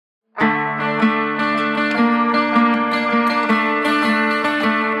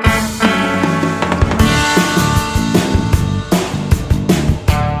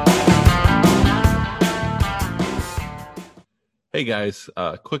Hey guys,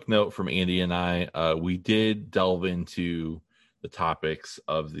 quick note from Andy and I. We did delve into the topics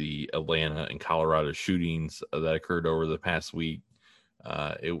of the Atlanta and Colorado shootings that occurred over the past week.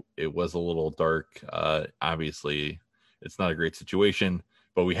 It was a little dark. Obviously, it's not a great situation,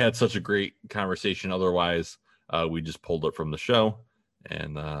 but we had such a great conversation. Otherwise, we just pulled it from the show,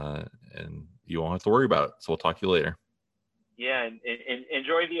 and you won't have to worry about it. So we'll talk to you later. Yeah, and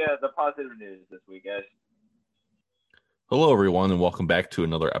enjoy the positive news this week, guys. Hello, everyone, and welcome back to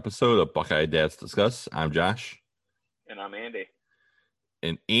another episode of Buckeye Dads Discuss. I'm Josh. And I'm Andy.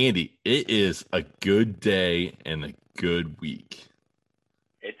 And Andy, it is a good day and a good week.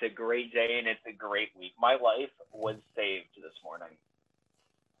 It's a great day and it's a great week. My life was saved this morning.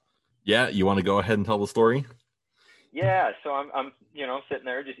 Yeah, you want to go ahead and tell the story? Yeah, so I'm sitting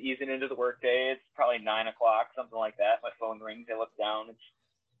there just easing into the workday. It's probably 9 o'clock, something like that. My phone rings. I look down. It's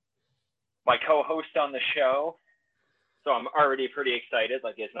my co-host on the show. So I'm already pretty excited.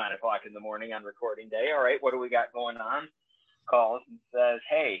 Like, it's 9 o'clock in the morning on recording day. All right, what do we got going on? Calls and says,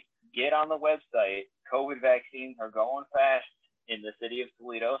 hey, get on the website. COVID vaccines are going fast in the city of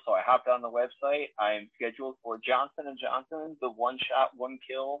Toledo. So I hopped on the website. I am scheduled for Johnson & Johnson, the one-shot,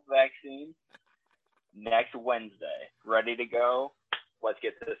 one-kill vaccine, next Wednesday. Ready to go. Let's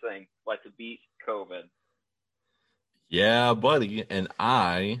get this thing. Let's beat COVID. Yeah, buddy. And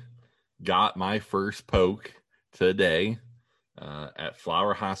I got my first poke today at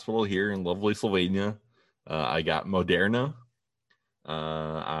Flower Hospital here in lovely Slovenia. I got Moderna.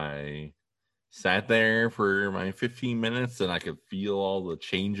 I sat there for my 15 minutes and I could feel all the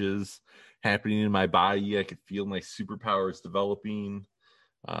changes happening in my body. I could feel my superpowers developing.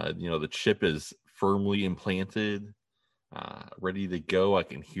 The chip is firmly implanted, ready to go. I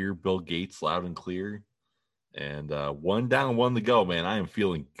can hear Bill Gates loud and clear. And one down, one to go, man. I am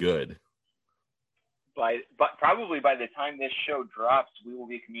feeling good. But probably by the time this show drops, we will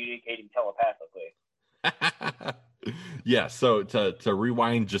be communicating telepathically. Yeah, so to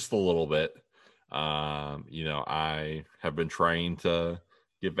rewind just a little bit, I have been trying to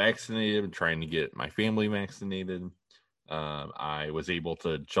get vaccinated and trying to get my family vaccinated. I was able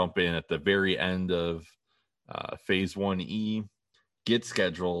to jump in at the very end of phase 1E, get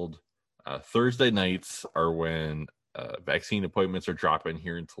scheduled. Thursday nights are when vaccine appointments are dropping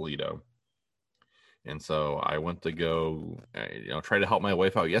here in Toledo. And so I went to go, try to help my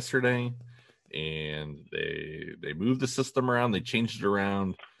wife out yesterday, and they moved the system around. They changed it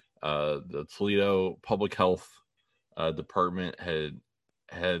around. The Toledo Public Health Department had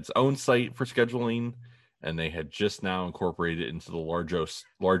its own site for scheduling, and they had just now incorporated it into the larger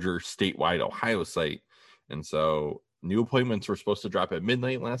statewide Ohio site. And so new appointments were supposed to drop at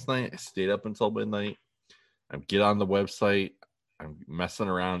midnight last night. I stayed up until midnight. I get on the website. I'm messing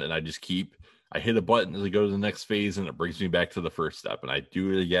around, and I hit a button to go to the next phase, and it brings me back to the first step. And I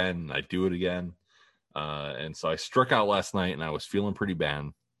do it again, and I do it again. And so I struck out last night, and I was feeling pretty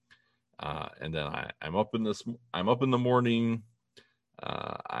bad. And then I'm up in the morning.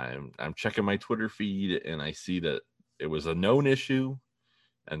 I'm checking my Twitter feed, and I see that it was a known issue.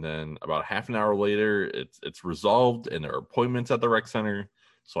 And then about half an hour later, it's resolved, and there are appointments at the rec center.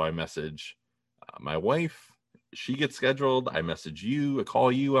 So I message my wife. She gets scheduled. I message you. I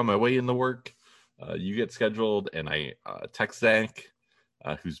call you on my way into work. You get scheduled, and I text Zach,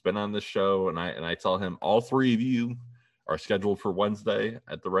 who's been on this show, and I tell him all three of you are scheduled for Wednesday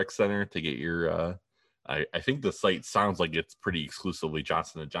at the rec center to get your. I think the site sounds like it's pretty exclusively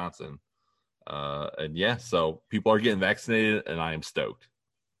Johnson & Johnson, and yeah, so people are getting vaccinated, and I am stoked.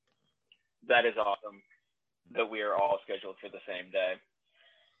 That is awesome that we are all scheduled for the same day.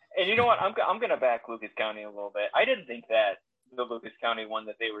 And you know what? I'm going to back Lucas County a little bit. I didn't think that the Lucas County one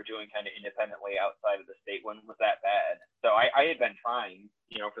that they were doing kind of independently outside of the state one was that bad. So I had been trying,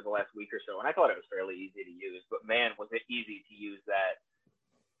 for the last week or so, and I thought it was fairly easy to use. But man, was it easy to use that.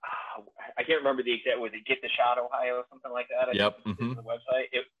 I can't remember the exact, was it Get the Shot Ohio, something like that? Yep. Mm-hmm. The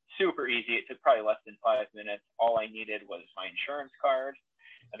website. It was super easy. It took probably less than 5 minutes. All I needed was my insurance card.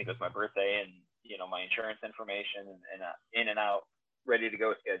 I think it was my birthday and, my insurance information and in and out, ready to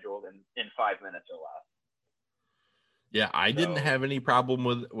go, scheduled in 5 minutes or less. Yeah, I didn't have any problem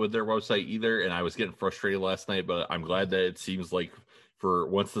with their website either, and I was getting frustrated last night, but I'm glad that it seems like for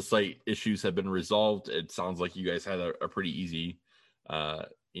once the site issues have been resolved, it sounds like you guys had a pretty easy,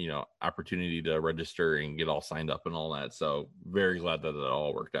 opportunity to register and get all signed up and all that. So very glad that it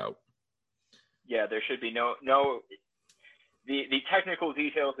all worked out. Yeah, there should be no the technical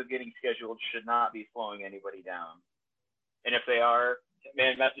details of getting scheduled should not be slowing anybody down. And if they are,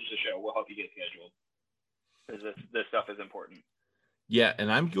 man, message the show. We'll help you get scheduled. Because this stuff is important. Yeah,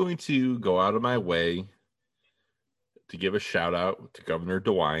 and I'm going to go out of my way to give a shout out to Governor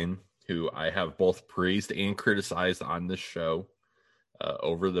DeWine, who I have both praised and criticized on this show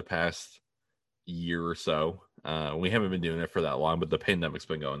over the past year or so. We haven't been doing it for that long, but the pandemic's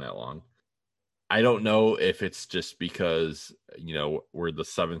been going that long. I don't know if it's just because, we're the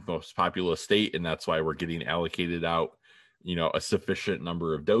 7th most populous state and that's why we're getting allocated out, a sufficient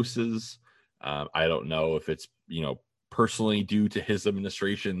number of doses. I don't know if it's, personally due to his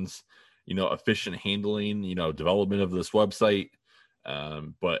administration's, efficient handling, development of this website.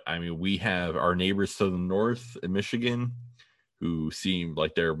 But I mean, we have our neighbors to the north in Michigan who seem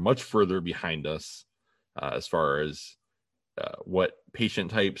like they're much further behind us as far as what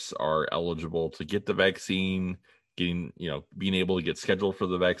patient types are eligible to get the vaccine, being able to get scheduled for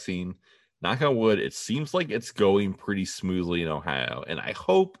the vaccine. Knock on wood, it seems like it's going pretty smoothly in Ohio. And I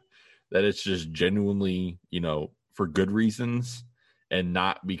hope that it's just genuinely, for good reasons and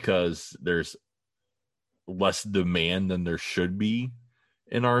not because there's less demand than there should be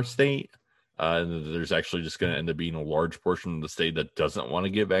in our state. And there's actually just going to end up being a large portion of the state that doesn't want to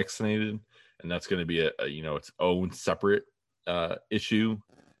get vaccinated. And that's going to be its own separate issue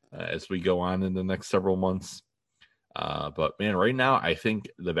as we go on in the next several months. But man, right now, I think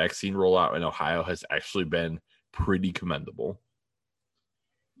the vaccine rollout in Ohio has actually been pretty commendable.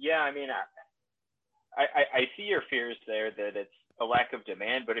 Yeah, I mean, I see your fears there that it's a lack of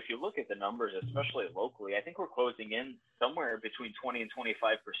demand, but if you look at the numbers, especially locally, I think we're closing in somewhere between 20 and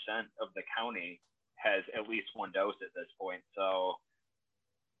 25% of the county has at least one dose at this point. So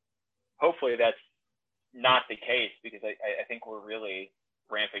hopefully that's not the case, because I think we're really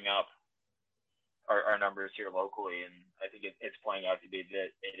ramping up our numbers here locally, and I think it's playing out to be that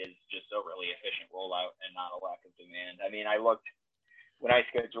it is just a really efficient rollout and not a lack of demand. I mean, I looked when I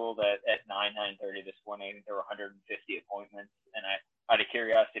scheduled at 9:30 this morning, there were 150 appointments, and out of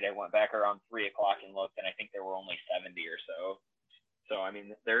curiosity, I went back around 3 o'clock and looked, and I think there were only 70 or so. So I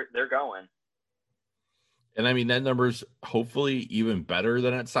mean, they're going. And I mean, that number's hopefully even better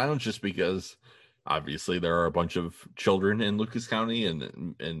than it sounds, just because obviously there are a bunch of children in Lucas County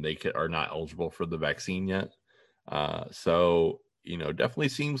and they are not eligible for the vaccine yet. So, definitely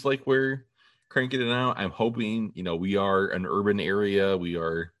seems like we're cranking it out. I'm hoping, we are an urban area. We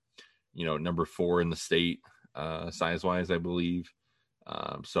are, number 4 in the state size wise, I believe.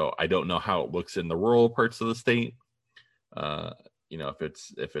 So I don't know how it looks in the rural parts of the state.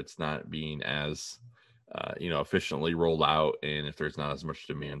 If it's not being as efficiently rolled out, and if there's not as much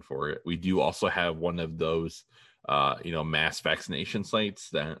demand for it. We do also have one of those, mass vaccination sites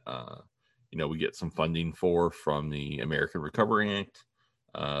that, we get some funding from the American Recovery Act.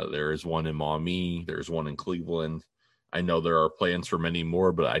 There is one in Maumee. There's one in Cleveland. I know there are plans for many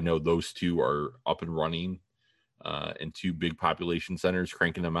more, but I know those 2 are up and running in 2 big population centers,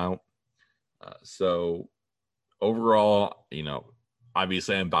 cranking them out. So overall,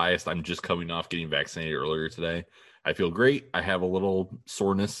 obviously I'm biased. I'm just coming off getting vaccinated earlier today. I feel great. I have a little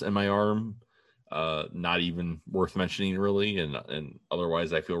soreness in my arm, not even worth mentioning really. And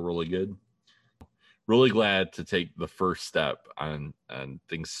otherwise I feel really good. Really glad to take the first step on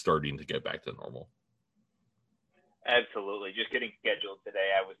things starting to get back to normal. Absolutely. Just getting scheduled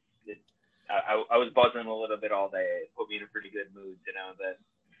today. I was buzzing a little bit all day. It put me in a pretty good mood to know that,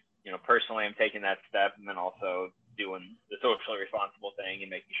 personally I'm taking that step, and then also doing the socially responsible thing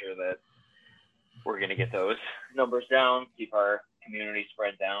and making sure that we're going to get those numbers down, keep our community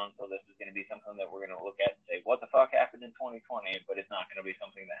spread down. So this is going to be something that we're going to look at and say, what the fuck happened in 2020? But it's not going to be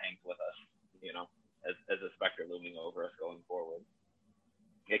something that hangs with us, as a specter looming over us going forward.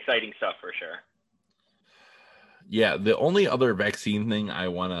 Exciting stuff for sure. Yeah, the only other vaccine thing I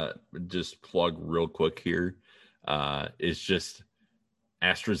want to just plug real quick here is just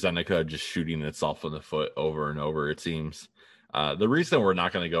AstraZeneca just shooting itself in the foot over and over, it seems. The reason we're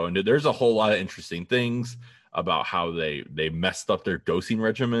not going to go into, there's a whole lot of interesting things about how they messed up their dosing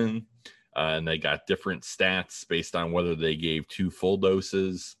regimen, and they got different stats based on whether they gave 2 full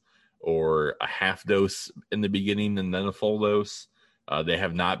doses or a half dose in the beginning and then a full dose. They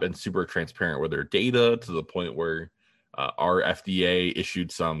have not been super transparent with their data, to the point where our FDA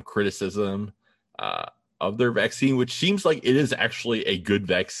issued some criticism of their vaccine, which seems like it is actually a good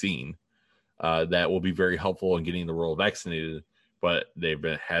vaccine that will be very helpful in getting the world vaccinated. But they've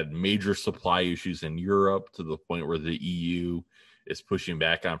had major supply issues in Europe, to the point where the EU is pushing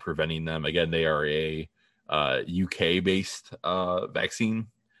back on preventing them. Again, they are a UK-based vaccine.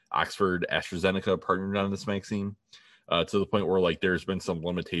 Oxford AstraZeneca partnered on this vaccine, to the point where there's been some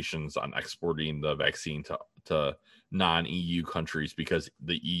limitations on exporting the vaccine to non-EU countries because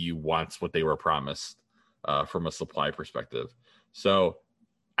the EU wants what they were promised from a supply perspective. So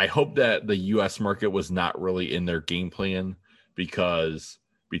I hope that the U.S. market was not really in their game plan, because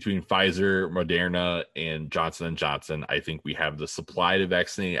between Pfizer, Moderna, and Johnson & Johnson, I think we have the supply to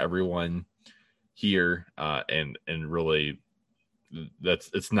vaccinate everyone here, and really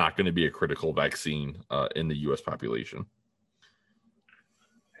it's not going to be a critical vaccine in the U.S. population.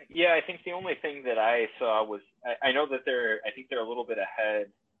 Yeah, I think the only thing that I saw was I know that I think they're a little bit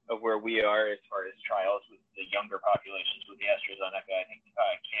ahead of where we are as far as trials with the younger populations with the AstraZeneca. I think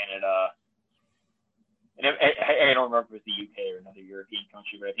Canada, and I don't remember if it's the UK or another European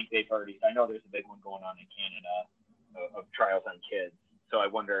country, but I think they've already. I know there's a big one going on in Canada of trials on kids. So I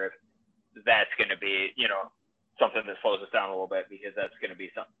wonder if that's going to be, something that slows us down a little bit, because that's going to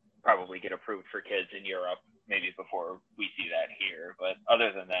be something probably get approved for kids in Europe maybe before we see that here. But other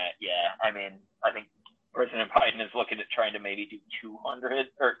than that, yeah, I mean, I think President Biden is looking at trying to maybe do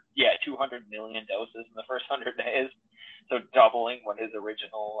 200 million doses in the first 100 days. So doubling what his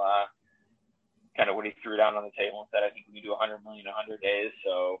original, kind of what he threw down on the table and said, I think we can do 100 million in 100 days.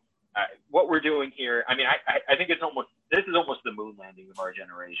 So what we're doing here, I mean, I think this is almost the moon landing of our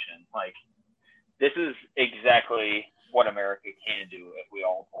generation. Like, this is exactly what America can do if we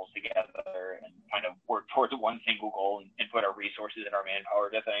all pull together and kind of work towards one single goal and put our resources and our manpower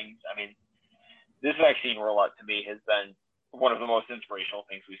to things. I mean, this vaccine rollout to me has been one of the most inspirational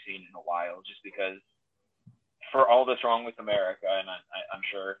things we've seen in a while, just because for all that's wrong with America, and I'm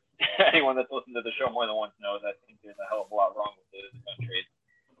sure anyone that's listened to the show more than once knows, I think there's a hell of a lot wrong with the country.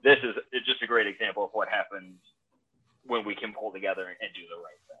 It's just a great example of what happens when we can pull together and do the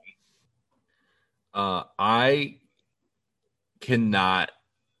right thing. I cannot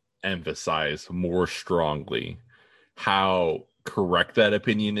emphasize more strongly how correct that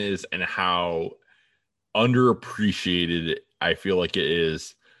opinion is, and how underappreciated I feel like it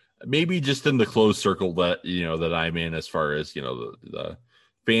is, maybe just in the closed circle that that I'm in, as far as the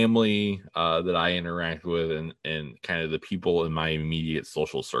family that I interact with, and kind of the people in my immediate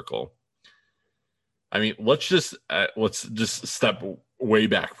social circle. I mean, let's just step way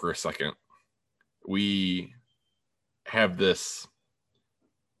back for a second. We have this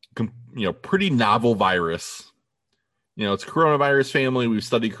pretty novel virus. It's coronavirus family. We've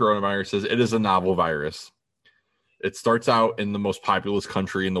studied coronaviruses. It is a novel virus. It starts out in the most populous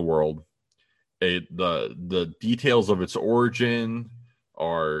country in the world. The details of its origin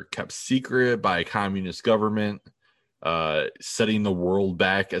are kept secret by a communist government, setting the world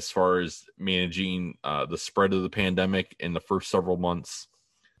back as far as managing the spread of the pandemic in the first several months.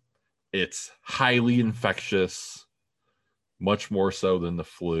 It's highly infectious, much more so than the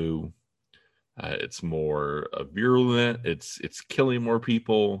flu. It's more virulent. It's killing more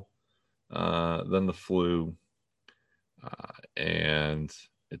people than the flu, and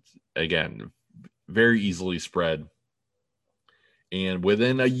it's, again, very easily spread. And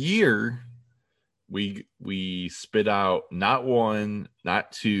within a year, we spit out not one,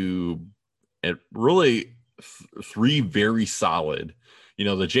 not two, and really three very solid.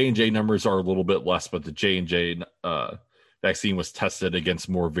 The J&J numbers are a little bit less, but the J&J vaccine was tested against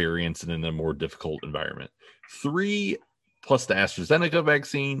more variants and in a more difficult environment. 3 plus the AstraZeneca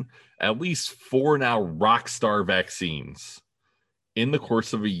vaccine, at least 4 now rockstar vaccines in the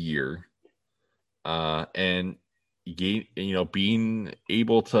course of a year. And being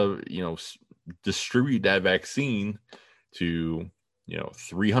able to, distribute that vaccine to,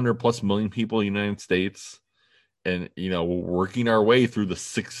 300 plus million people in the United States, and, working our way through the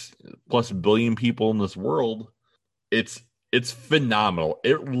 6 plus billion people in this world. It's phenomenal.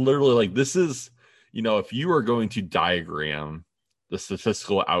 It literally, like, this is, if you are going to diagram the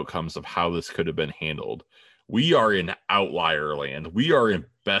statistical outcomes of how this could have been handled, we are in outlier land. We are in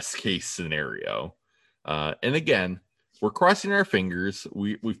best case scenario. And again, we're crossing our fingers.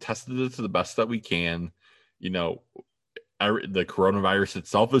 We've tested it to the best that we can. The coronavirus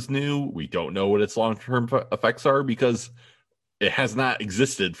itself is new. We don't know what its long-term effects are, because it has not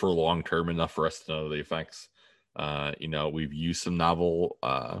existed for long-term enough for us to know the effects. We've used some novel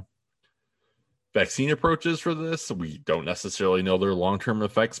vaccine approaches for this. We don't necessarily know their long-term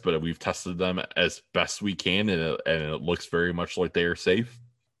effects, but we've tested them as best we can, and it looks very much like they are safe.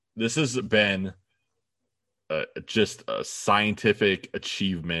 This has been just a scientific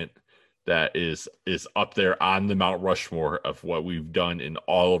achievement that is up there on the Mount Rushmore of what we've done in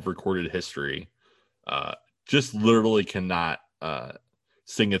all of recorded history. Just literally cannot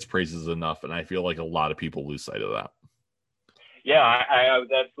sing its praises enough, and I feel like a lot of people lose sight of that. Yeah, I was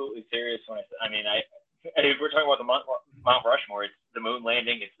absolutely serious when if we're talking about the Mount Rushmore, it's the moon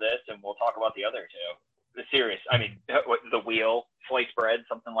landing, it's this, and we'll talk about the other two. The serious, the wheel, sliced bread,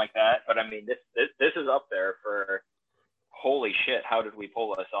 something like that. But this is up there for holy shit, how did we pull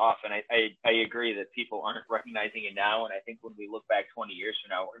this off? And I agree that people aren't recognizing it now. And I think when we look back 20 years from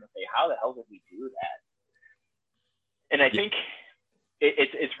now, we're going to say, how the hell did we do that? And I think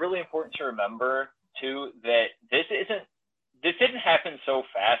it's really important to remember too, that this didn't happen so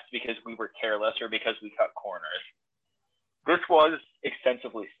fast because we were careless or because we cut corners. This was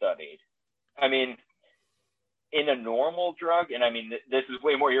extensively studied. I mean, in a normal drug, and I mean, this is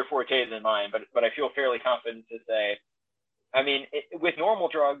way more your forte than mine, but I feel fairly confident to say, I mean, with normal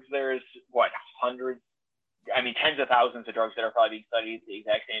drugs, there's tens of thousands of drugs that are probably being studied at the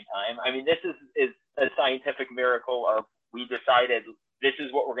exact same time. I mean, this is a scientific miracle of, we decided this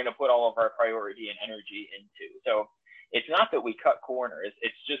is what we're going to put all of our priority and energy into. So it's not that we cut corners.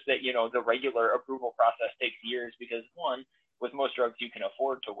 It's just that, the regular approval process takes years because, one, with most drugs, you can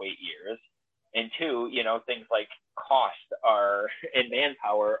afford to wait years. And two, things like cost and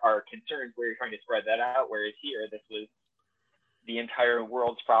manpower are concerns where you're trying to spread that out. Whereas here, this was the entire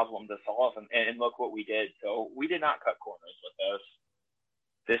world's problem to solve. And look what we did. So we did not cut corners with this.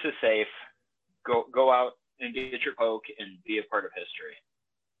 This is safe. Go out and get your poke and be a part of history.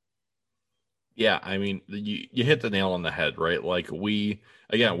 Yeah, I mean, you hit the nail on the head, right? Like we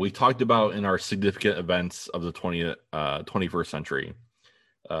talked about in our significant events of the 21st century.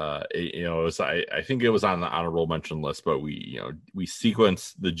 I think it was on the honorable mention list, but we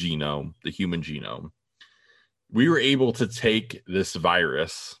sequenced the genome, the human genome. We were able to take this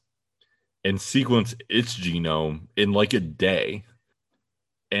virus and sequence its genome in like a day.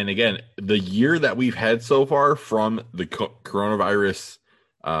 And again, the year that we've had so far from the coronavirus,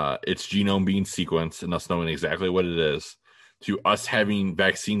 its genome being sequenced and us knowing exactly what it is, to us having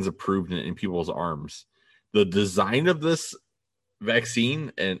vaccines approved in people's arms. The design of this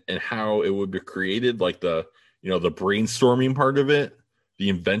vaccine and how it would be created, like the brainstorming part of it, the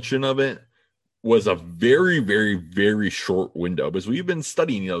invention of it, was a very, very, very short window. Because we've been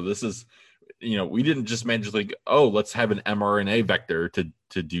studying, this is, we didn't just magically, let's have an mRNA vector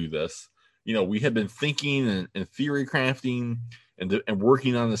to do this. We had been thinking and theory crafting and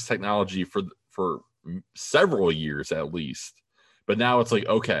working on this technology for several years at least. But now it's like,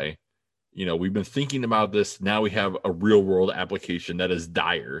 okay, we've been thinking about this. Now we have a real world application that is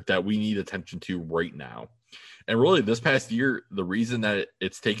dire, that we need attention to right now. And really this past year, the reason that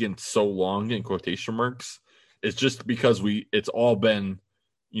it's taken so long in quotation marks is just because it's all been,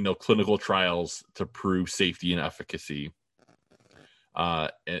 clinical trials to prove safety and efficacy.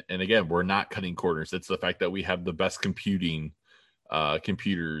 And again, we're not cutting corners. It's the fact that we have the best computers,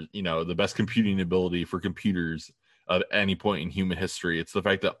 the best computing ability for computers at any point in human history. It's the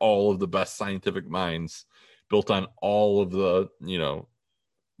fact that all of the best scientific minds built on all of the,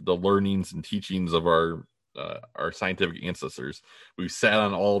 the learnings and teachings of our scientific ancestors. We've sat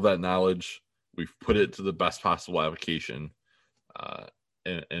on all of that knowledge. We've put it to the best possible application.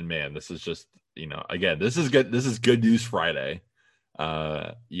 And man, this is just, again, this is good. This is Good News Friday.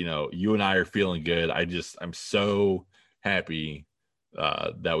 You and I are feeling good. I'm so happy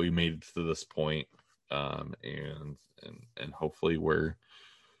that we made it to this point. And hopefully we're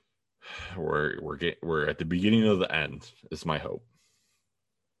at the beginning of the end is my hope.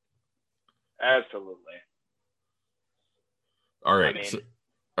 Absolutely. All right.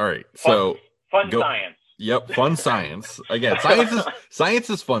 Fun science. Yep. Fun science. Again, science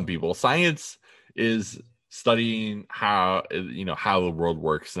is fun, people. Science is studying how the world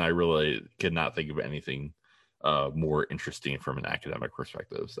works. And I really could not think of anything more interesting from an academic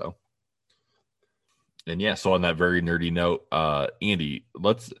perspective. So on that very nerdy note, Andy,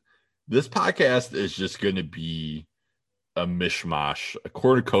 this podcast is just going to be a mishmash, a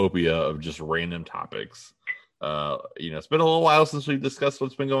cornucopia of just random topics. It's been a little while since we've discussed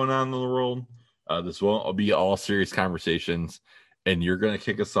what's been going on in the world. This won't be all serious conversations, and you're going to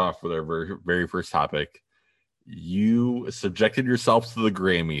kick us off with our very, very first topic. You subjected yourself to the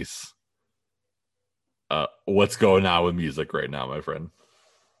Grammys. What's going on with music right now, my friend?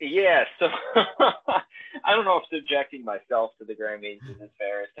 Yeah, so I don't know if subjecting myself to the Grammys is as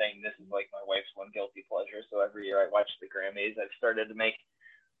fair as saying this is like my wife's one guilty pleasure. So every year I watch the Grammys. I've started to make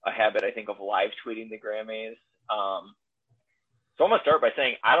a habit, I think, of live tweeting the Grammys. So I'm going to start by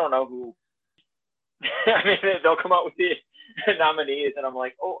saying I don't know who. I mean, they'll come out with the nominees, and I'm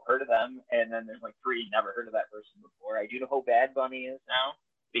like, oh, heard of them. And then there's like three, never heard of that person before. I do know who Bad Bunny is now,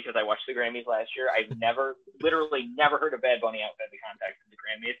 because I watched the Grammys last year. I've literally never heard of Bad Bunny outside the context of the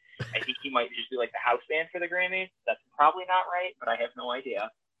Grammys. I think he might just be like the house band for the Grammys. That's probably not right, but I have no idea.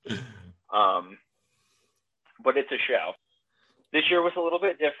 But it's a show. This year was a little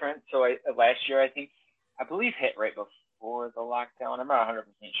bit different. So last year, I believe hit right before the lockdown. I'm not 100%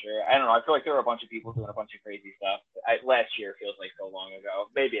 sure. I don't know. I feel like there were a bunch of people doing a bunch of crazy stuff. Last year feels like so long ago.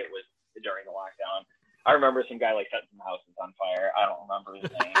 Maybe it was during the lockdown. I remember some guy like setting some houses on fire. I don't remember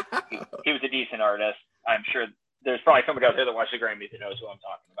his name. He was a decent artist. I'm sure there's probably somebody out there that watched the Grammys that knows who I'm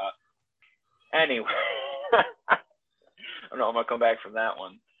talking about. Anyway, I don't know. I'm gonna come back from that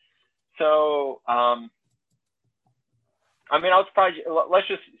one. So, I mean, let's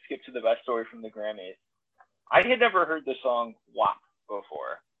just skip to the best story from the Grammys. I had never heard the song WAP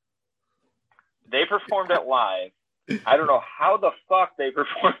before. They performed it live. I don't know how the fuck they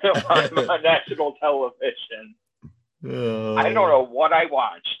performed it live on national television. I don't know what I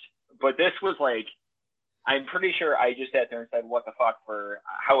watched, but this was like, I'm pretty sure I just sat there and said, what the fuck, for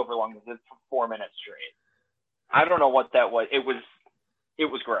however long it was, for 4 minutes straight. I don't know what that was. It was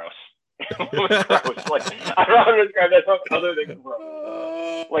gross. It was gross. Like, I don't know how to describe that other than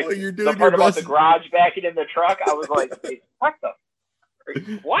gross. Like, you're doing the part about best. the garage backing in the truck, I was like, what the?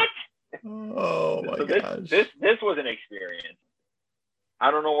 What? Oh my gosh. This was an experience.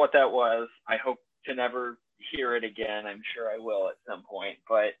 I don't know what that was. I hope to never hear it again. I'm sure I will at some point.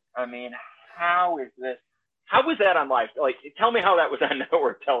 But I mean, how is this? How was that on live? Like, tell me how that was on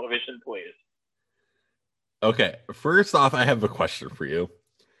network television, please. Okay, first off, I have a question for you.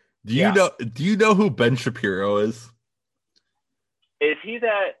 Do you know who Ben Shapiro is? Is he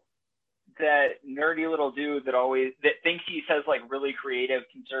that nerdy little dude that thinks he says like really creative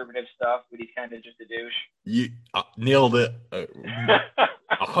conservative stuff, but he's kind of just a douche? You nailed it.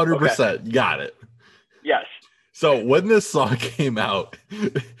 100%. Okay. You got it. Yes. So when this song came out,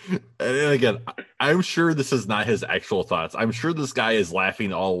 and again, I'm sure this is not his actual thoughts. I'm sure this guy is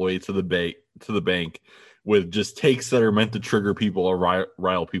laughing all the way to the bank with just takes that are meant to trigger people or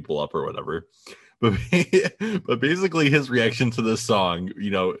rile people up or whatever. But basically his reaction to this song,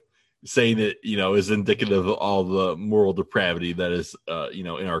 saying it, is indicative of all the moral depravity that is, in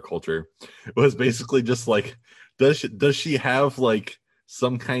our culture, was basically just like, does she have like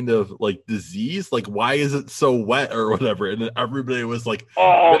some kind of like disease? Like, why is it so wet or whatever? And then everybody was like,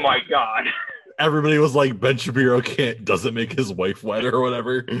 oh my God. Everybody was like, Ben Shapiro doesn't make his wife wet or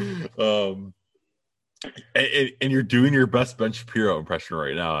whatever. And you're doing your best Ben Shapiro impression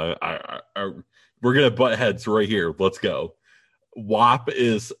right now. We're gonna butt heads right here. Let's go. WAP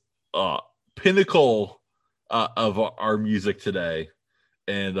is pinnacle of our music today,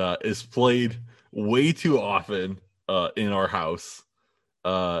 and is played way too often in our house,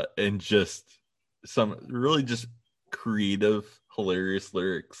 and just some really just creative, hilarious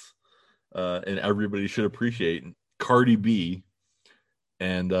lyrics, and everybody should appreciate Cardi B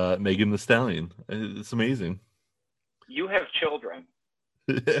and Megan Thee Stallion. It's amazing. You have children.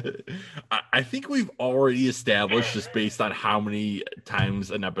 I think we've already established, just based on how many times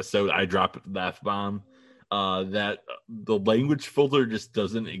an episode I drop the F-bomb, that the language filter just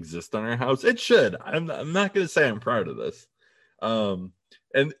doesn't exist on our house. It should. I'm not going to say I'm proud of this.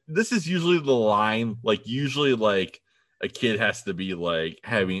 And this is usually the line, like usually like a kid has to be like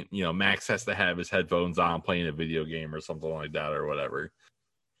having, Max has to have his headphones on playing a video game or something like that or whatever.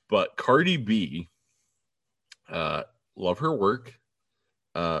 But Cardi B, love her work.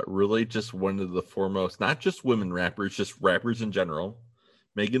 Really just one of the foremost, not just women rappers, just rappers in general.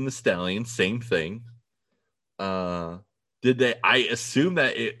 Megan Thee Stallion, same thing. I assume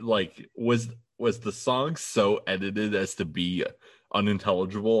that it like was the song so edited as to be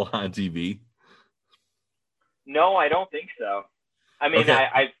unintelligible on TV? No, I don't think so. I mean, okay.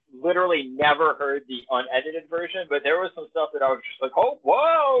 I've literally never heard the unedited version, but there was some stuff that I was just like, oh,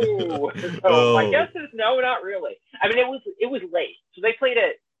 whoa. So my guess is no, not really. I mean, it was late. So they played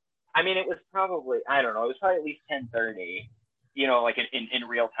it. I mean, it was probably, I don't know, it was probably at least 10:30, like in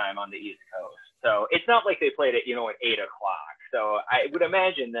real time on the East Coast. So it's not like they played it, at 8 o'clock. So I would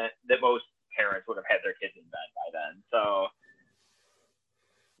imagine that most parents would have had their kids in bed by then. So.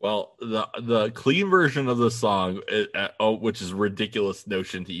 Well, the clean version of the song, which is a ridiculous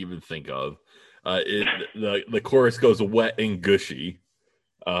notion to even think of, the chorus goes wet and gushy,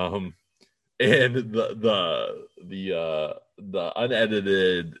 and the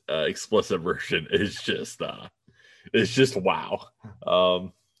unedited explicit version is just wow.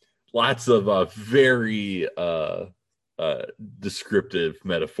 Lots of very descriptive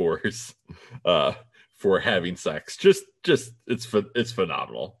metaphors for having sex. Just it's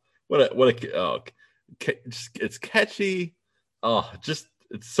phenomenal. It's catchy. It's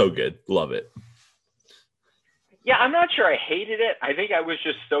so good. Love it. Yeah, I'm not sure I hated it. I think I was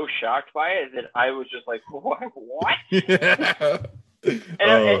just so shocked by it that I was just like, what?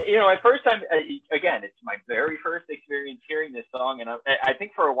 And first time, again, it's my very first experience hearing this song, and I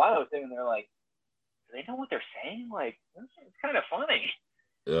think for a while I was sitting there like, they know what they're saying? Like, it's kind of funny.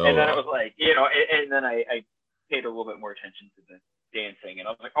 And then it Oh, was like, and then I paid a little bit more attention to the dancing, and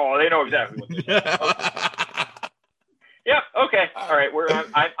I was like, oh, they know exactly what they're saying. Okay. Yeah. Okay. All right.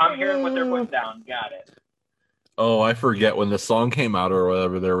 I'm hearing what they're putting down. Got it. oh, I forget when the song came out or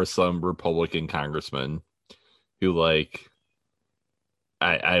whatever. There was some Republican congressman who like,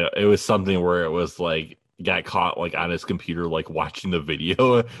 it was something where it was like got caught like on his computer like watching the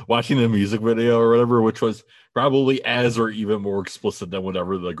video, watching the music video or whatever, which was probably as or even more explicit than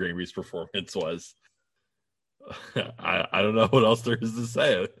whatever the Grammys performance was. I don't know what else there is to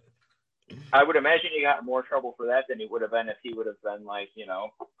say. I would imagine he got more trouble for that than he would have been if he would have been like,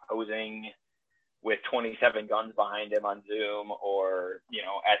 posing with 27 guns behind him on Zoom or,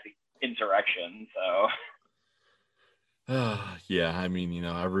 at the insurrection. So. Yeah, I mean,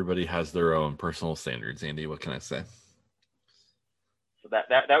 everybody has their own personal standards, Andy. What can I say? So that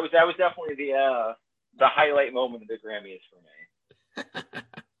was definitely the highlight moment of the Grammys for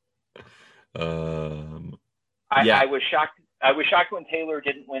me. Yeah. I was shocked. I was shocked when Taylor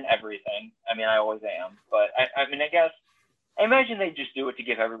didn't win everything. I mean, I always am, but I imagine they just do it to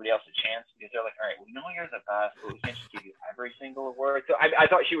give everybody else a chance because they're like, all right, we know you're the best, but we can't just give you every single award. So I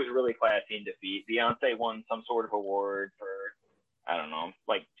thought she was really classy in defeat. Beyonce won some sort of award for, I don't know,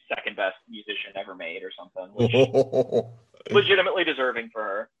 like second best musician ever made or something, which legitimately deserving for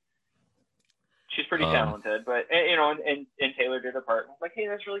her. She's pretty talented, but and Taylor did her part. I was like, hey,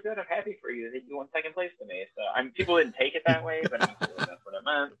 that's really good. I'm happy for you that you won second place to me. So people didn't take it that way, but that's what it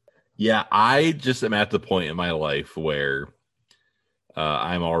meant. Yeah, I just am at the point in my life where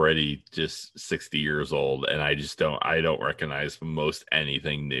I'm already just 60 years old, and I don't recognize most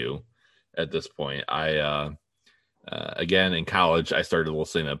anything new at this point. I again in college, I started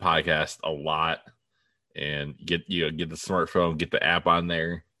listening to podcasts a lot, and get the smartphone, get the app on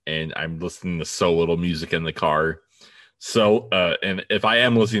there. And I'm listening to so little music in the car. So, and if I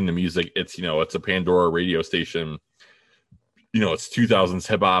am listening to music, it's, it's a Pandora radio station. It's 2000s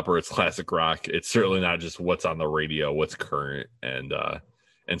hip hop or it's classic rock. It's certainly not just what's on the radio, what's current. And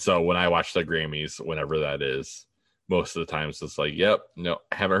so when I watch the Grammys, whenever that is, most of the times it's like, yep, no,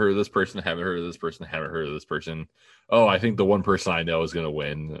 haven't heard of this person, haven't heard of this person, haven't heard of this person. Oh, I think the one person I know is going to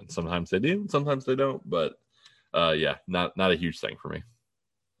win. And sometimes they do, sometimes they don't. But yeah, not a huge thing for me.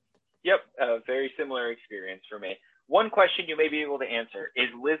 Yep, a very similar experience for me. One question you may be able to answer, is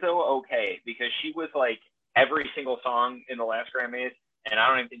Lizzo okay? Because she was like every single song in the last Grammys, and I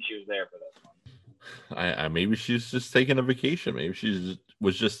don't even think she was there for this one. Maybe she's just taking a vacation. Maybe she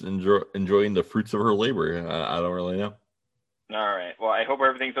was just enjoying the fruits of her labor. I don't really know. All right. Well, I hope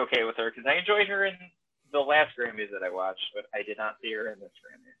everything's okay with her because I enjoyed her in the last Grammys that I watched, but I did not see her in this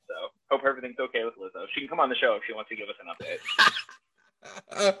Grammy. So hope everything's okay with Lizzo. She can come on the show if she wants to give us an update.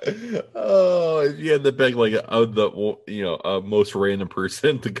 Oh, if you had to pick like the most random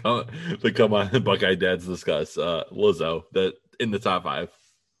person to come on Buckeye Dads discuss Lizzo that in the top 5.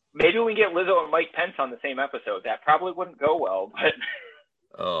 Maybe we can get Lizzo and Mike Pence on the same episode. That probably wouldn't go well, but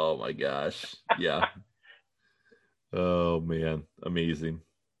oh my gosh, yeah. Oh man, amazing.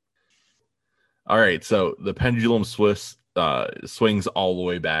 All right, so the pendulum swings all the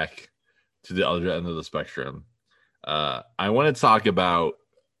way back to the other end of the spectrum. I want to talk about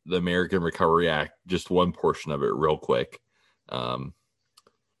the American Recovery Act, just one portion of it real quick.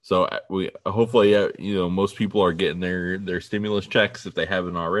 So we hopefully, most people are getting their stimulus checks if they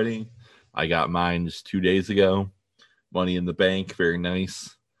haven't already. I got mine just 2 days ago. Money in the bank, very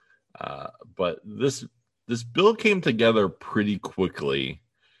nice. But this bill came together pretty quickly.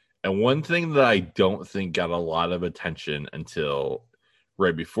 And one thing that I don't think got a lot of attention until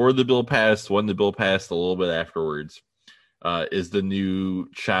right before the bill passed, when the bill passed, a little bit afterwards, is the new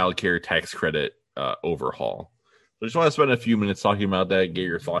child care tax credit overhaul. So I just want to spend a few minutes talking about that, get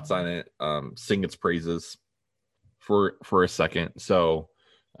your thoughts on it, sing its praises for a second. So,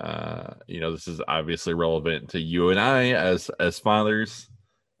 this is obviously relevant to you and I as fathers,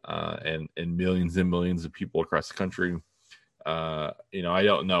 and millions and millions of people across the country. I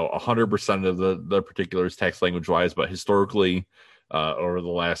don't know 100% of the particulars tax language wise, but historically, over the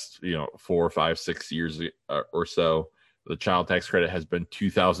last 4, 5, 6 years or so, the child tax credit has been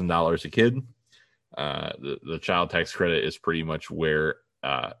 $2,000 a kid. The child tax credit is pretty much where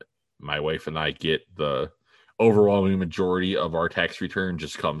my wife and I get the overwhelming majority of our tax return.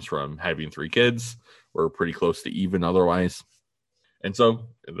 Just comes from having 3 kids. We're pretty close to even otherwise, and so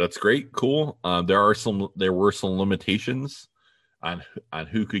that's great, cool. There were some limitations on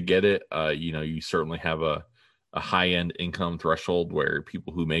who could get it. You certainly have a high-end income threshold where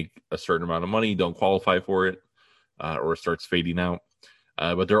people who make a certain amount of money don't qualify for it, or it starts fading out.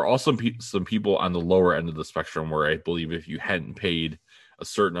 But there are also some people on the lower end of the spectrum where I believe if you hadn't paid a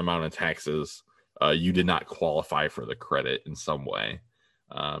certain amount of taxes, you did not qualify for the credit in some way.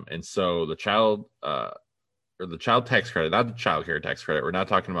 And so the child or the child tax credit, not the child care tax credit. We're not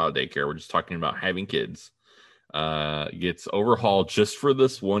talking about daycare. We're just talking about having kids. Gets overhauled just for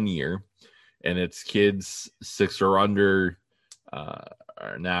this 1 year, and it's kids 6 or under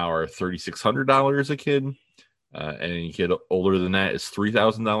now are $3,600 a kid. Any kid older than that is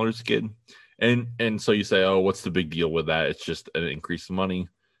 $3,000 a kid. And so you say, oh, what's the big deal with that? It's just an increase in money,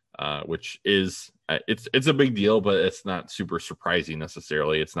 which is it's a big deal, but it's not super surprising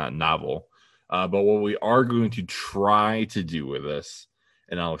necessarily. It's not novel. But what we are going to try to do with this,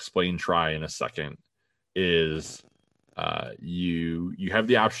 and I'll explain try in a second, is you have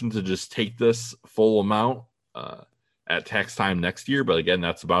the option to just take this full amount at tax time next year. But again,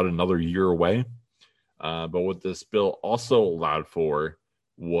 that's about another year away. But what this bill also allowed for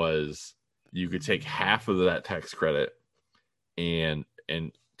was you could take half of that tax credit and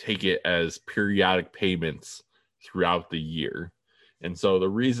take it as periodic payments throughout the year. And so the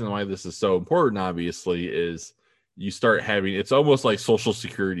reason why this is so important, obviously, is you start having, it's almost like Social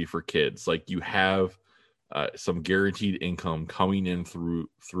Security for kids. Like you have some guaranteed income coming in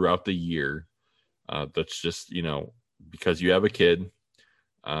throughout the year. That's just, because you have a kid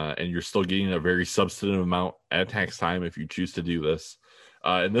and you're still getting a very substantive amount at tax time if you choose to do this.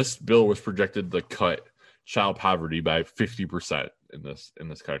 And this bill was projected to cut child poverty by 50% in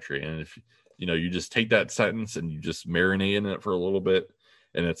this country. And if you just take that sentence and you just marinate in it for a little bit,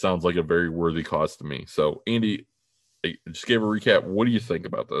 and it sounds like a very worthy cause to me. So, Andy, I just gave a recap. What do you think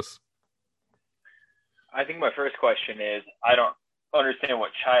about this? I think my first question is, I don't understand what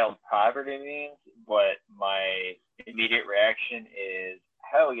child poverty means, but my immediate reaction is,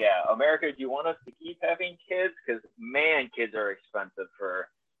 hell yeah, America, do you want us to keep having kids? Because, man, kids are expensive for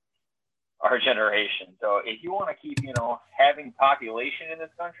our generation. So if you want to keep, having population in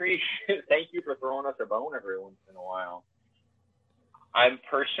this country, thank you for throwing us a bone every once in a while. I'm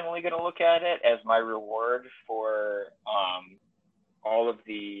personally going to look at it as my reward for all of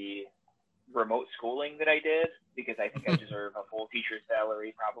the remote schooling that I did, because I think I deserve a full teacher's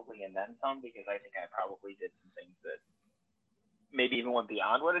salary probably, and then some, because I think I probably did some things that maybe even went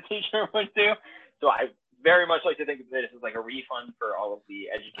beyond what a teacher would do. So I very much like to think of this as like a refund for all of the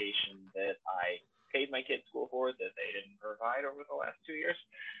education that I paid my kids' school for that they didn't provide over the last 2 years.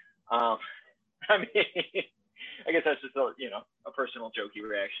 I mean, I guess that's just a personal jokey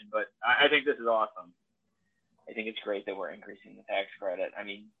reaction, but I think this is awesome. I think it's great that we're increasing the tax credit. I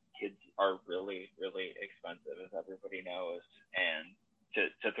mean, kids are really, really expensive, as everybody knows, and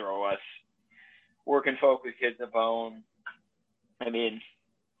to throw us working folk with kids a bone, I mean,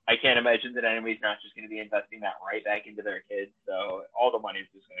 I can't imagine that anybody's not just going to be investing that right back into their kids. So all the money is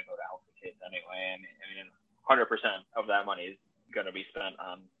just going to go to help the kids anyway. And I mean, 100% of that money is going to be spent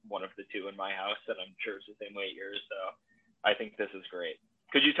on one of the two in my house, and I'm sure it's the same way at yours. So I think this is great.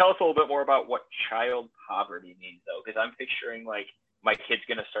 Could you tell us a little bit more about what child poverty means, though? Because I'm picturing like my kid's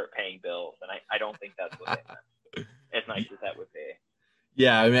going to start paying bills, and I don't think that's what they meant. As nice as that would be.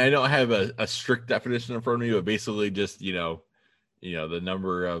 Yeah, I mean, I don't have a strict definition in front of me, but basically just, the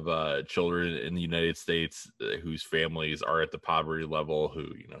number of children in the United States whose families are at the poverty level, who,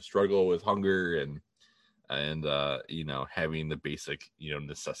 struggle with hunger and having the basic,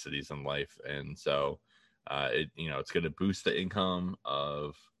 necessities in life. And so, it's going to boost the income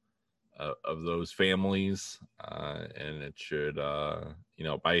of those families. And it should,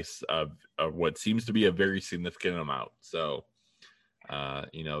 by what seems to be a very significant amount. So,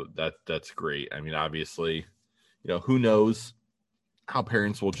 that's great. I mean, obviously, who knows how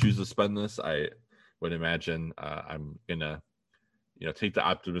parents will choose to spend this. I would imagine I'm gonna take the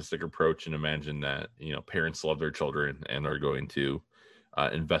optimistic approach and imagine that parents love their children and are going to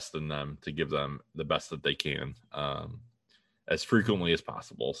invest in them to give them the best that they can as frequently as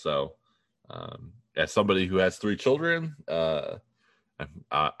possible. So as somebody who has 3 children,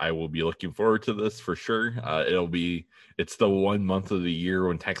 I will be looking forward to this for sure. It's the 1 month of the year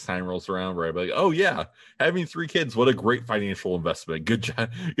when tax time rolls around where I'd be like, oh yeah, having 3 kids, what a great financial investment. Good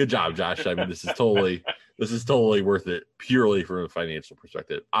job, Josh. I mean, this is totally worth it purely from a financial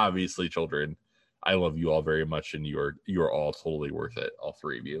perspective. Obviously, children, I love you all very much, and you are all totally worth it, all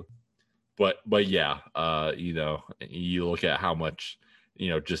 3 of you. But yeah, you look at how much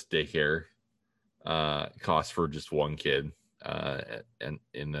just daycare costs for just 1 kid. And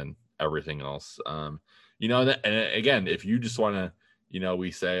then everything else, and again, if you just want to,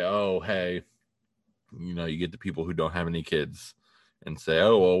 we say, oh, hey, you get the people who don't have any kids and say,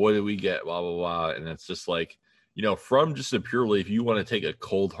 oh, well, what did we get? Blah, blah, blah. And it's just like, from just a purely, if you want to take a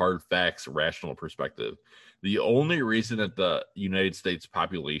cold, hard facts, rational perspective, the only reason that the United States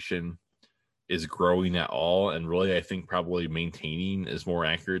population is growing at all, and really I think probably maintaining is more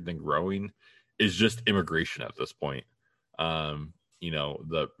accurate than growing, is just immigration at this point.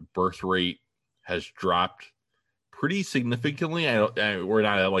 The birth rate has dropped pretty significantly. We're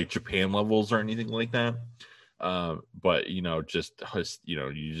not at like Japan levels or anything like that. But you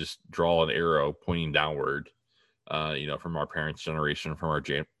just draw an arrow pointing downward. From our parents' generation, from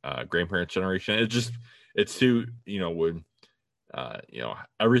our grandparents' generation, it's too when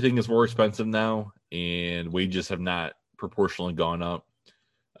everything is more expensive now, and wages have not proportionally gone up.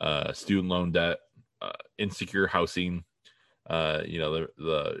 Student loan debt, insecure housing,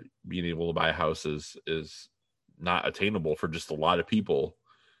 the being able to buy a house is not attainable for just a lot of people,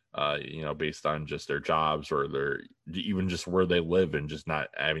 based on just their jobs or their even just where they live and just not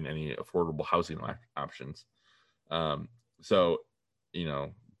having any affordable housing options. So,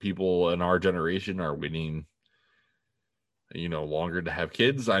 people in our generation are waiting, longer to have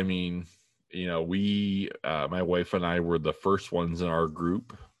kids. I mean, my wife and I were the first ones in our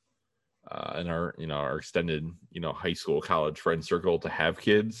group, in our extended, high school, college friend circle to have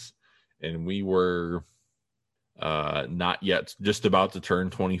kids. And we were not yet, just about to turn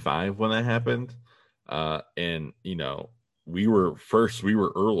 25 when that happened. And we were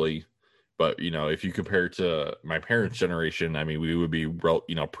early, but if you compare to my parents' generation, I mean, we would be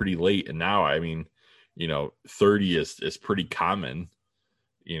pretty late. And now, I mean, 30 is pretty common,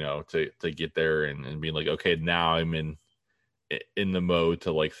 to get there and being like, okay, now I'm in the mode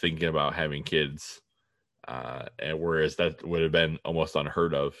to like thinking about having kids. And whereas that would have been almost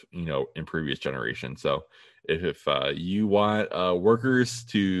unheard of, in previous generations. So if you want workers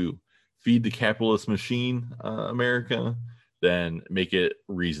to feed the capitalist machine, America, then make it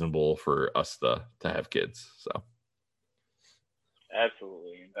reasonable for us to have kids. So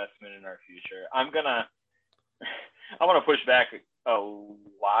absolutely, investment in our future. I want to push back a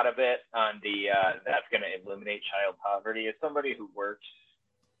lot of it on the that's going to eliminate child poverty. As somebody who works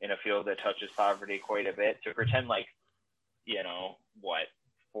in a field that touches poverty quite a bit, to pretend like, what,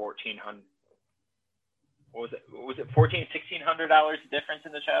 $1,400, what was it $1,600 difference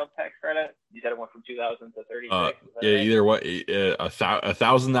in the child tax credit? You said it went from 2,000 to 36. Yeah, right? Either way,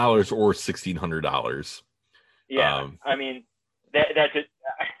 $1,000 or $1,600. Yeah, I mean that's it.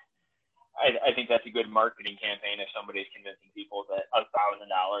 I think that's a good marketing campaign if somebody's convincing people that $1,000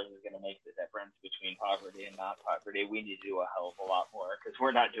 is going to make the difference between poverty and not poverty. We need to do a hell of a lot more, because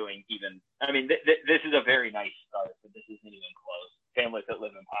we're not doing even. I mean, this is a very nice start, but this isn't even close. Families that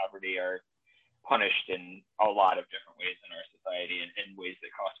live in poverty are punished in a lot of different ways in our society, and in ways that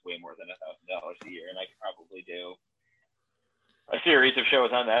cost way more than $1,000 a year. And I could probably do a series of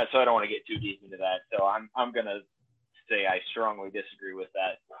shows on that, so I don't want to get too deep into that. So I'm gonna say I strongly disagree with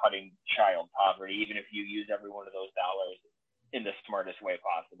that, cutting child poverty, even if you use every one of those dollars in the smartest way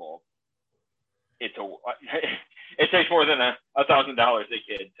possible. It takes more than $1,000 a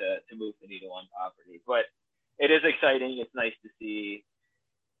kid to move the needle on poverty, but it is exciting. It's nice to see,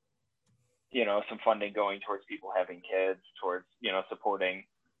 some funding going towards people having kids, towards, supporting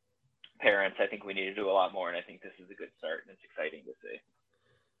parents. I think we need to do a lot more, and I think this is a good start, and it's exciting to see.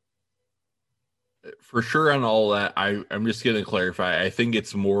 For sure on all that, I'm just going to clarify. I think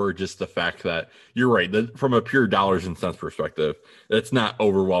it's more just the fact that you're right. That from a pure dollars and cents perspective, it's not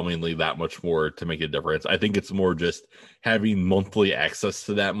overwhelmingly that much more to make a difference. I think it's more just having monthly access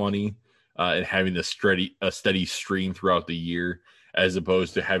to that money, and having a steady stream throughout the year, as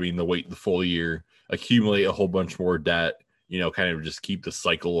opposed to having to wait the full year, accumulate a whole bunch more debt, kind of just keep the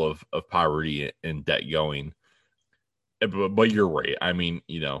cycle of poverty and debt going. But you're right. I mean,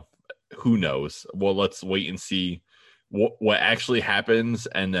 who knows? Well, let's wait and see what actually happens,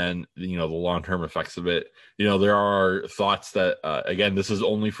 and then the long-term effects of it. There are thoughts that again, this is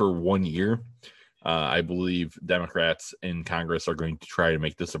only for 1 year. I believe Democrats in Congress are going to try to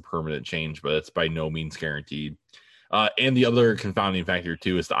make this a permanent change, but it's by no means guaranteed. And the other confounding factor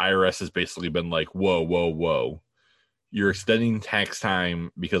too is the IRS has basically been like, whoa, you're extending tax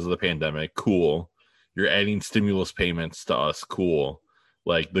time because of the pandemic, cool. You're adding stimulus payments to us, cool.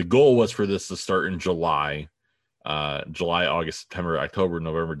 Like, the goal was for this to start in July, August, September, October,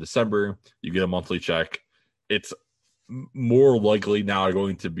 November, December. You get a monthly check. It's more likely now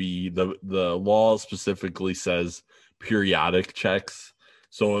going to be the law specifically says periodic checks.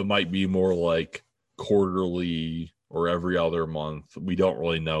 So it might be more like quarterly or every other month. We don't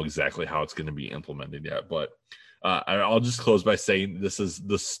really know exactly how it's going to be implemented yet, but I'll just close by saying this is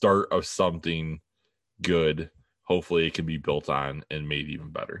the start of something good. Hopefully it can be built on and made even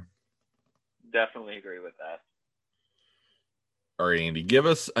better. Definitely agree with that. All right, Andy, give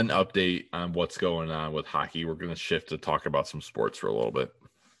us an update on what's going on with hockey. We're going to shift to talk about some sports for a little bit.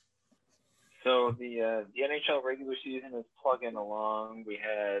 So the NHL regular season is plugging along. We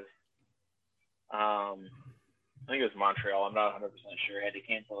had, I think it was Montreal. I'm not 100% sure. Had to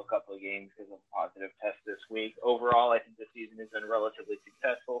cancel a couple of games because of a positive test this week. Overall, I think the season has been relatively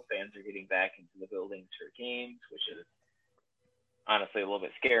successful. Fans are getting back into the buildings for games, which is honestly a little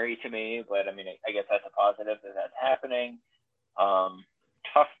bit scary to me. But I mean, I guess that's a positive that that's happening.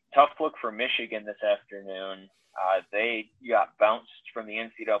 Tough look for Michigan this afternoon. They got bounced from the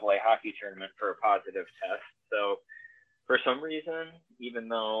NCAA hockey tournament for a positive test. So for some reason, even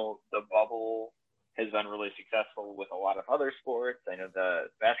though the bubble has been really successful with a lot of other sports, I know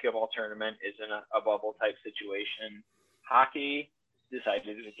the basketball tournament is in a bubble type situation. Hockey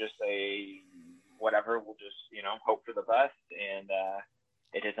decided to just say, whatever, we'll just, hope for the best. And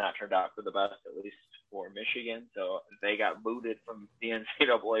it has not turned out for the best, at least for Michigan. So they got booted from the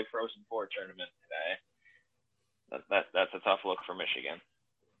NCAA Frozen Four tournament today. That's a tough look for Michigan.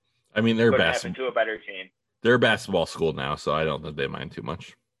 I mean, they're happen to a better team. They're a basketball school now, so I don't think they mind too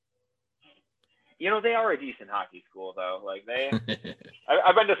much. They are a decent hockey school, though. Like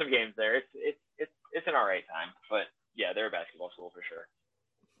I've been to some games there. It's an all right time, but yeah, they're a basketball school for sure.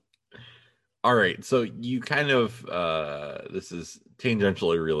 All right, so you kind of this is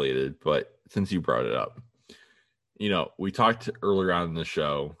tangentially related, but since you brought it up, we talked earlier on in the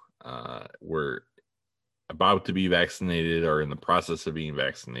show. We're about to be vaccinated or in the process of being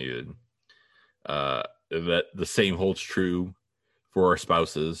vaccinated. That the same holds true for our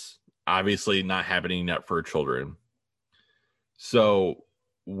spouses. Obviously, not happening yet for children. So,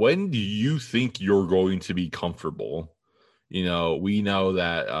 when do you think you're going to be comfortable? We know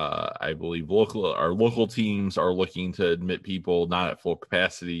that I believe our local teams are looking to admit people not at full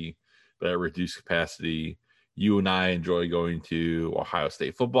capacity, but at reduced capacity. You and I enjoy going to Ohio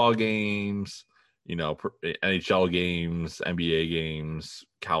State football games, NHL games, NBA games,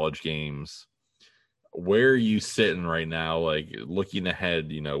 college games. Where are you sitting right now? Like looking ahead,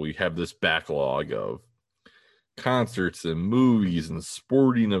 we have this backlog of concerts and movies and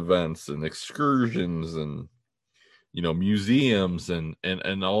sporting events and excursions and museums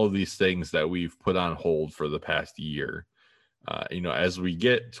and all of these things that we've put on hold for the past year. As we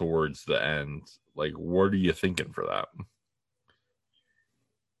get towards the end, like, what are you thinking for that?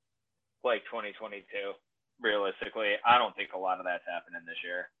 Like 2022, realistically, I don't think a lot of that's happening this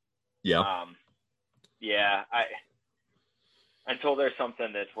year. Yeah. Yeah. Until there's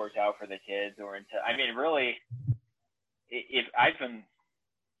something that's worked out for the kids really, if I've been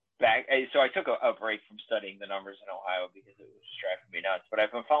back, so I took a break from studying the numbers in Ohio because it was just driving me nuts, but I've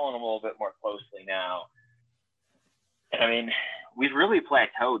been following them a little bit more closely now. And we've really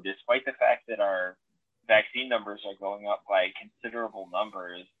plateaued despite the fact that our vaccine numbers are going up by considerable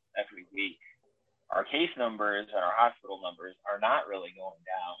numbers every week. Our case numbers and our hospital numbers are not really going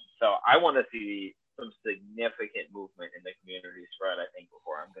down. So I want to see some significant movement in the community spread, I think,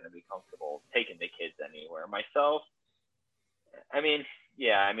 before I'm going to be comfortable taking the kids anywhere. Myself,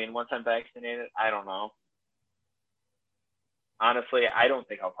 once I'm vaccinated, I don't know. Honestly, I don't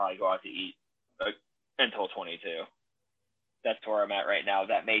think I'll probably go out to eat until 22. That's where I'm at right now.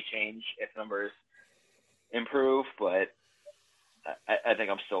 That may change if numbers improve, but I think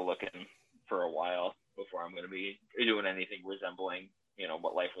I'm still looking for a while before I'm going to be doing anything resembling,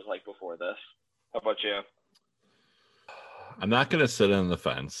 what life was like before this. How about you? I'm not going to sit on the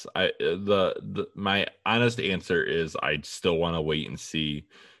fence. My honest answer is I still want to wait and see.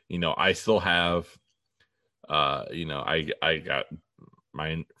 I still have, I got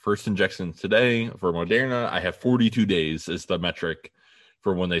my first injection today for Moderna. I have 42 days is the metric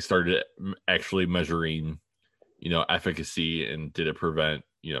for when they started actually measuring, efficacy and did it prevent,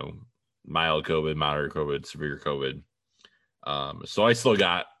 mild COVID, moderate COVID, severe COVID. So I still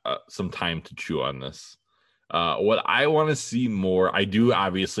got some time to chew on this. What I want to see more, I do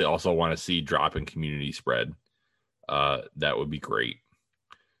obviously also want to see drop in community spread. That would be great.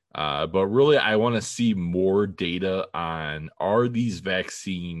 But really, I want to see more data on, are these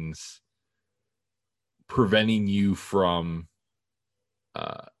vaccines preventing you from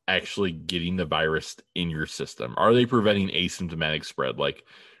actually getting the virus in your system? Are they preventing asymptomatic spread? Like,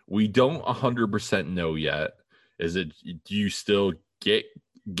 we don't 100% know yet. Do you still get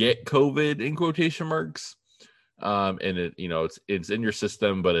COVID in quotation marks? And it, it's in your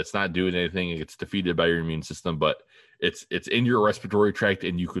system, but it's not doing anything. It gets defeated by your immune system, but it's in your respiratory tract,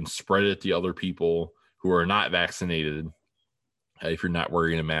 and you can spread it to other people who are not vaccinated if you're not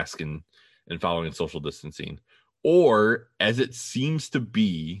wearing a mask and following social distancing. Or, as it seems to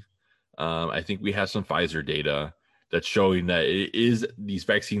be, I think we have some Pfizer data that's showing that it is these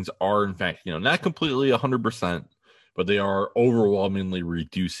vaccines are in fact, not completely 100%, but they are overwhelmingly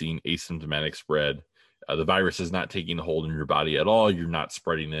reducing asymptomatic spread. The virus is not taking a hold in your body at all. You're not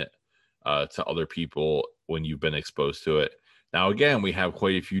spreading it to other people when you've been exposed to it. Now, again, we have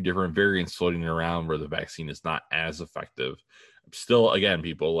quite a few different variants floating around where the vaccine is not as effective. Still, again,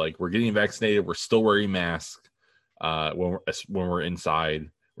 people, like, we're getting vaccinated. We're still wearing masks when we're inside.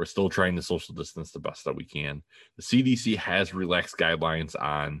 We're still trying to social distance the best that we can. The CDC has relaxed guidelines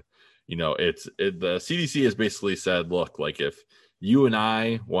on, the CDC has basically said, look, like, if you and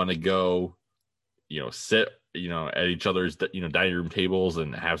I want to go, sit, at each other's, dining room tables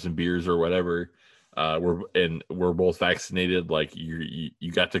and have some beers or whatever, we're both vaccinated, like,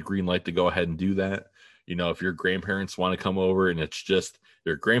 you got the green light to go ahead and do that. If your grandparents want to come over and it's just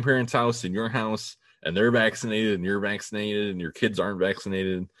your grandparents' house and your house, and they're vaccinated and you're vaccinated and your kids aren't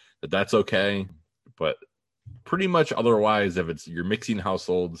vaccinated, that's okay. But pretty much otherwise, if it's you're mixing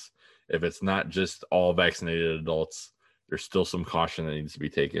households, if it's not just all vaccinated adults, there's still some caution that needs to be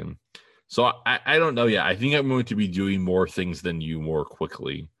taken. So I don't know yet. I think I'm going to be doing more things than you more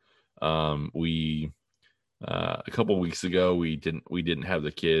quickly. We a couple weeks ago we didn't have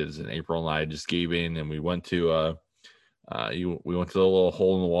the kids, and April and I just gave in, and we went to we went to the little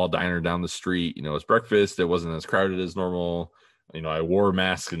hole in the wall diner down the street. It was breakfast. It wasn't as crowded as normal. I wore a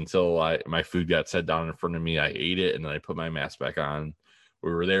mask until my food got set down in front of me. I ate it, and then I put my mask back on.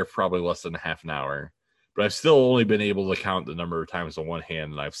 We were there for probably less than a half an hour, but I've still only been able to count the number of times on one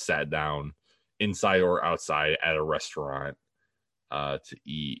hand that I've sat down inside or outside at a restaurant to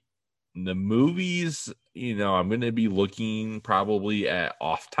eat. In the movies, I'm going to be looking probably at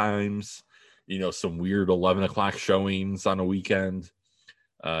off times, some weird 11 o'clock showings on a weekend,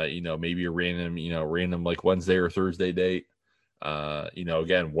 maybe a random like Wednesday or Thursday date.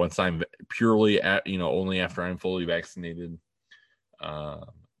 Again, once I'm purely at, only after I'm fully vaccinated.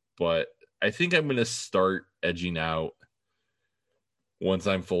 But I think I'm going to start edging out once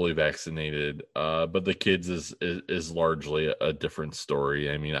I'm fully vaccinated. But the kids is largely a different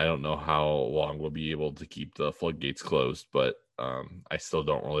story. I mean, I don't know how long we'll be able to keep the floodgates closed, but I still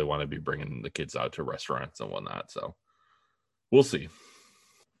don't really want to be bringing the kids out to restaurants and whatnot. So we'll see.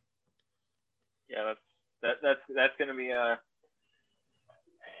 Yeah, that's going to be as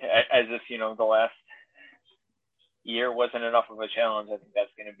if the last year wasn't enough of a challenge. I think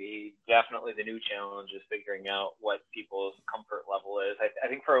that's going to be definitely the new challenge, is figuring out what people's comfort level is. I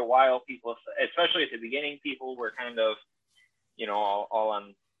think for a while, people, especially at the beginning, people were kind of, all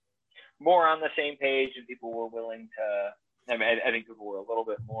on more on the same page, and people were willing to. I think people were a little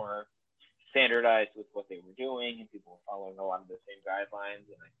bit more standardized with what they were doing, and people were following a lot of the same guidelines.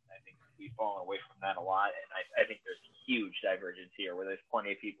 And I think we've fallen away from that a lot. And I think there's huge divergence here, where there's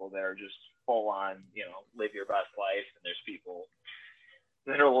plenty of people that are just full on, live your best life, and there's people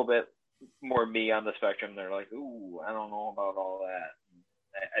that are a little bit more me on the spectrum. They're like, ooh, I don't know about all that.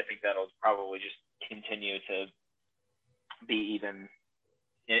 I think that'll probably just continue to be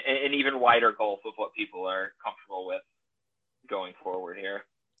an even wider gulf of what people are comfortable with going forward here.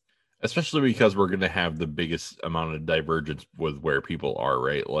 Especially because we're going to have the biggest amount of divergence with where people are,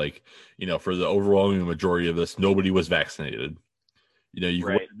 right? Like, for the overwhelming majority of this, nobody was vaccinated. You can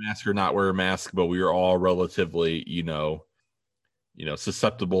wear a mask or not wear a mask, but we are all relatively,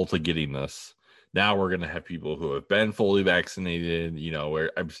 susceptible to getting this. Now we're going to have people who have been fully vaccinated,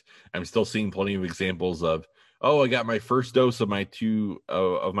 where I'm still seeing plenty of examples of, oh, I got my first dose of my two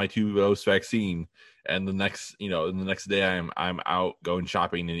dose vaccine, and the next day I'm out going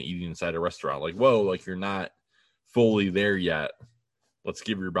shopping and eating inside a restaurant. Like, whoa, like, you're not fully there yet. Let's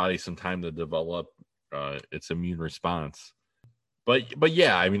give your body some time to develop its immune response. But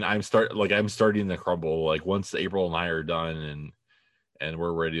yeah, I mean, I'm starting to crumble. Like, once April and I are done and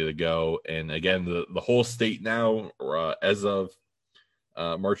we're ready to go. And again, the whole state now, as of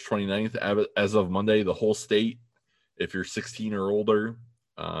March 29th, as of Monday, the whole state, if you're 16 or older,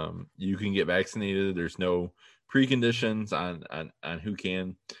 you can get vaccinated. There's no preconditions on who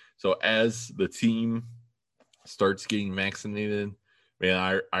can. So as the team starts getting vaccinated,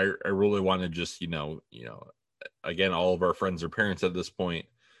 man, I really want to just, again, all of our friends are parents at this point.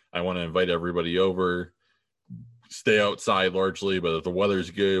 I want to invite everybody over, stay outside largely, but if the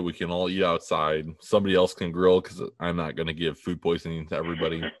weather's good, we can all eat outside. Somebody else can grill, because I'm not going to give food poisoning to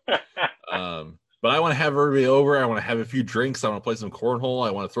everybody. But I want to have everybody over. I want to have a few drinks. I want to play some cornhole. I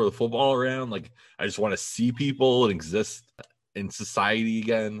want to throw the football around. Like, I just want to see people and exist in society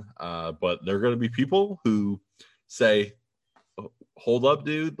again. But there are going to be people who say, hold up,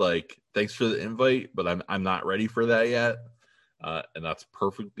 dude. Like, thanks for the invite, but I'm not ready for that yet. And that's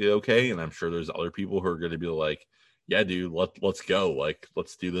perfectly okay. And I'm sure there's other people who are going to be like, yeah, dude, let's go. Like,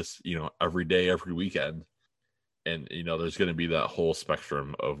 let's do this, every day, every weekend. And, there's going to be that whole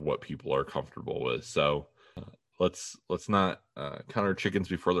spectrum of what people are comfortable with. So let's not count our chickens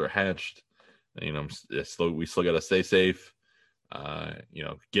before they're hatched. We still got to stay safe.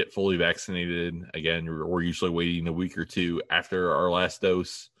 Get fully vaccinated. Again, we're usually waiting a week or two after our last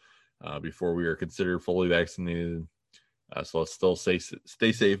dose before we are considered fully vaccinated. So let's still stay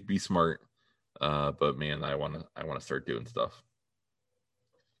safe, be smart. But man, I want to start doing stuff.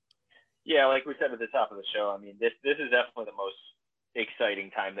 Yeah, like we said at the top of the show, I mean, this is definitely the most exciting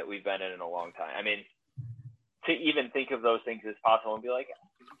time that we've been in a long time. I mean, to even think of those things as possible and be like,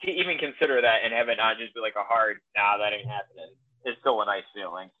 to even consider that and have it not just be like a hard, nah, that ain't happening. It's still a nice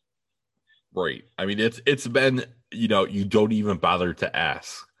feeling. Right. I mean, it's been, you don't even bother to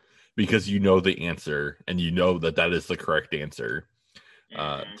ask because you know the answer and you know that is the correct answer.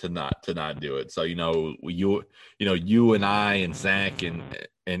 To not do it. So you and I and Zach and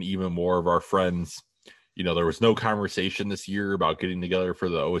even more of our friends, there was no conversation this year about getting together for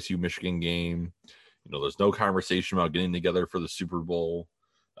the OSU Michigan game. There's no conversation about getting together for the Super Bowl.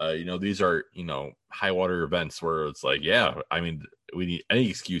 These are high water events where it's like, yeah, I mean, we need any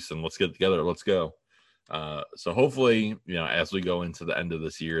excuse and let's get together, let's go. So hopefully, as we go into the end of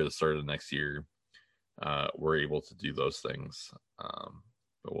this year, the start of next year, we're able to do those things.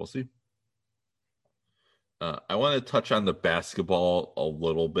 But we'll see. I want to touch on the basketball a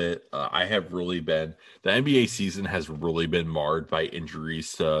little bit. The NBA season has really been marred by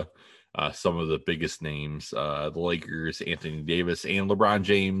injuries to some of the biggest names, the Lakers, Anthony Davis, and LeBron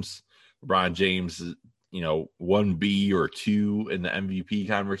James. LeBron James, 1B or 2 in the MVP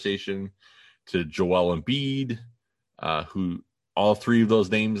conversation, to Joel Embiid, who all three of those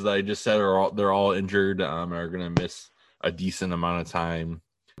names that I just said they're all injured, are going to miss a decent amount of time.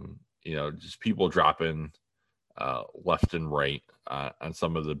 Just people dropping left and right on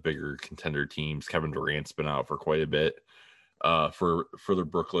some of the bigger contender teams. Kevin Durant's been out for quite a bit for the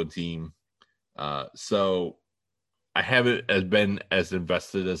Brooklyn team. So I haven't been as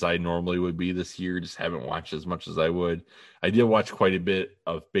invested as I normally would be this year. Just haven't watched as much as I would. I did watch quite a bit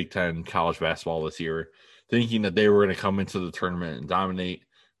of Big Ten college basketball this year, thinking that they were going to come into the tournament and dominate.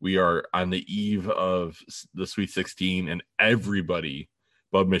 We are on the eve of the Sweet 16, and everybody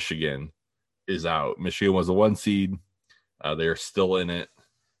but Michigan is out. Michigan was a 1 seed. They are still in it.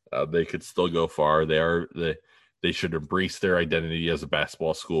 They could still go far. They should embrace their identity as a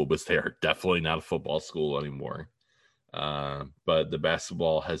basketball school, but they are definitely not a football school anymore. But the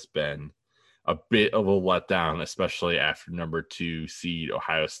basketball has been a bit of a letdown, especially after number 2 seed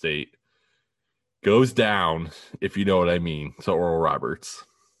Ohio State goes down, if you know what I mean, to Oral Roberts.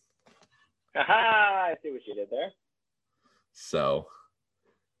 Aha, I see what you did there. So,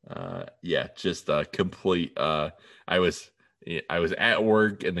 just a complete. I was at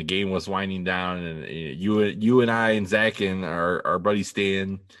work and the game was winding down, and you and I and Zach and our buddy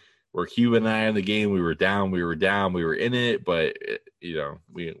Stan were Q&A in the game. We were down, we were in it, but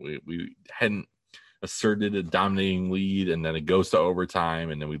we hadn't asserted a dominating lead, and then it goes to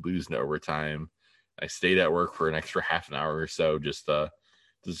overtime, and then we lose in overtime. I stayed at work for an extra half an hour or so just to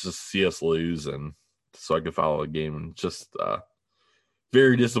see us lose, and so I could follow the game. And just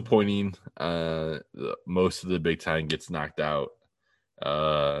very disappointing. Most of the Big Ten gets knocked out.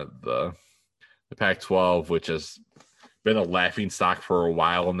 The Pac-12, which has been a laughing stock for a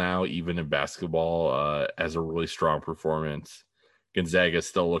while now, even in basketball, has a really strong performance. Gonzaga is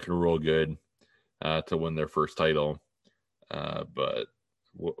still looking real good to win their first title, but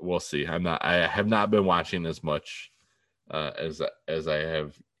we'll see. I have not been watching as much as I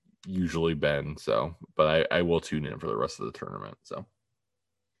have usually been. So, but I will tune in for the rest of the tournament. So,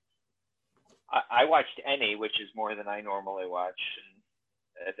 I watched any, which is more than I normally watch.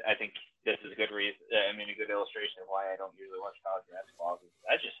 And I think this is a good reason. I mean, a good illustration of why I don't usually watch college basketball.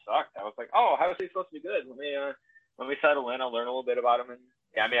 That just sucked. I was like, oh, how is he supposed to be good? Let me settle in. I'll learn a little bit about him. And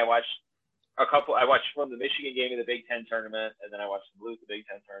yeah, I mean, I watched from the Michigan game of the Big Ten tournament, and then I watched them lose the Big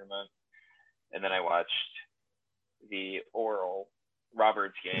Ten tournament, and then I watched the Oral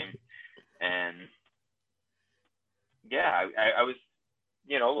Roberts game, and yeah, I was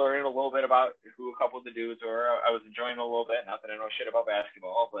learning a little bit about who a couple of the dudes were. I was enjoying it a little bit. Not that I know shit about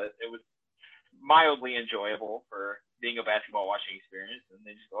basketball, but it was mildly enjoyable for being a basketball watching experience. And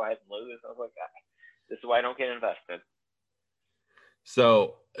they just go ahead and lose. I was like, this is why I don't get invested.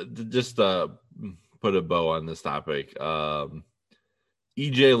 So just to put a bow on this topic,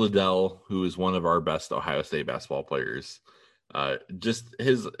 EJ Liddell, who is one of our best Ohio State basketball players, just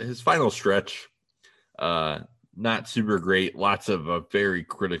his final stretch, not super great. Lots of very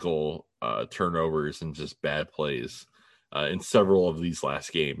critical turnovers and just bad plays in several of these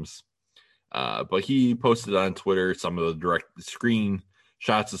last games. But he posted on Twitter some of the direct screen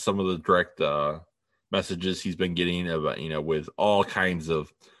shots of some of the direct messages he's been getting about, with all kinds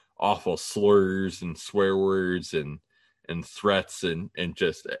of awful slurs and swear words and threats and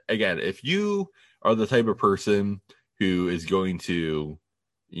just, again, if you are the type of person who is going to,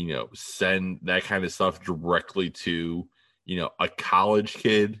 send that kind of stuff directly to, a college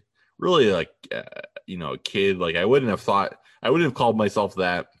kid, really like, a kid, like I wouldn't have called myself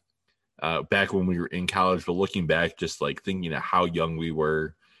that back when we were in college, but looking back, just like thinking of how young we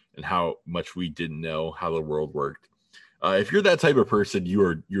were and how much we didn't know how the world worked. If you're that type of person,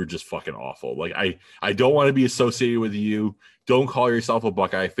 you're just fucking awful. Like I don't want to be associated with you. Don't call yourself a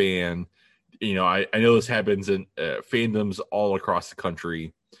Buckeye fan. I know this happens in fandoms all across the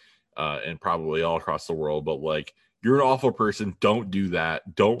country and probably all across the world, but like you're an awful person. Don't do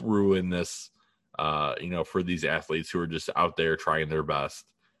that. Don't ruin this, for these athletes who are just out there trying their best,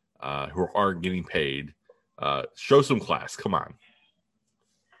 who aren't getting paid. Show some class. Come on.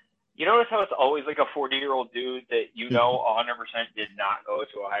 You notice how it's always like a 40-year-old dude that 100% did not go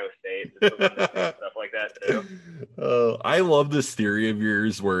to Ohio State and stuff like that too. I love this theory of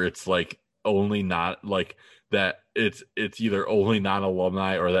yours where it's like only not like that. It's either only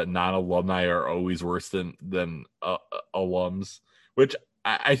non-alumni or that non-alumni are always worse than alums, which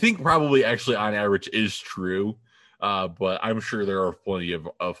I think probably actually on average is true. But I'm sure there are plenty of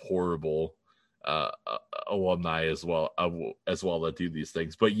horrible alumni as well that do these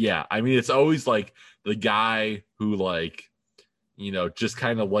things. But yeah, I mean, it's always like the guy who like, just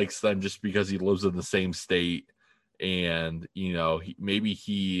kind of likes them just because he lives in the same state, and maybe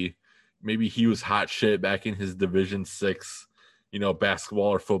he was hot shit back in his Division 6, basketball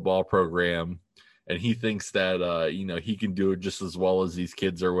or football program, and he thinks that he can do it just as well as these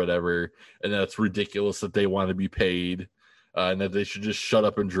kids or whatever, and that's ridiculous that they want to be paid, and that they should just shut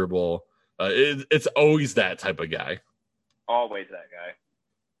up and dribble. It's always that type of guy. Always that guy.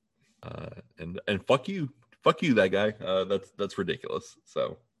 And fuck you, that guy. That's ridiculous.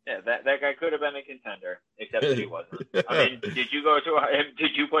 So yeah, that guy could have been a contender, except that he wasn't. I mean, did you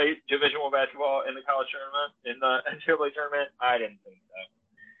play Division I basketball in the college tournament, in the NCAA tournament? I didn't think so.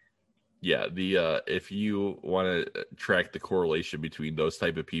 Yeah, if you want to track the correlation between those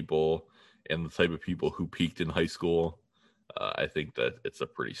type of people and the type of people who peaked in high school, I think that there's a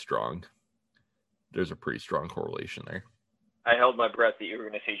pretty strong correlation there. I held my breath that you were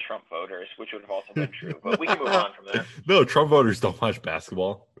going to say Trump voters, which would have also been true, but we can move on from that. No, Trump voters don't watch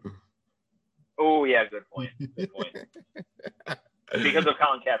basketball. Oh yeah, good point. Because of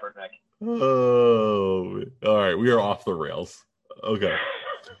Colin Kaepernick. Oh, all right, we are off the rails. Okay.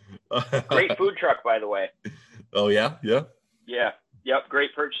 Great food truck, by the way. Oh yeah. Yep.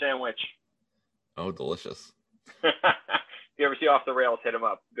 Great perch sandwich. Oh, delicious. If you ever see Off the Rails, hit him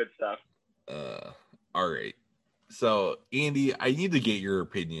up. Good stuff. All right. So, Andy, I need to get your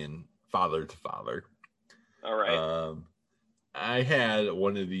opinion, father to father. All right. I had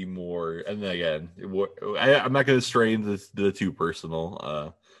one of the more, and again, I'm not going to stray into the too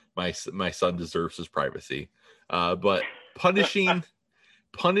personal. My son deserves his privacy. But punishing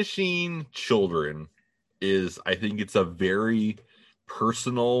children is, I think it's a very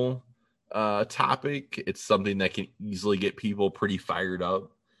personal topic. It's something that can easily get people pretty fired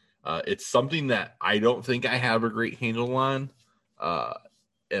up. It's something that I don't think I have a great handle on.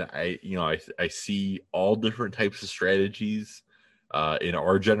 And I see all different types of strategies in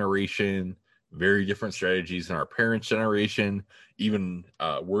our generation, very different strategies in our parents' generation, even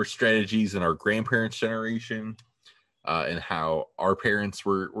worse strategies in our grandparents' generation, and how our parents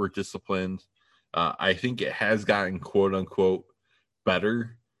were disciplined. I think it has gotten quote unquote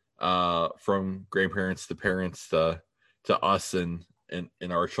better from grandparents to parents to us and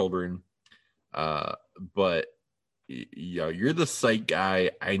our children. But you're the psych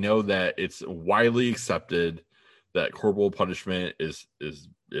guy. I know that it's widely accepted that corporal punishment it's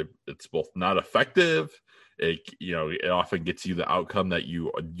both not effective. It often gets you the outcome that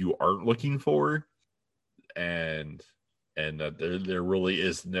you aren't looking for, and that there really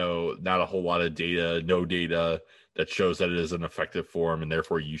is not a whole lot of data that shows that it is an effective form, and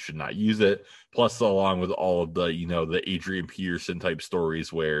therefore you should not use it. Plus, along with all of the the Adrian Peterson type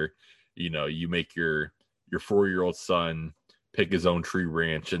stories where you make your 4-year-old son pick his own tree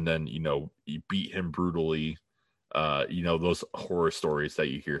branch and then you beat him brutally. Those horror stories that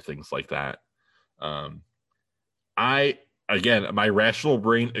you hear, things like that. My rational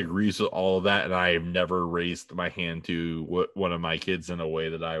brain agrees with all of that, and I have never raised my hand to one of my kids in a way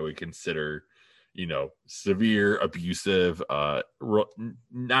that I would consider severe, abusive,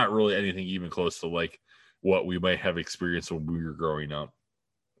 not really anything even close to like what we might have experienced when we were growing up.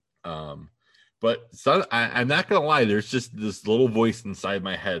 But I'm not gonna lie, there's just this little voice inside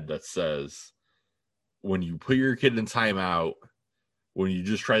my head that says, when you put your kid in timeout, when you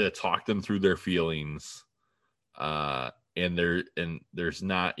just try to talk them through their feelings, and there's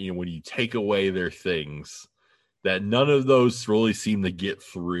not, when you take away their things, that none of those really seem to get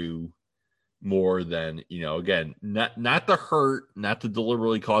through more than, again, not the hurt, not to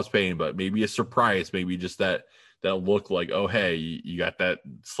deliberately cause pain, but maybe a surprise, maybe just that look like, oh, hey, you got that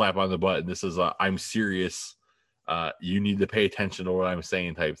slap on the butt, and this is I'm serious. You need to pay attention to what I'm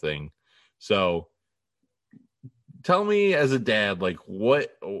saying type thing. So tell me, as a dad, like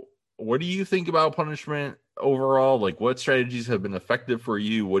what do you think about punishment overall? Like, what strategies have been effective for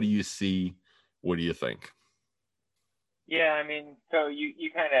you? What do you see? What do you think? Yeah, I mean, so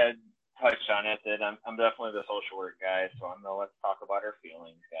you kind of touched on it, that I'm definitely the social work guy, so I'm the let's talk about our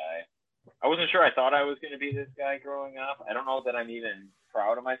feelings guy. I wasn't sure I thought I was going to be this guy growing up. I don't know that I'm even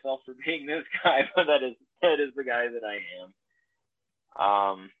proud of myself for being this guy, but that is the guy that I am.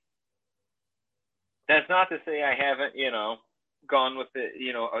 That's not to say I haven't, gone with the,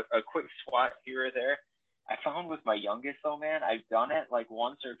 a quick swat here or there. I found with my youngest, though, man, I've done it like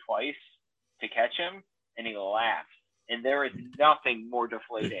once or twice to catch him, and he laughs. And there is nothing more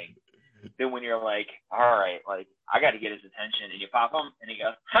deflating than when you're like, all right, like, I got to get his attention. And you pop him, and he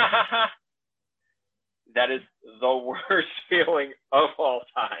goes, ha, ha, ha. That is the worst feeling of all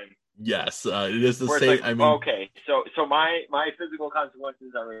time. Yes, it is the same. Like, I mean, okay, so my physical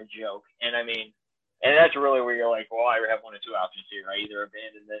consequences are a joke. And I mean, and that's really where you're like, well, I have one of two options here. I either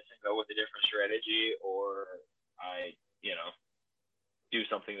abandon this and go with a different strategy, or I, do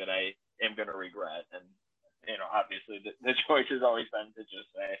something that I am going to regret. And, obviously the choice has always been to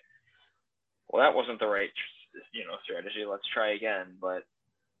just say, well, that wasn't the right, strategy. Let's try again. But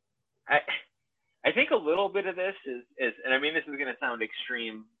I think a little bit of this is, and I mean, this is going to sound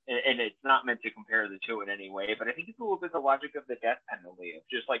extreme, and it's not meant to compare the two in any way, but I think it's a little bit the logic of the death penalty of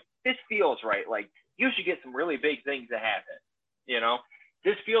just like, this feels right. Like, you should get some really big things to happen.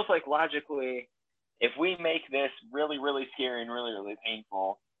 This feels like logically, if we make this really, really scary and really, really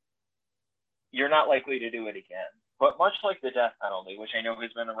painful, you're not likely to do it again. But much like the death penalty, which I know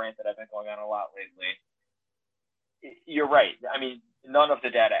has been a rant that I've been going on a lot lately, you're right. I mean, none of the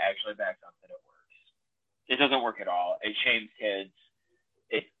data actually backs up that it works. It doesn't work at all. It shames kids.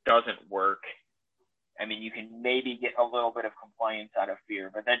 It doesn't work. I mean, you can maybe get a little bit of compliance out of fear,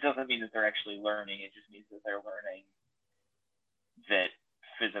 but that doesn't mean that they're actually learning. It just means that they're learning that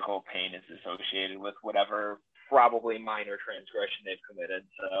physical pain is associated with whatever probably minor transgression they've committed.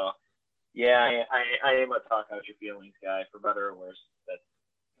 So, yeah, I am a talk out your feelings guy, for better or worse. That's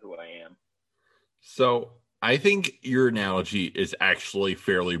who I am. So I think your analogy is actually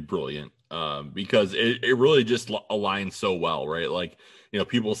fairly brilliant, because it really just aligns so well, right? Like,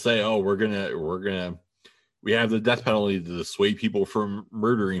 people say, oh, we have the death penalty to dissuade people from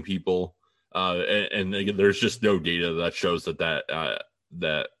murdering people. And again, there's just no data that shows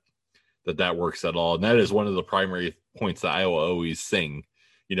that works at all. And that is one of the primary points that I will always sing.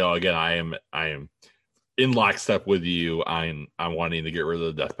 Again, I am in lockstep with you. I'm wanting to get rid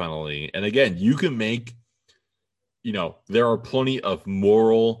of the death penalty. And again, you can make, there are plenty of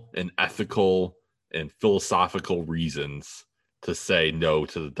moral and ethical and philosophical reasons to say no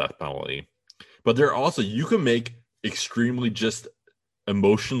to the death penalty. But there are also, you can make extremely just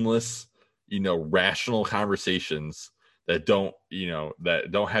emotionless, rational conversations that don't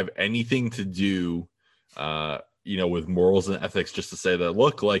have anything to do, with morals and ethics, just to say that,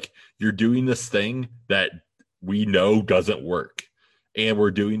 look, like, you're doing this thing that we know doesn't work, and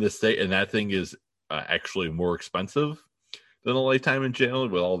we're doing this thing, and that thing is actually more expensive than a lifetime in jail,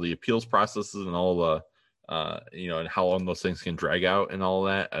 with all the appeals processes and all the and how long those things can drag out and all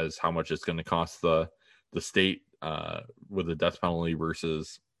that, as how much it's going to cost the state with the death penalty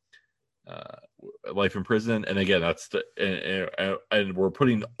versus life in prison. And again, that's and we're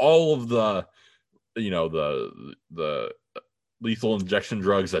putting all of the the lethal injection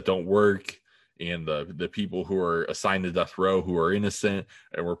drugs that don't work, and the people who are assigned to death row who are innocent,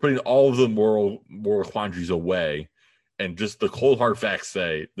 and we're putting all of the moral quandaries away, and just the cold hard facts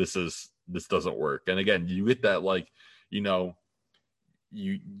say this doesn't work. And again, you get that, like, you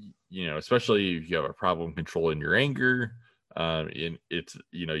especially if you have a problem controlling your anger, and it's,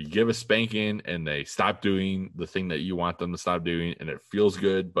 you give a spanking and they stop doing the thing that you want them to stop doing, and it feels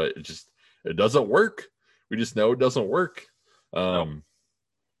good, but it doesn't work. We just know it doesn't work.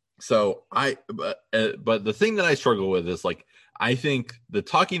 So but the thing that I struggle with is, like, I think the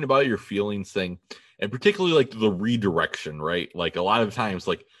talking about your feelings thing, and particularly like the redirection, right? Like a lot of times,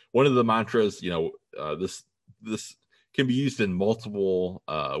 like one of the mantras, this can be used in multiple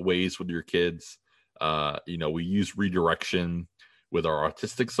ways with your kids. We use redirection with our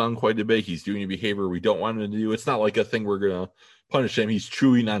autistic son quite a bit. He's doing a behavior we don't want him to do. It's not like a thing we're gonna punish him. He's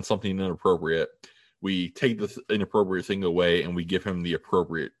chewing on something inappropriate. We take the inappropriate thing away and we give him the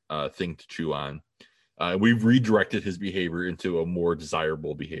appropriate thing to chew on. We've redirected his behavior into a more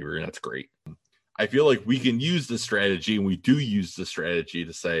desirable behavior, and that's great. I feel like we can use this strategy, and we do use the strategy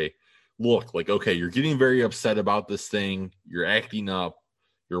to say, look, like, okay, you're getting very upset about this thing. You're acting up.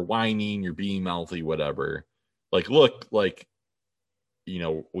 You're whining. You're being mouthy, whatever. Like, look, like,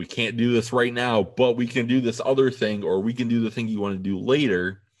 we can't do this right now, but we can do this other thing, or we can do the thing you want to do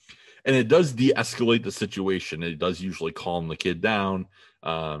later. And it does de-escalate the situation. It does usually calm the kid down.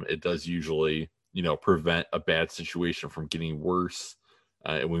 It does usually, prevent a bad situation from getting worse.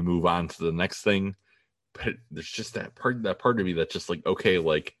 And we move on to the next thing. But there's just that part of me that's just like, okay,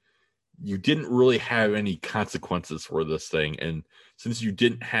 like you didn't really have any consequences for this thing. And since you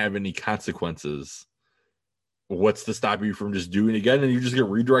didn't have any consequences, what's to stop you from just doing it again? And you just get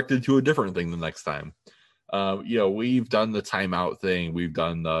redirected to a different thing the next time. We've done the timeout thing. We've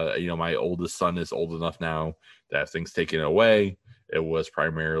done my oldest son is old enough now that things taken away. It was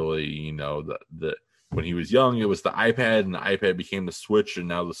primarily, the when he was young, it was the iPad, and the iPad became the Switch, and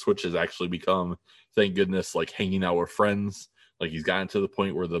now the Switch has actually become, thank goodness, like hanging out with friends. Like he's gotten to the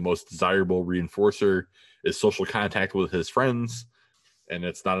point where the most desirable reinforcer is social contact with his friends, and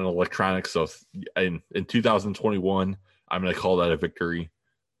it's not an electronic. So in 2021, I'm going to call that a victory.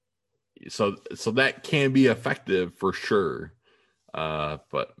 So that can be effective for sure.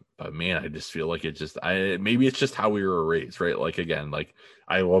 But man, I just feel like maybe it's just how we were raised, right? Like, again, like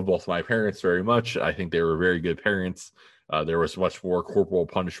I love both my parents very much. I think they were very good parents. There was much more corporal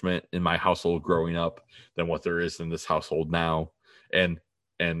punishment in my household growing up than what there is in this household now. And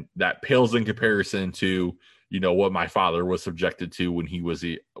that pales in comparison to, what my father was subjected to when he was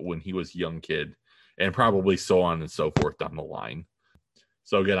a young kid, and probably so on and so forth down the line.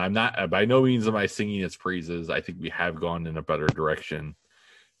 So again, I'm not, by no means am I singing its praises. I think we have gone in a better direction.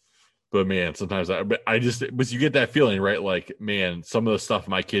 But man, sometimes but you get that feeling, right? Like, man, some of the stuff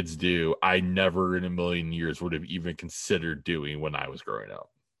my kids do, I never in a million years would have even considered doing when I was growing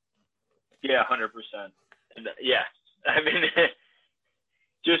up. Yeah, 100%. And yeah, I mean,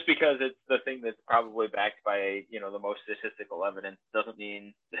 just because it's the thing that's probably backed by, the most statistical evidence doesn't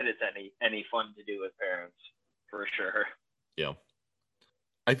mean that it's any fun to do with parents, for sure. Yeah.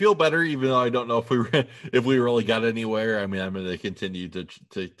 I feel better, even though I don't know if we really got anywhere. I mean, I'm going to continue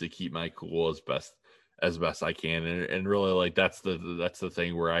to keep my cool as best I can, and really, like, that's the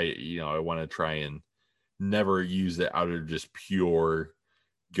thing where I want to try and never use it out of just pure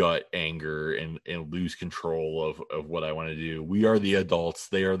gut anger and lose control of what I want to do. We are the adults;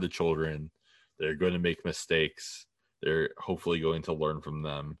 they are the children. They're going to make mistakes. They're hopefully going to learn from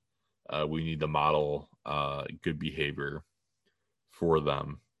them. We need to model good behavior for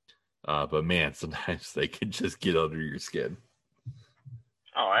them. But man, sometimes they can just get under your skin.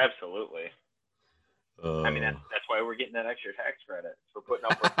 Oh, absolutely. I mean, that's why we're getting that extra tax credit for putting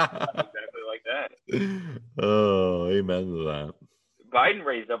up with exactly like that. Oh, amen to that. Biden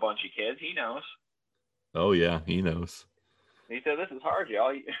raised a bunch of kids. He knows. Oh yeah, he knows. He said, "This is hard,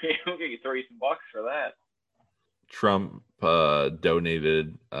 y'all. He'll get you $30 for that." Trump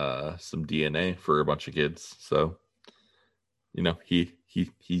donated some DNA for a bunch of kids, so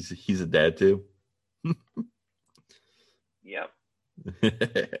he's a dad too. Yep.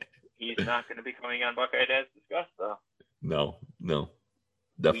 He's not going to be coming on Buckeye Dad's Discuss, though. No,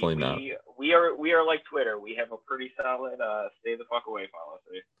 definitely not. We are like Twitter. We have a pretty solid stay the fuck away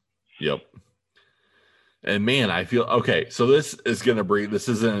policy. Yep. And man, I feel okay. So this isn't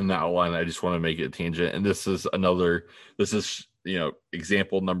an outline. I just want to make it a tangent. And this is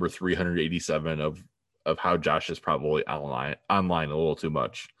example number 387 of how Josh is probably online a little too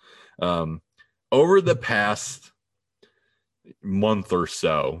much. Over the past month or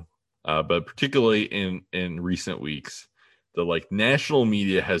so, but particularly in recent weeks, the national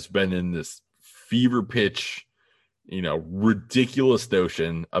media has been in this fever pitch, ridiculous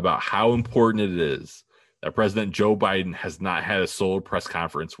notion about how important it is that President Joe Biden has not had a solo press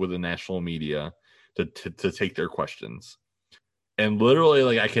conference with the national media to take their questions. And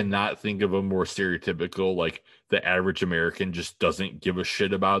literally, I cannot think of a more stereotypical, the average American just doesn't give a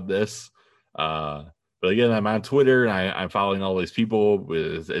shit about this. But again, I'm on Twitter and I'm following all these people.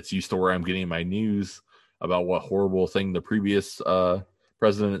 It's used to where I'm getting my news about what horrible thing the previous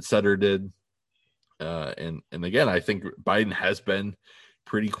president said or did. And again, I think Biden has been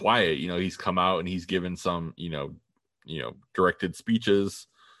pretty quiet. He's come out and he's given some, directed speeches.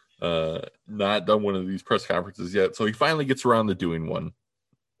 Not done one of these press conferences yet, so he finally gets around to doing one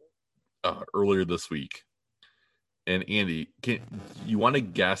earlier this week. And Andy, you want to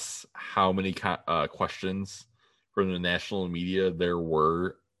guess how many questions from the national media there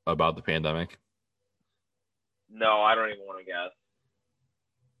were about the pandemic? No, I don't even want to guess.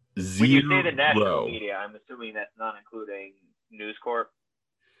 Zero. When you say the national media, I'm assuming that's not including News Corp.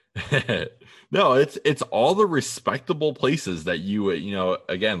 No, it's all the respectable places that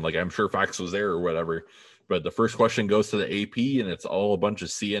again, like I'm sure Fox was there or whatever, but the first question goes to the AP and it's all a bunch of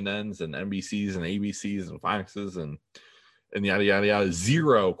CNNs and NBCs and ABCs and Foxes and yada yada yada.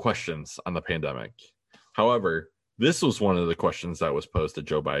 Zero questions on the pandemic. However, this was one of the questions that was posed to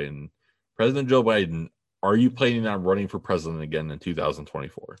Joe Biden. President Joe Biden, are you planning on running for president again in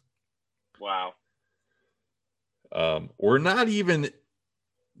 2024? Wow. We're not even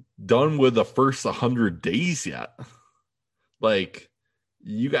done with the first 100 days yet. Like,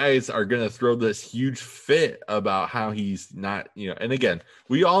 you guys are going to throw this huge fit about how he's not, and again,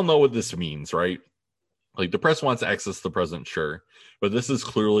 we all know what this means, right? Like, the press wants access to the president, sure. But this is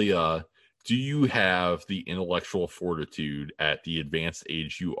clearly do you have the intellectual fortitude at the advanced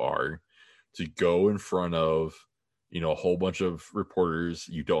age you are to go in front of, a whole bunch of reporters?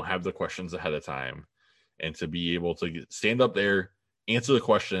 You don't have the questions ahead of time, and to be able to stand up there, answer the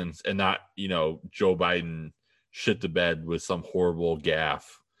questions, and not, Joe Biden shit the bed with some horrible gaffe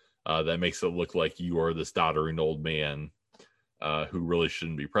that makes it look like you are this doddering old man who really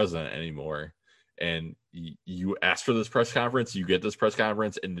shouldn't be president anymore. And you ask for this press conference, you get this press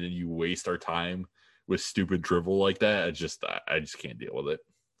conference, and then you waste our time with stupid drivel like that. I just can't deal with it.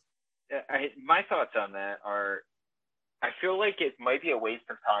 My thoughts on that are, I feel like it might be a waste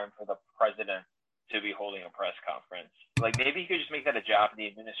of time for the president to be holding a press conference. Like, maybe you could just make that a job in the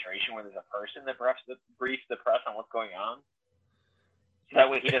administration where there's a person that briefs the press on what's going on. So that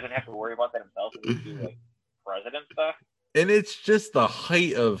way he doesn't have to worry about that himself and just do like president stuff. And it's just the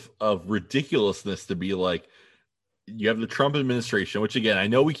height of ridiculousness to be like, you have the Trump administration, which again, I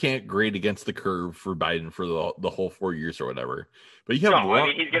know we can't grade against the curve for Biden for the whole 4 years or whatever, but you have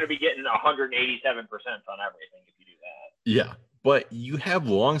he's going to be getting 187% on everything if you do that. Yeah, but you have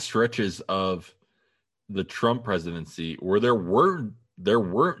long stretches of the Trump presidency where there weren't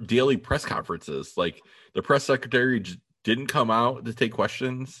daily press conferences. Like, the press secretary didn't come out to take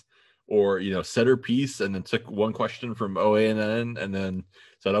questions, or said her piece and then took one question from OANN and then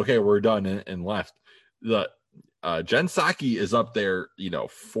said, okay, we're done, and left. The Jen Psaki is up there 4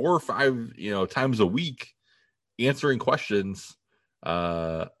 or 5 times a week answering questions.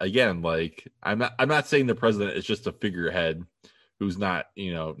 Again, like, I'm not saying the president is just a figurehead who's not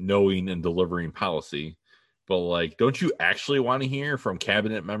knowing and delivering policy, but like, don't you actually want to hear from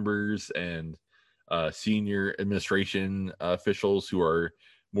cabinet members and senior administration officials who are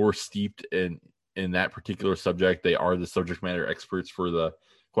more steeped in that particular subject? They are the subject matter experts for the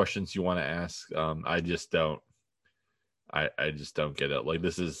questions you want to ask. I just don't get it. Like,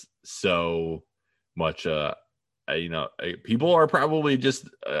 this is so much people are probably just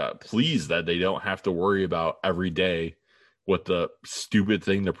pleased that they don't have to worry about every day what the stupid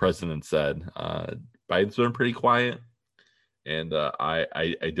thing the president said. Biden's been pretty quiet, and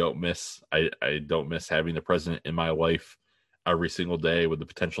I don't miss having the president in my life every single day with the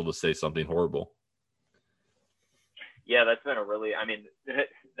potential to say something horrible. Yeah, that's been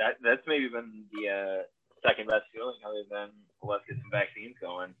that's maybe been the second best feeling, other than let's get some vaccines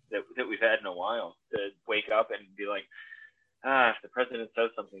going, that we've had in a while. To wake up and be like, if the president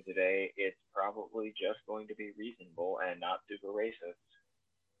says something today, it's probably just going to be reasonable and not super racist.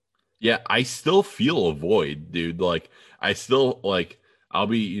 Yeah, I still feel a void, dude. Like, I still, like, I'll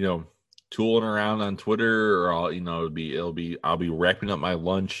be, tooling around on Twitter, or I'll be wrapping up my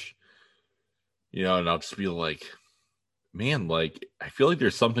lunch, and I'll just be like, man, like, I feel like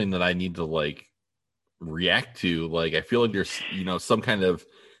there's something that I need to like react to. Like, I feel like there's, some kind of,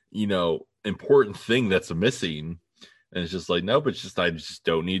 important thing that's missing. And it's just like, nope, I just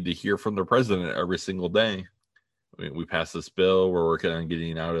don't need to hear from the president every single day. I mean, we passed this bill. We're working on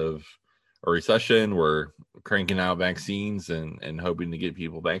getting out of a recession. We're cranking out vaccines and hoping to get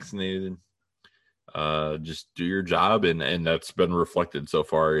people vaccinated. Just do your job. And that's been reflected so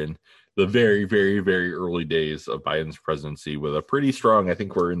far in the very, very, very early days of Biden's presidency, with a pretty strong, I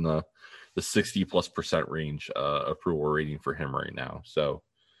think we're in the 60+% range approval rating for him right now. So,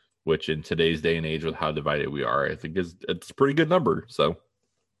 which in today's day and age with how divided we are, I think it's a pretty good number. So,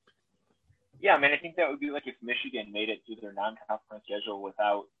 yeah, I mean, I think that would be like if Michigan made it through their non-conference schedule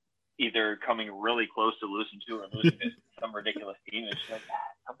without either coming really close to losing to or losing to some ridiculous team. It's like,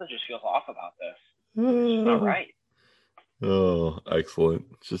 something just feels off about this. It's not right. Oh, excellent.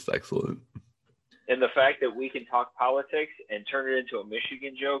 Just excellent. And the fact that we can talk politics and turn it into a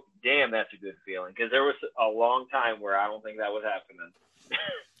Michigan joke, damn, that's a good feeling. Because there was a long time where I don't think that was happening.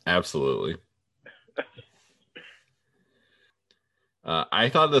 Absolutely. I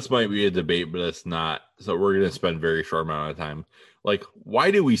thought this might be a debate, but it's not. So we're going to spend a very short amount of time. Like,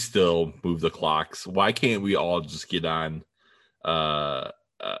 why do we still move the clocks? Why can't we all just get on the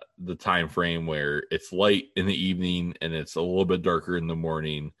time frame where it's light in the evening and it's a little bit darker in the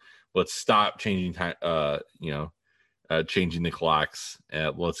morning? Let's stop changing time. Changing the clocks,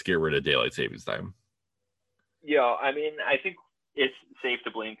 and let's get rid of daylight savings time. Yeah, I mean, I think it's safe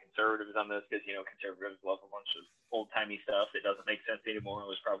to blame conservatives on this because, conservatives love a bunch of old-timey stuff that doesn't make sense anymore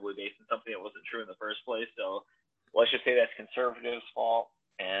and was probably based on something that wasn't true in the first place. So let's just say that's conservatives' fault.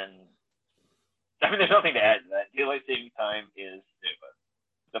 And, I mean, there's nothing to add to that. Daylight savings time is stupid.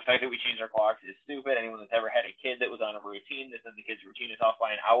 The fact that we changed our clocks is stupid. Anyone that's ever had a kid that was on a routine that says the kid's routine is off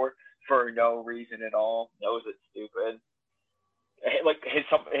by an hour for no reason at all knows it's stupid. Like,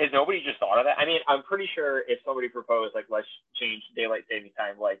 has nobody just thought of that? I mean, I'm pretty sure if somebody proposed, like, let's change daylight saving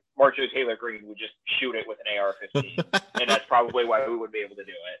time, like, Marjorie Taylor Greene would just shoot it with an AR-15, and that's probably why we would be able to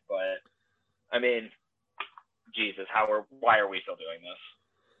do it. But, I mean, Jesus, why are we still doing this?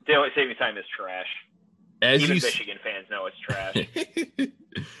 Daylight saving time is trash. Even Michigan fans know it's trash.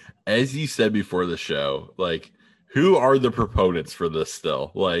 As you said before the show, like, who are the proponents for this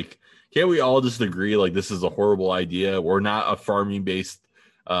still? Like, can't we all just agree, like, this is a horrible idea? We're not a farming-based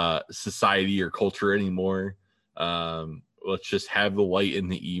society or culture anymore. Let's just have the light in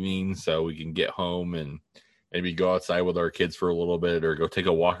the evening so we can get home and maybe go outside with our kids for a little bit or go take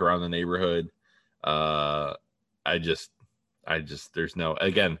a walk around the neighborhood. There's no,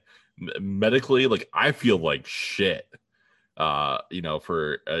 again, medically, like, I feel like shit,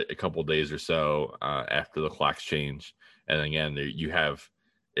 for a couple days or so after the clocks change. And again, you have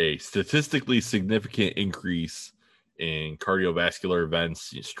a statistically significant increase in cardiovascular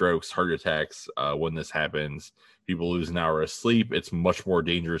events, strokes, heart attacks when this happens. People lose an hour of sleep. It's much more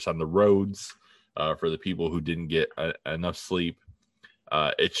dangerous on the roads for the people who didn't get enough sleep.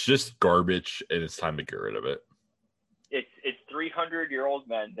 It's just garbage, and it's time to get rid of it. It's 300-year-old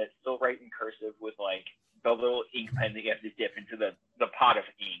men that still write in cursive with, like, the little ink pen that you have to dip into the pot of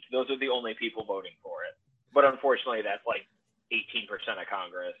ink. Those are the only people voting for it. But unfortunately, that's like 18% of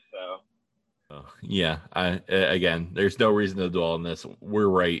Congress. So yeah, again, there's no reason to dwell on this. We're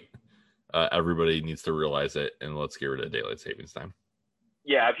right. Everybody needs to realize it, and let's get rid of daylight savings time.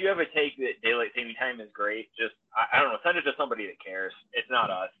 Yeah, if you have a take that daylight saving time is great, just I don't know, send it to somebody that cares. It's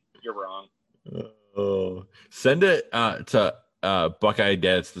not us. You're wrong. Send it to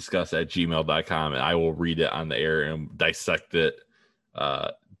BuckeyeDadsDiscuss@gmail.com, and I will read it on the air and dissect it,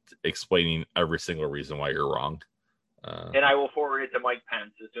 explaining every single reason why you're wrong. And I will forward it to Mike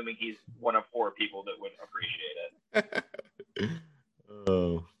Pence, assuming he's one of 4 people that would appreciate it.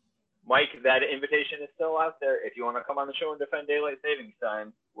 Oh, Mike, that invitation is still out there. If you want to come on the show and defend daylight savings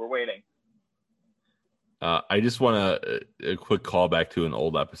time, we're waiting. I just want a quick callback to an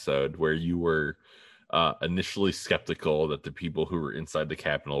old episode where you were initially skeptical that the people who were inside the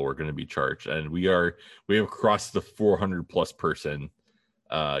Capitol were going to be charged, and we have crossed the 400 plus person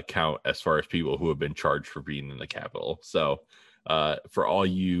count as far as people who have been charged for being in the Capitol. So for all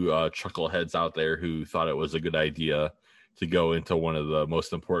you chuckleheads out there who thought it was a good idea to go into one of the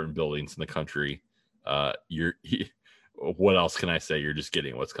most important buildings in the country, what else can I say? You're just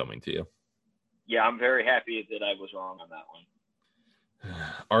getting what's coming to you. Yeah, I'm very happy that I was wrong on that one.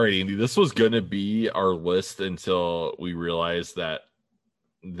 All right, Andy, this was going to be our list until we realized that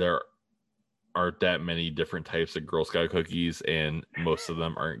there aren't that many different types of Girl Scout cookies, and most of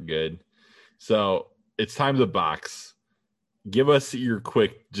them aren't good. So it's time to box. Give us your a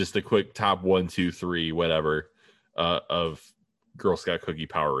quick top 1, 2, 3, whatever, of Girl Scout cookie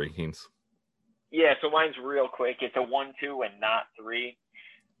power rankings. Yeah, so mine's real quick. It's a 1, 2, and not 3.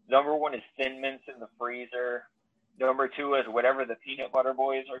 Number 1 is Thin Mints in the freezer. Number 2 is whatever the peanut butter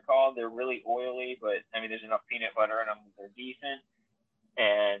boys are called. They're really oily, but I mean, there's enough peanut butter in them that they're decent.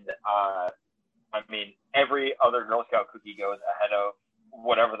 And I mean, every other Girl Scout cookie goes ahead of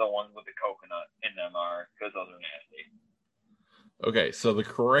whatever the ones with the coconut in them are, because those are nasty. Okay, so the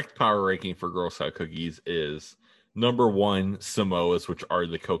correct power ranking for Girl Scout cookies is number 1, Samoas, which are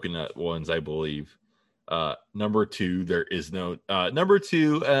the coconut ones, I believe. Number 2, there is no number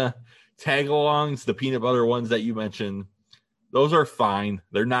 2, tag-alongs, the peanut butter ones that you mentioned. Those are fine.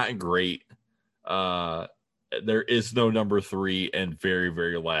 They're not great. there is no number 3, and very,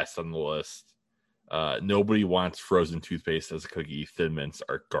 very last on the list. Nobody wants frozen toothpaste as a cookie. Thin Mints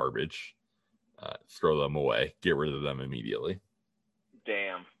are garbage. Throw them away. Get rid of them immediately.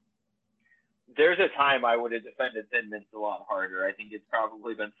 Damn. There's a time I would have defended Thin Mints a lot harder. I think it's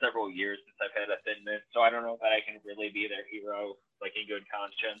probably been several years since I've had a Thin Mint, so I don't know that I can really be their hero, like in good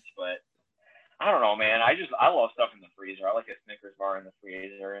conscience. But I don't know, man. I love stuff in the freezer. I like a Snickers bar in the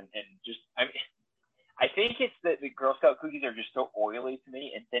freezer, and just I think it's that the Girl Scout cookies are just so oily to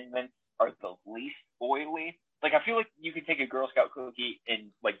me, and Thin Mints are the least oily. Like, I feel like you could take a Girl Scout cookie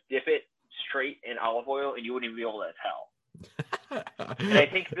and like dip it straight in olive oil, and you wouldn't even be able to tell. And I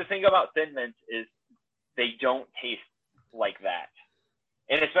think the thing about Thin Mints is they don't taste like that.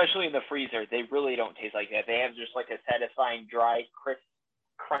 And especially in the freezer, they really don't taste like that. They have just like a satisfying, dry, crisp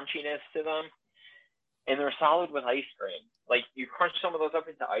crunchiness to them. And they're solid with ice cream. Like, you crunch some of those up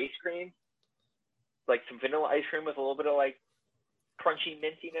into ice cream, like some vanilla ice cream with a little bit of like crunchy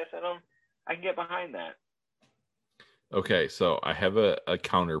mintiness in them. I can get behind that. Okay, so I have a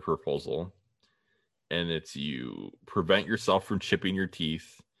counter proposal. And it's you prevent yourself from chipping your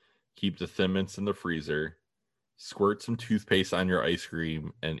teeth, keep the Thin Mints in the freezer, squirt some toothpaste on your ice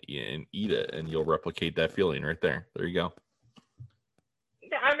cream, and eat it, and you'll replicate that feeling right there. There you go.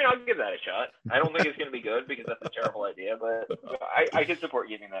 Yeah, I mean, I'll give that a shot. I don't think it's going to be good because that's a terrible idea, but I can support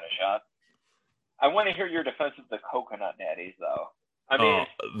giving that a shot. I want to hear your defense of the coconut natties, though. I mean,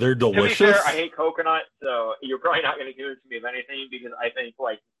 they're delicious. To be fair, I hate coconut, so you're probably not going to convince me of anything because I think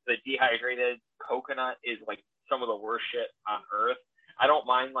like the dehydrated coconut is like some of the worst shit on earth. I don't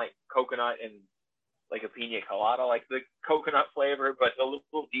mind like coconut and like a pina colada, like the coconut flavor, but the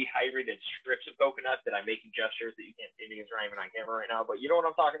little dehydrated strips of coconut that I'm making gestures that you can't see because we're not even on camera right now, but you know what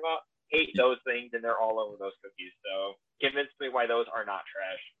I'm talking about? Hate those things, and they're all over those cookies. So convince me why those are not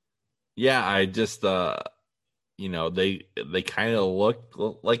trash. Yeah, I just they kind of look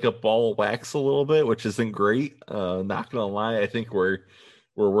like a ball of wax a little bit, which isn't great. Not gonna lie, I think we're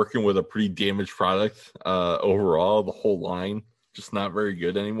working with a pretty damaged product overall. The whole line just not very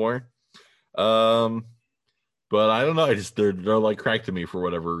good anymore. But I don't know. I just they're like crack to me for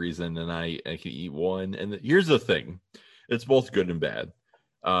whatever reason, and I can eat one. And here's the thing, it's both good and bad.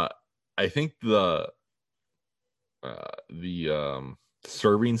 I think the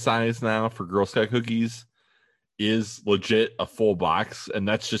serving size now for Girl Scout cookies is legit a full box, and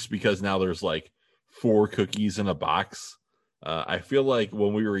that's just because now there's like 4 cookies in a box. I feel like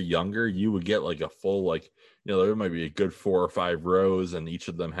when we were younger, you would get like a full, like, there might be a good 4 or 5 rows, and each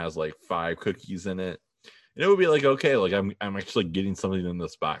of them has like 5 cookies in it. And it would be like, okay, like I'm actually getting something in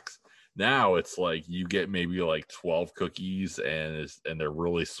this box. Now it's like you get maybe like 12 cookies, and they're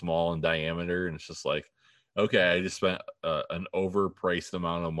really small in diameter, and it's just like, okay, I just spent an overpriced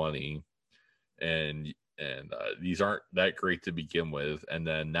amount of money, and these aren't that great to begin with, and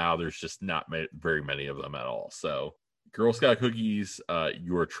then now there's just not very many of them at all. So Girl Scout cookies,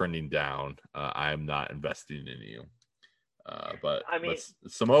 you are trending down. I'm not investing in you, but I mean,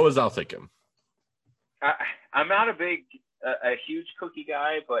 Samoa's, I'll take him. I'm not a huge cookie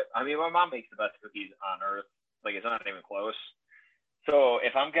guy, but I mean, my mom makes the best cookies on earth. Like, it's not even close. So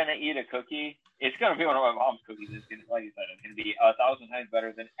if I'm gonna eat a cookie, it's gonna be one of my mom's cookies. It's gonna, like you said, it's gonna be 1,000 times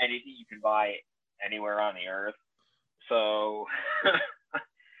better than anything you can buy anywhere on the earth. So,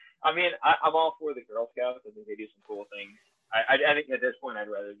 I mean, I'm all for the Girl Scouts. I think they do some cool things. I think at this point, I'd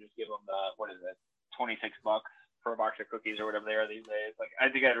rather just give them $26 for a box of cookies or whatever they are these days. Like, I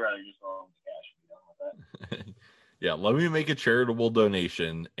think I'd rather just throw them the cash and be done with that. Yeah, let me make a charitable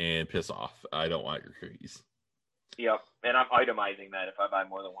donation and piss off. I don't want your cookies. Yep, and I'm itemizing that if I buy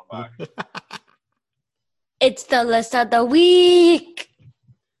more than one box. It's the list of the week.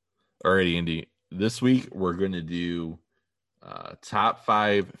 All right, Andy. This week we're going to do top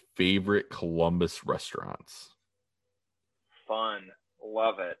 5 favorite Columbus restaurants. Fun.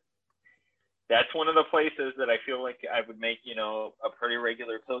 Love it. That's one of the places that I feel like I would make, a pretty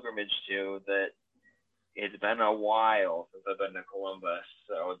regular pilgrimage to. That it's been a while since I've been to Columbus.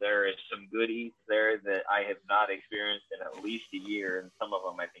 So there is some good eats there that I have not experienced in at least a year. And some of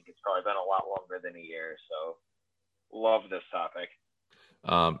them, I think it's probably been a lot longer than a year. So love this topic.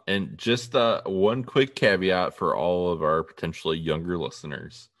 And just one quick caveat for all of our potentially younger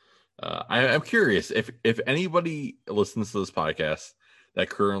listeners. I'm curious if anybody listens to this podcast that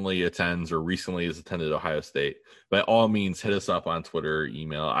currently attends or recently has attended Ohio State, by all means, hit us up on Twitter or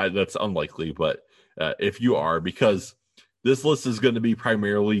email. That's unlikely, but if you are, because this list is going to be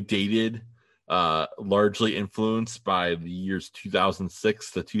primarily dated, largely influenced by the years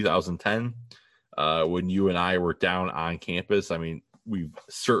 2006 to 2010, when you and I were down on campus. I mean, we've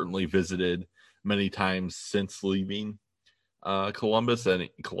certainly visited many times since leaving Columbus, and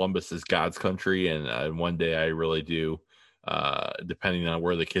Columbus is God's country. And one day I really do, depending on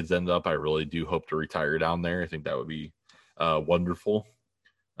where the kids end up, I really do hope to retire down there. I think that would be wonderful.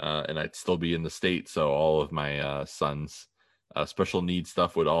 And I'd still be in the state, so all of my son's special needs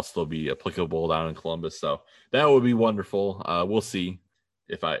stuff would also be applicable down in Columbus. So that would be wonderful. We'll see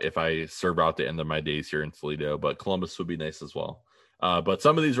if I serve out the end of my days here in Toledo, but Columbus would be nice as well. But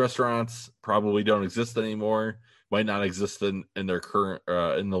some of these restaurants probably don't exist anymore. Might not exist in their current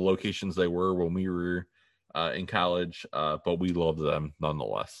in the locations they were when we were in college, but we love them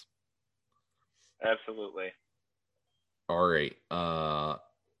nonetheless. Absolutely. All right.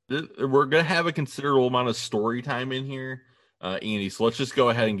 We're going to have a considerable amount of story time in here, Andy. So let's just go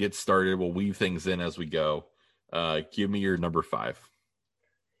ahead and get started. We'll weave things in as we go. Give me your number 5.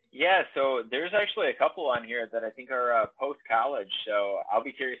 Yeah, so there's actually a couple on here that I think are post-college. So I'll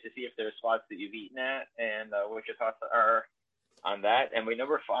be curious to see if there's spots that you've eaten at and what your thoughts are on that. And my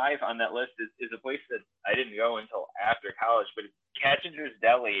number 5 on that list is a place that I didn't go until after college, but it's Katchenger's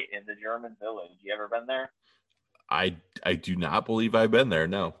Deli in the German Village. You ever been there? I do not believe I've been there.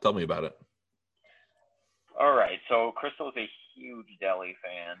 No, tell me about it. All right. So Crystal is a huge deli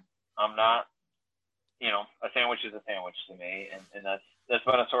fan. I'm not. A sandwich is a sandwich to me, and that's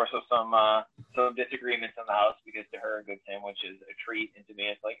been a source of some disagreements in the house because to her a good sandwich is a treat, and to me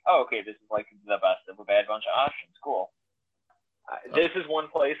it's like, oh, okay, this is like the best of a bad bunch of options. Cool. This is one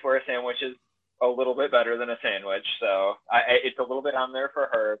place where a sandwich is a little bit better than a sandwich, so it's a little bit on there for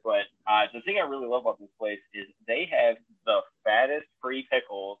her. But the thing I really love about this place is they have the fattest free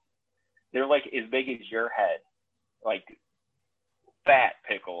pickles. They're like as big as your head, like fat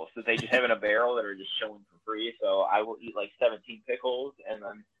pickles that they just have in a barrel that are just chilling for free. So I will eat like 17 pickles and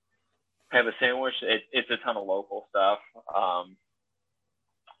then have a sandwich. It's a ton of local stuff.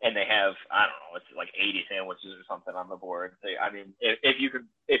 And they have, I don't know, it's like 80 sandwiches or something on the board. So, I mean, if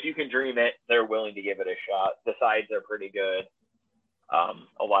you can dream it, they're willing to give it a shot. The sides are pretty good.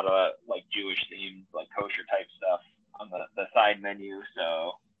 A lot of like Jewish themed, like kosher type stuff on the side menu.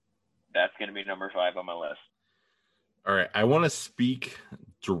 So that's going to be number 5 on my list. All right. I want to speak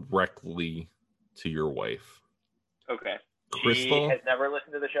directly to your wife. Okay. Crystal? She has never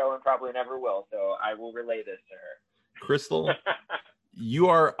listened to the show and probably never will. So I will relay this to her. Crystal, you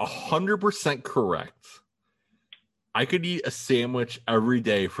are 100% correct. I could eat a sandwich every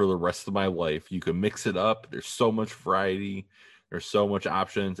day for the rest of my life. You can mix it up. There's so much variety. There's so much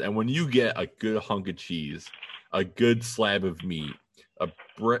options. And when you get a good hunk of cheese, a good slab of meat,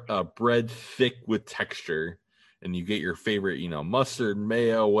 a bread thick with texture, and you get your favorite, mustard,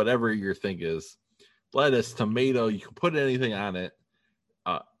 mayo, whatever your thing is, lettuce, tomato, you can put anything on it.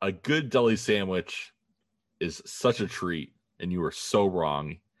 A good deli sandwich is such a treat, and you are so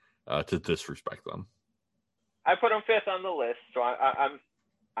wrong to disrespect them. I put them 5th on the list, so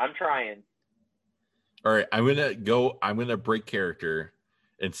I'm trying. All right, I'm gonna break character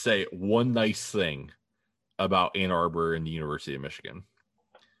and say one nice thing about Ann Arbor and the University of Michigan.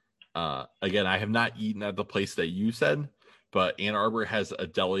 Again, I have not eaten at the place that you said, but Ann Arbor has a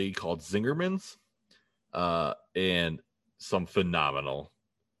deli called Zingerman's, and some phenomenal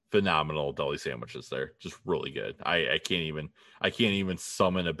deli sandwiches there. Just really good. I can't even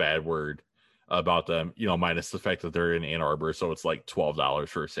summon a bad word about them, minus the fact that they're in Ann Arbor, so it's like $12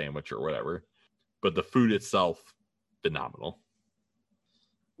 for a sandwich or whatever. But the food itself, phenomenal.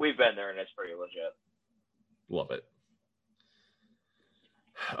 We've been there and it's pretty legit. Love it.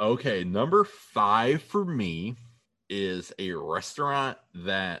 Okay, number 5 for me is a restaurant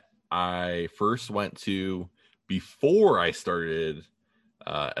that I first went to before I started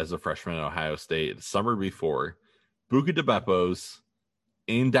as a freshman at Ohio State, the summer before. Buca di Beppo's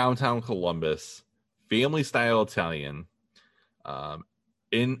in downtown Columbus, family style Italian.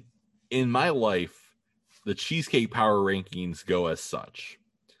 In my life, the Cheesecake Power rankings go as such.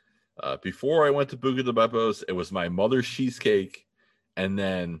 Before I went to Buca di Beppo's, it was my mother's cheesecake, and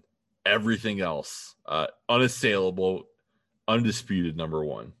then everything else, unassailable, undisputed number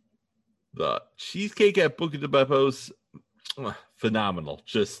 1. The cheesecake at Buca di Beppo's, phenomenal,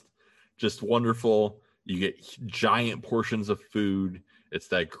 just wonderful. You get giant portions of food. It's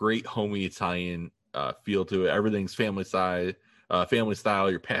that great homey Italian feel to it. Everything's family style.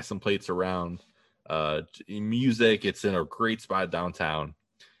 You're passing plates around. Music. It's in a great spot downtown.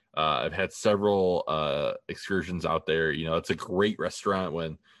 I've had several excursions out there. It's a great restaurant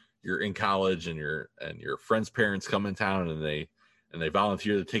when you're in college and your friends' parents come in town and they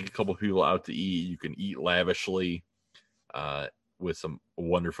volunteer to take a couple people out to eat. You can eat lavishly with some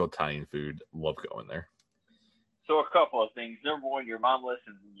wonderful Italian food. Love going there. So a couple of things. Number 1, your mom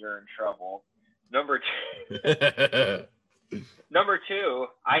listens and you're in trouble. Number two,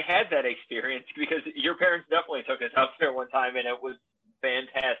 I had that experience because your parents definitely took us out there one time, and it was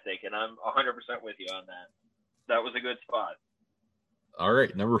fantastic. And I'm 100% with you on that. That was a good spot. All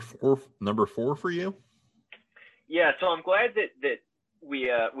right, number four for you. Yeah, so I'm glad that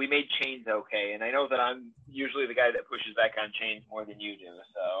we made chains okay, and I know that I'm usually the guy that pushes back on chains more than you do.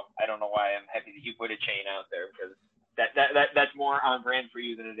 So I don't know why I'm happy that you put a chain out there, because that's more on brand for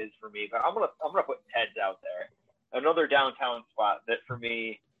you than it is for me. But I'm gonna put Ted's out there, another downtown spot that for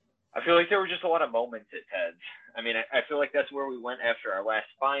me, I feel like there were just a lot of moments at Ted's. I mean, I feel like that's where we went after our last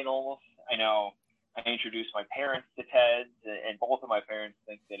finals. I know I introduced my parents to Ted's, and both of my parents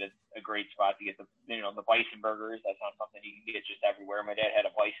think that it's a great spot to get the bison burgers. That's not something you can get just everywhere. My dad had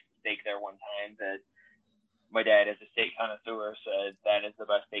a bison steak there one time that my dad, as a steak connoisseur, said that is the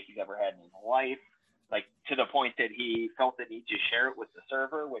best steak he's ever had in his life. Like, to the point that he felt the need to share it with the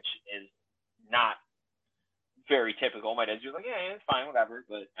server, which is not very typical. My dad's just like, yeah, it's fine, whatever.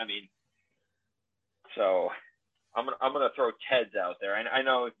 But I mean, so I'm gonna throw Ted's out there. And I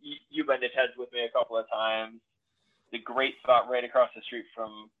know you've been to Ted's with me a couple of times. The great spot right across the street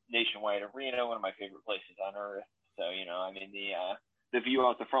from Nationwide Arena, one of my favorite places on earth. So I mean, the view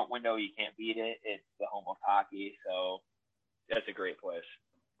out the front window, you can't beat it. It's the home of hockey, so that's a great place.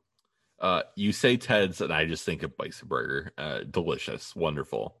 You say Ted's, and I just think of bison burger. Delicious,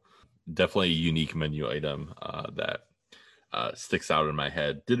 wonderful, definitely a unique menu item that sticks out in my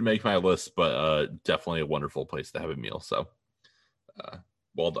head. Didn't make my list, but definitely a wonderful place to have a meal. So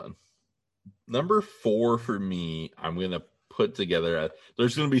well done. Number 4 for me, I'm gonna put together.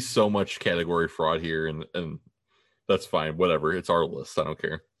 There's gonna be so much category fraud here, and that's fine. Whatever, it's our list. I don't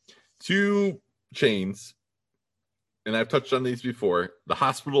care. 2 chains, and I've touched on these before: the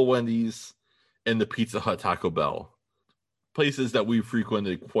Hospital Wendy's and the Pizza Hut Taco Bell. Places that we've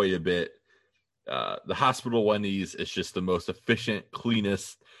frequented quite a bit. The Hospital Wendy's is just the most efficient,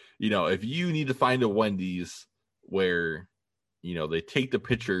 cleanest. If you need to find a Wendy's where, they take the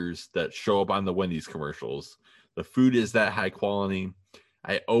pictures that show up on the Wendy's commercials, the food is that high quality.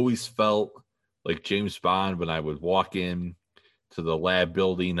 I always felt like James Bond when I would walk in to the lab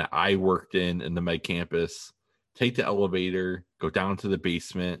building that I worked in the med campus, take the elevator, go down to the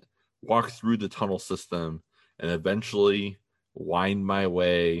basement, walk through the tunnel system, and eventually wind my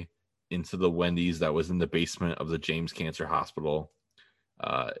way into the Wendy's that was in the basement of the James Cancer Hospital.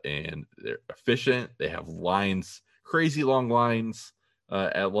 And they're efficient. They have lines, crazy long lines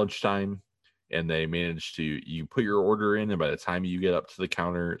at lunchtime. And they manage to, you put your order in, and by the time you get up to the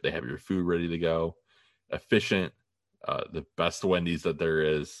counter, they have your food ready to go. Efficient, the best Wendy's that there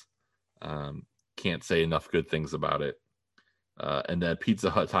is. Can't say enough good things about it. And then Pizza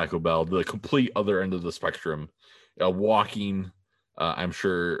Hut, Taco Bell, the complete other end of the spectrum. Walking, I'm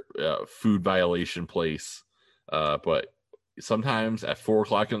sure, food violation place. But sometimes at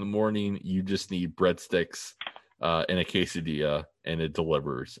 4:00 in the morning, you just need breadsticks and a quesadilla, and it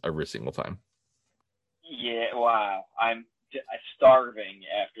delivers every single time. Yeah, wow. I'm starving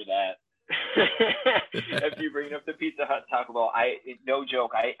after that. If you bring up the Pizza Hut Taco Bell, no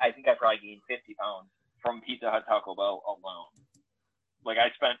joke, I think I probably gained 50 pounds from Pizza Hut Taco Bell alone. Like,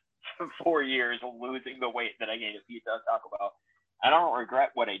 I spent 4 years losing the weight that I gained at Pizza Hut Taco Bell. I don't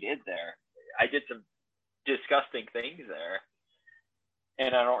regret what I did there. I did some disgusting things there,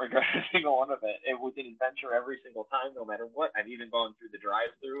 and I don't regret a single one of it. It was an adventure every single time, no matter what. I've even gone through the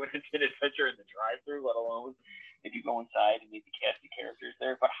drive-thru, and it's an adventure in the drive-thru, let alone if you go inside and meet the cast of characters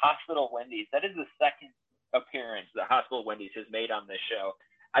there. But Hospital Wendy's, that is the second appearance that Hospital Wendy's has made on this show.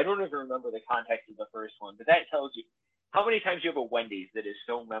 I don't even remember the context of the first one, but that tells you how many times you have a Wendy's that is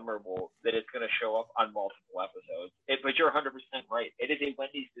so memorable that it's going to show up on multiple episodes. But you're 100% right. It is a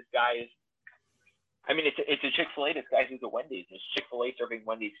Wendy's disguised. I mean, it's a Chick-fil-A disguised as a Wendy's. It's Chick-fil-A serving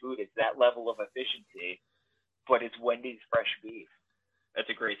Wendy's food. It's that level of efficiency, but it's Wendy's fresh beef. That's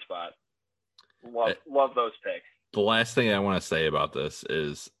a great spot. Love those picks. The last thing I want to say about this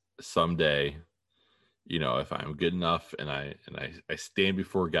is someday, if I'm good enough and I stand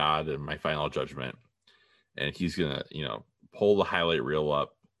before God in my final judgment, and he's gonna, pull the highlight reel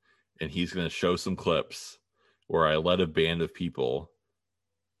up, and he's gonna show some clips where I led a band of people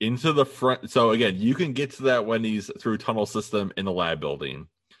into the front. So again, you can get to that Wendy's through tunnel system in the lab building,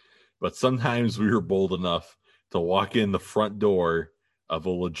 but sometimes we were bold enough to walk in the front door of a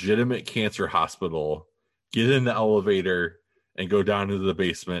legitimate cancer hospital, get in the elevator, and go down into the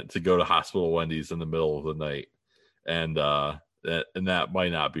basement to go to Hospital Wendy's in the middle of the night. And that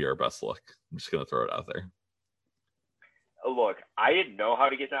might not be our best look. I'm just gonna throw it out there. Look, I didn't know how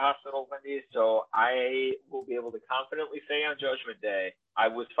to get to Hospital Wendy's, so I will be able to confidently say on Judgment Day, I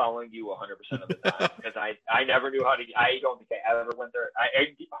was following you 100% of the time because I never knew how to. I don't think I ever went there.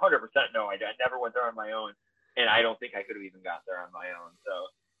 I 100% no, I never went there on my own, and I don't think I could have even got there on my own. So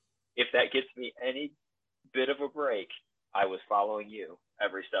if that gets me any bit of a break, I was following you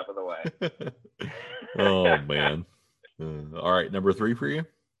every step of the way. Oh man! All right, number 3 for you.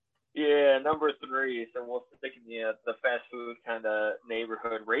 Yeah, number 3. So we'll stick in the fast food kind of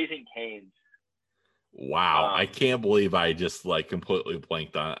neighborhood. Raising Cane's. Wow, I can't believe I just like completely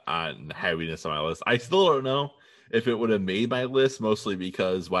blanked on having this on my list. I still don't know if it would have made my list, mostly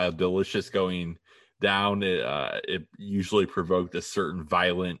because while Delicious going down, it usually provoked a certain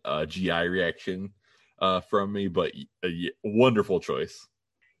violent GI reaction from me. But wonderful choice.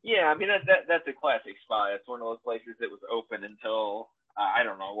 Yeah, I mean that's a classic spot. It's one of those places that was open until I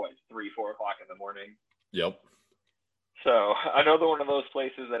don't know what 3-4 o'clock in the morning. Yep. So another one of those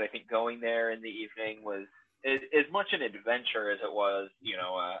places that I think going there in the evening was as much an adventure as it was,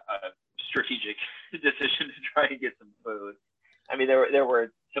 a strategic decision to try and get some food. I mean, there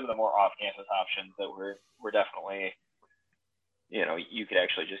were some of the more off-campus options that were definitely, you could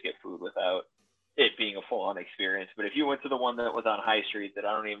actually just get food without it being a full-on experience. But if you went to the one that was on High Street that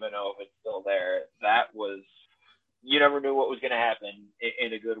I don't even know if it's still there, that was, you never knew what was going to happen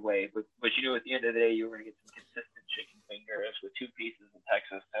in a good way. But you knew at the end of the day you were going to get some consistent chicken fingers with 2 pieces of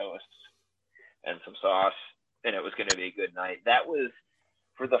Texas toast and some sauce, and it was going to be a good night. That was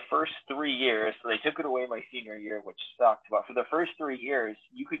for the first 3 years. So they took it away my senior year, which sucked. But for the first 3 years,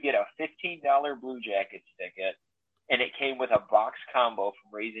 you could get a $15 Blue Jackets ticket, and it came with a box combo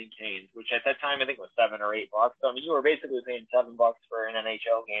from Raising Cane's, which at that time I think was $7 or $8. So I mean, you were basically paying $7 for an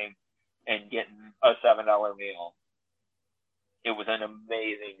NHL game and getting a $7 meal. It was an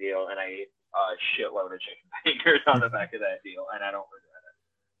amazing deal, and I ate a shitload of chicken fingers on the back of that deal, and I don't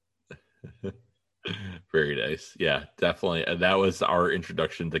regret it. Very nice. Yeah, definitely. And that was our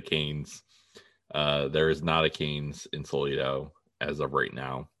introduction to Cane's. There is not a Cane's in Toledo as of right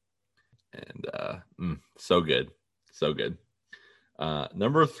now. And so good. So good.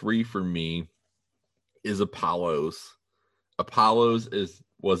 Number 3 for me is Apollo's. Apollo's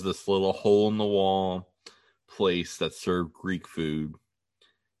was this little hole in the wall place that served Greek food,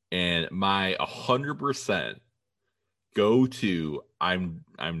 and my 100% go to I'm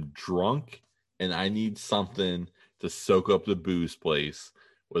drunk and I need something to soak up the booze place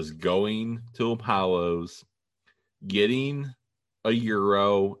was going to Apollo's, getting a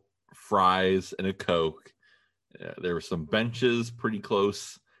Euro, fries, and a Coke. There were some benches pretty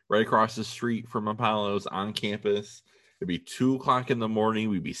close right across the street from Apollo's on campus. It'd be 2 o'clock in the morning.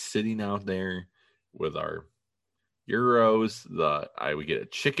 We'd be sitting out there with our Euros. I would get a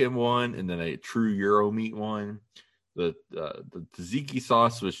chicken one and then a true Euro meat one. The tzatziki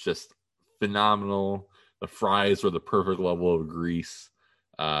sauce was just phenomenal. The fries were the perfect level of grease,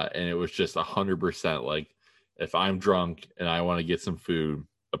 and it was just 100% like if I'm drunk and I want to get some food,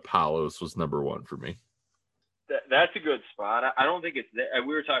 Apollo's was number 1 for me. That's a good spot. I don't think it's there.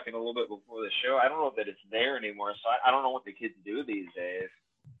 We were talking a little bit before the show. I don't know that it's there anymore, so I don't know what the kids do these days.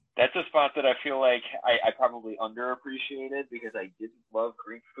 That's a spot that I feel like I probably underappreciated because I didn't love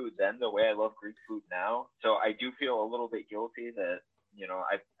Greek food then the way I love Greek food now. So I do feel a little bit guilty that,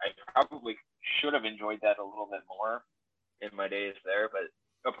 I probably should have enjoyed that a little bit more in my days there. But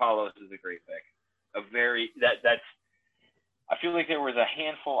Apollo's is a great pick. I feel like there was a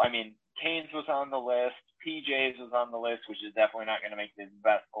handful. I mean, Cane's was on the list. PJ's was on the list, which is definitely not going to make the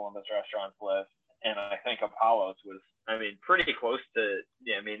best Columbus restaurants list. And I think Apollo's was, pretty close to,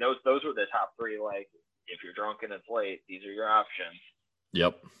 those were the top 3. Like, if you're drunk and it's late, these are your options.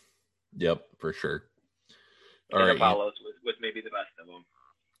 Yep, for sure. And Apollo's was maybe the best of them.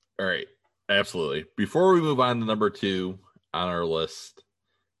 All right, absolutely. Before we move on to number 2 on our list,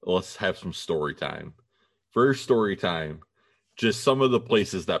 let's have some story time. First story time, just some of the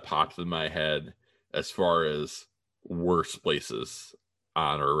places that popped in my head as far as worst places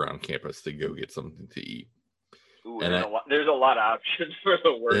on or around campus to go get something to eat. Ooh, there's a lot of options for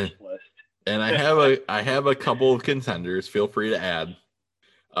the worst list. And I have a couple of contenders. Feel free to add.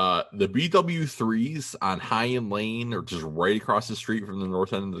 The BW3s on High and Lane, or just right across the street from the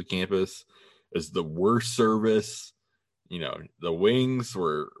north end of the campus, is the worst service. The wings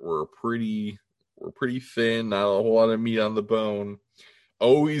were pretty thin, not a whole lot of meat on the bone.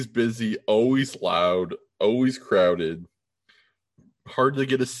 Always busy, always loud, always crowded. Hard to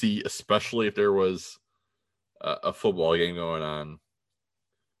get a seat, especially if there was a football game going on.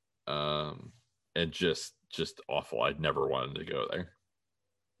 And just awful. I'd never wanted to go there.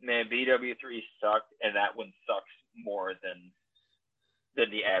 Man, BW3 sucked, and that one sucks more than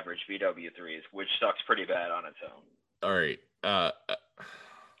the average BW3s, which sucks pretty bad on its own. All right.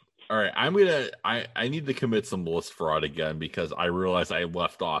 All right. I need to commit some list fraud again because I realized I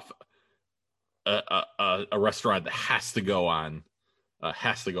left off a restaurant that has to go on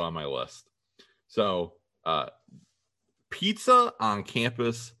my list. So pizza on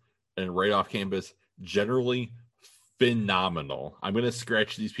campus and right off campus, generally phenomenal. I'm going to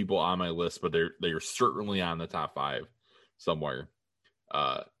scratch these people on my list, but they're certainly on the top 5 somewhere.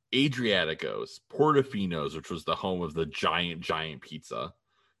 Adriatico's, Portofino's, which was the home of the giant pizza.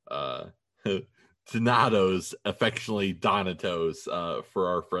 Donato's, affectionately Donato's, for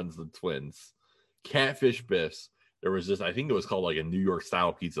our friends the twins. Catfish Biff's. There was this, I think it was called like a New York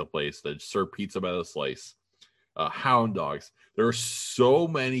style pizza place that served pizza by the slice. Hound Dogs. There are so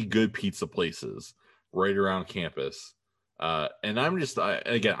many good pizza places right around campus. And I'm just,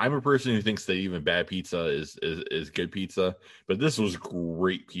 again, I'm a person who thinks that even bad pizza is good pizza, but this was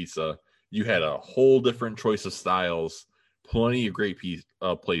great pizza. You had a whole different choice of styles, plenty of great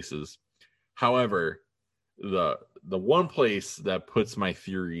places. However, the one place that puts my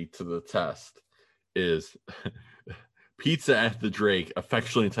theory to the test is Pizza at the Drake,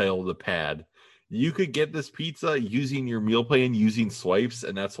 affectionately titled The Pad. You could get this pizza using your meal plan, using swipes,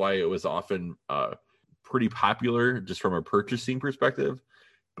 and that's why it was often pretty popular just from a purchasing perspective.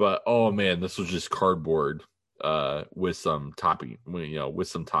 But oh man, this was just cardboard with some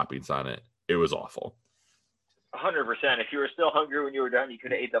toppings on it. It was awful. 100%. If you were still hungry when you were done, you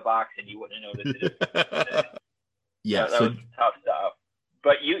could have ate the box and you wouldn't have noticed it. Yeah, that was tough stuff.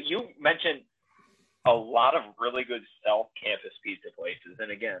 But you mentioned a lot of really good self-campus pizza places.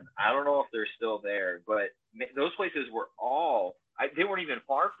 And again, I don't know if they're still there, but those places were they weren't even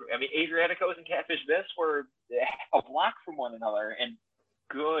far from, Adriatico's and Catfish Biff's were a block from one another, and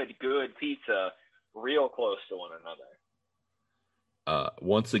good pizza real close to one another.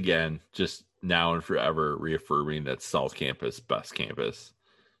 Once again, just now and forever reaffirming that South Campus, best campus.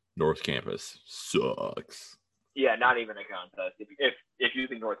 North Campus sucks. Yeah, not even a contest. If you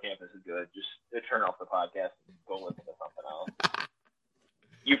think North Campus is good, just turn off the podcast and go listen to something else.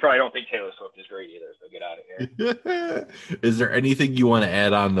 You probably don't think Taylor Swift is great either, so get out of here. Is there anything you want to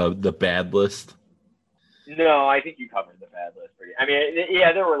add on the bad list? No, I think you covered the bad list pretty.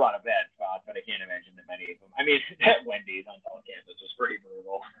 There were a lot of bad spots, but I can't imagine that many of them. That Wendy's on South Campus was pretty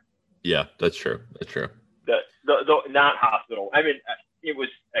brutal. Yeah, that's true. The not hospital. It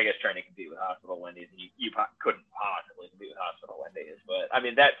was, I guess, trying to compete with Hospital Wendy's, and you couldn't possibly compete with Hospital Wendy's. But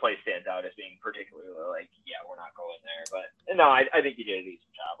that place stands out as being particularly like, yeah, we're not going there. But no, I think you did a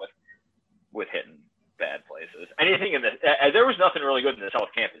decent job with hitting bad places. Anything in there was nothing really good in the South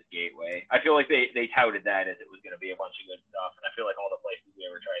Campus Gateway. I feel like they touted that as it was going to be a bunch of good stuff, and I feel like all the places we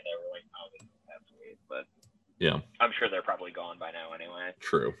ever tried there were like, oh, this is sweet. But yeah, I'm sure they're probably gone by now anyway.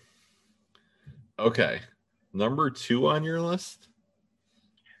 True. Okay, number 2 on your list.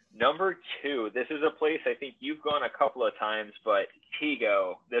 Number 2, this is a place I think you've gone a couple of times, but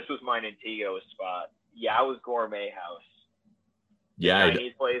Tego. This was mine in Tego's spot. Yao's Gourmet House. Yeah,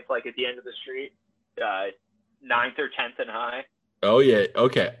 Chinese place like at the end of the street, 9th or 10th and High. Oh yeah,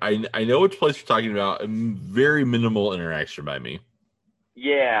 okay. I know which place you're talking about. Very minimal interaction by me.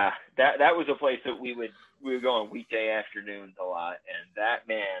 Yeah, that was a place that we would go on weekday afternoons a lot, and that,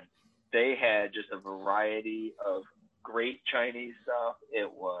 man, they had just a variety of great Chinese stuff. It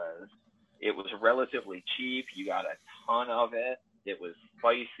was relatively cheap. You got a ton of it. It was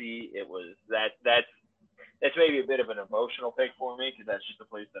spicy. It was that's maybe a bit of an emotional pick for me, because that's just a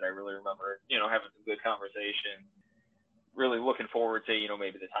place that I really remember, having some good conversation. Really looking forward to,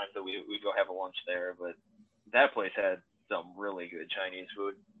 maybe the times that we go have a lunch there. But that place had some really good Chinese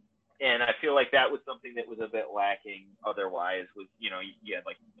food. And I feel like that was something that was a bit lacking otherwise. Was, you had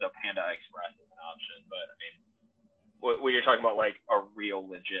like the Panda Express as an option. But when you're talking about like a real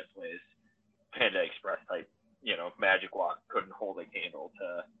legit place, Panda Express type, Magic Walk couldn't hold a candle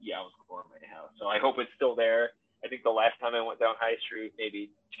to Yao's Gourmet House. So I hope it's still there. I think the last time I went down High Street, maybe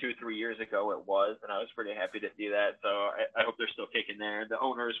 2-3 years ago, it was, and I was pretty happy to see that. So I hope they're still kicking there. The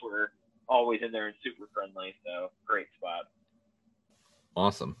owners were always in there and super friendly. So great spot.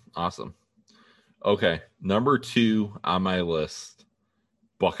 Awesome. Okay, number 2 on my list,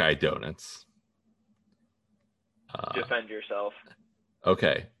 Buckeye Donuts. Defend yourself.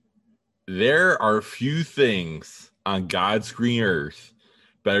 Okay. There are few things on God's green earth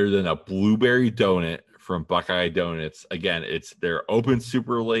better than a blueberry donut from Buckeye Donuts. Again, they're open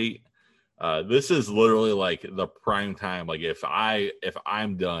super late. This is literally like the prime time. Like if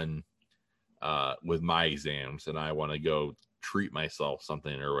I'm done with my exams and I want to go treat myself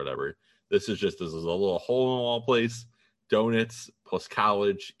something or whatever. This is a little hole in the wall place. Donuts plus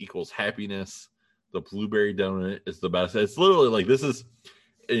college equals happiness. The blueberry donut is the best. It's literally like, this is,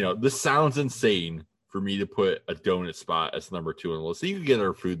 this sounds insane for me to put a donut spot as number 2 on the list. So you can get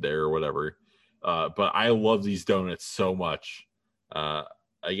our food there or whatever. But I love these donuts so much.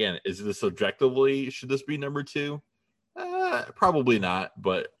 Again, is this objectively, should this be number 2? Probably not,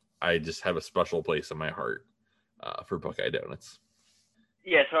 but I just have a special place in my heart for Buckeye Donuts.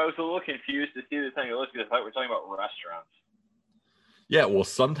 Yeah, so I was a little confused to see this on your list because I thought we were talking about restaurants. Yeah, well,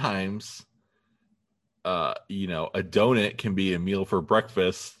 sometimes, a donut can be a meal for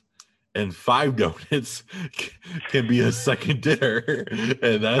breakfast, and 5 donuts can be a second dinner,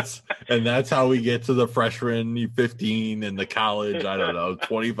 and that's how we get to the freshman 15 and the college, I don't know,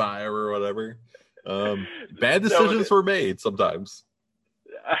 25 or whatever. Bad decisions were made sometimes.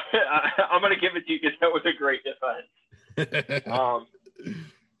 I'm gonna give it to you because that was a great defense.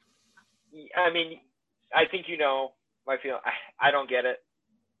 I mean, I think my feeling. I don't get it.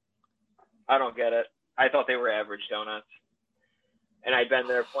 I thought they were average donuts, and I've been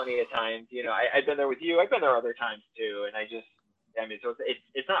there plenty of times. I've been there with you. I've been there other times too, and so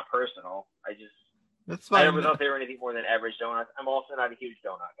it's not personal. That's fine. I never thought they were anything more than average donuts. I'm also not a huge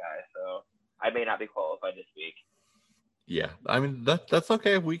donut guy, so I may not be qualified to speak. Yeah, I mean that's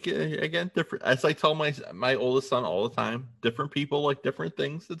okay. We can, again, different. As I tell my oldest son all the time, different people like different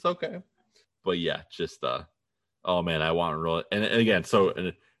things. It's okay. But yeah, just oh man, I want to roll it. And again, so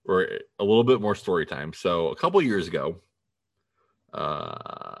we're a little bit more story time. So a couple years ago,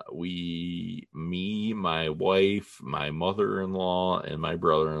 me, my wife, my mother-in-law, and my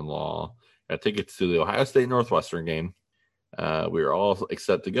brother-in-law got tickets to the Ohio State Northwestern game. We were all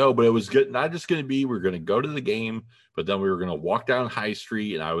set to go, but it was good. Not just going to be, we're going to go to the game, but then we were going to walk down High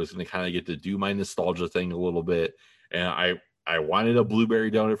Street, and I was going to kind of get to do my nostalgia thing a little bit. And I wanted a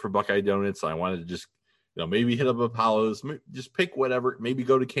blueberry donut for Buckeye Donuts. So I wanted to just, maybe hit up Apollo's, just pick whatever, maybe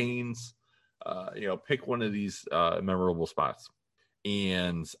go to Cane's, pick one of these memorable spots.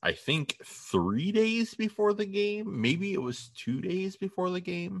 And I think 3 days before the game, maybe it was 2 days before the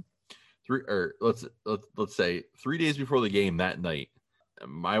game, let's say 3 days before the game that night,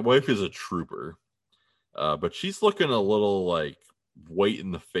 my wife is a trooper, but she's looking a little like white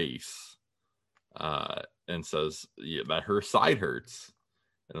in the face, and says that her side hurts.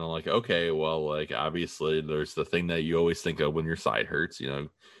 And I'm like, okay, well, like, obviously there's the thing that you always think of when your side hurts,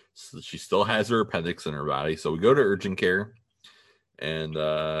 so she still has her appendix in her body. So we go to urgent care, and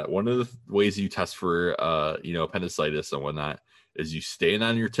one of the ways you test for appendicitis and whatnot is you stand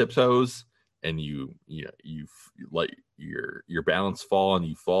on your tiptoes, and you let your balance fall, and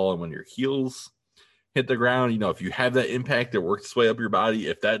you fall, and when your heels hit the ground, if you have that impact, it works its way up your body.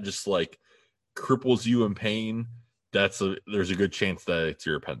 If that just like cripples you in pain, there's a good chance that it's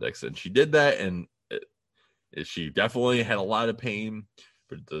your appendix. And she did that, and she definitely had a lot of pain.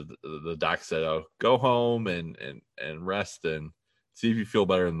 But the doc said, "Oh, go home and rest and see if you feel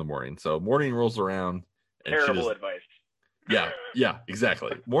better in the morning." So morning rolls around, and terrible advice. Yeah,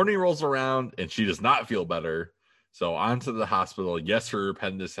 exactly. Morning rolls around, and she does not feel better. So on to the hospital. Yes, her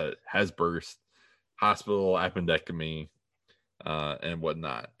appendix has burst. Hospital, appendectomy, and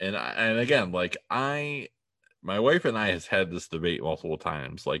whatnot. And again, like my wife and I has had this debate multiple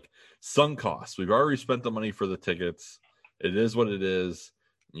times. Like, sunk costs. We've already spent the money for the tickets. It is what it is.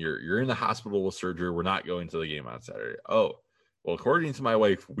 You're in the hospital with surgery. We're not going to the game on Saturday. Oh, well, according to my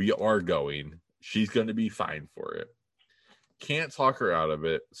wife, we are going. She's going to be fine for it. Can't talk her out of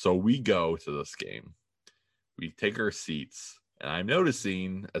it. So we go to this game. We take our seats. And I'm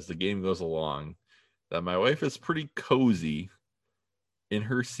noticing as the game goes along that my wife is pretty cozy in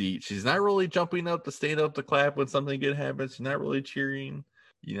her seat. She's not really jumping up to stand up to clap when something good happens. She's not really cheering.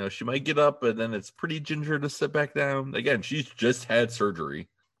 She might get up, but then it's pretty ginger to sit back down. Again, she's just had surgery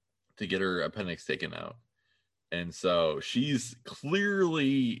to get her appendix taken out. And so she's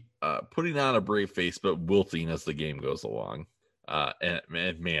clearly putting on a brave face, but wilting as the game goes along. And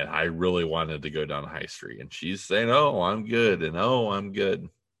man, I really wanted to go down High Street. And she's saying, "Oh, I'm good." And "Oh, I'm good."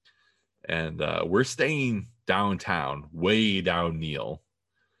 And we're staying downtown, way down Neal.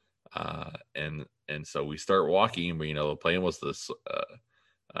 And so we start walking. But, the plan was this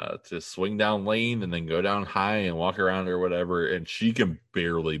to swing down Lane and then go down High and walk around or whatever. And she can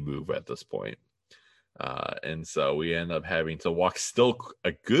barely move at this point. And so we end up having to walk still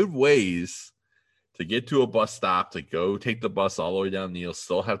a good ways to get to a bus stop, to go take the bus all the way down Neal,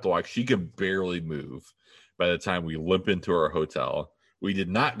 still have to walk. She can barely move by the time we limp into our hotel. We did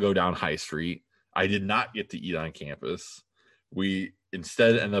not go down High Street. I did not get to eat on campus. We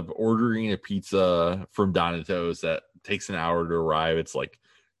instead ended up ordering a pizza from Donato's that takes an hour to arrive. It's like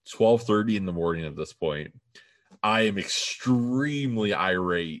 12:30 in the morning at this point. I am extremely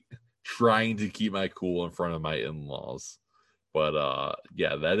irate, trying to keep my cool in front of my in-laws. But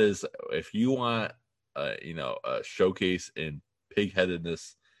yeah, that is, if you want a showcase in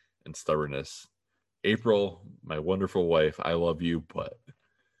pig-headedness and stubbornness, April, my wonderful wife, I love you, but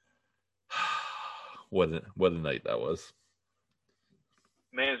what a night that was.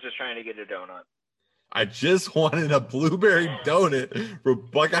 Man's just trying to get a donut. I just wanted a blueberry donut from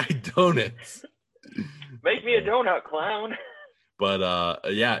Buckeye Donuts. Make me a donut, clown. But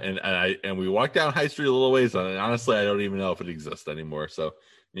yeah, and we walked down High Street a little ways, and honestly, I don't even know if it exists anymore. So,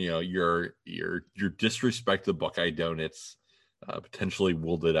 your disrespect to Buckeye Donuts potentially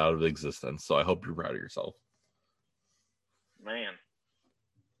willed it out of existence. So I hope you're proud of yourself. Man.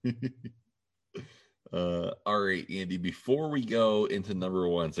 All right, Andy, before we go into number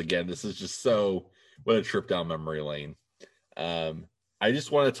ones, again, this is just what a trip down memory lane. I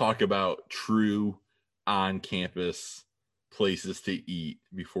just want to talk about true on-campus places to eat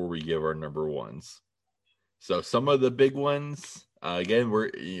before we give our number ones. So some of the big ones, again,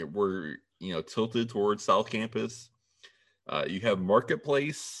 we're tilted towards South Campus. You have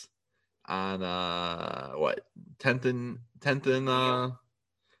Marketplace on 10th and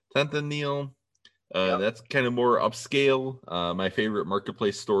Neal. Yep. That's kind of more upscale. My favorite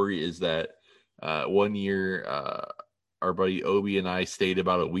Marketplace story is that one year our buddy Obi and I stayed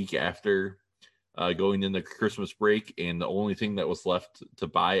about a week after going into Christmas break, and the only thing that was left to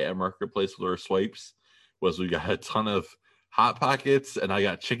buy at Marketplace with our swipes was we got a ton of Hot Pockets, and I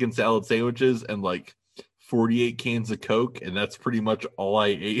got chicken salad sandwiches and like 48 cans of Coke, and that's pretty much all I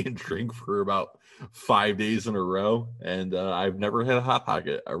ate and drank for about 5 days in a row, and I've never had a Hot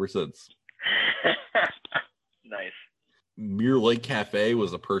Pocket ever since. Nice. Mirror Lake Cafe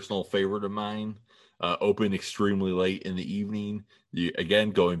was a personal favorite of mine. Open extremely late in the evening.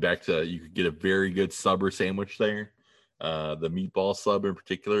 Going back to, you could get a very good sub or sandwich there. The meatball sub in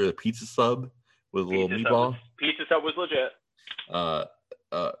particular, the pizza sub with a little meatball. Pizza sub was legit.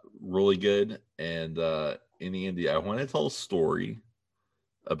 Really good. And in the end, I want to tell a story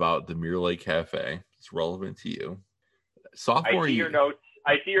about the Mirror Lake Cafe. It's relevant to you. Sophomore year.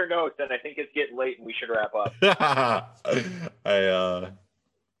 I see your notes, and I think it's getting late, and we should wrap up.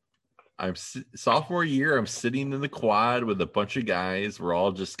 I'm sophomore year. I'm sitting in the quad with a bunch of guys. We're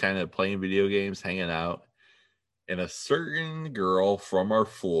all just kind of playing video games, hanging out. And a certain girl from our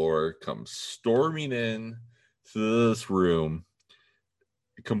floor comes storming in to this room,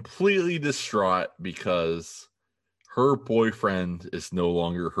 completely distraught because her boyfriend is no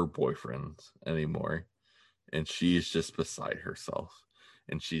longer her boyfriend anymore. And she's just beside herself.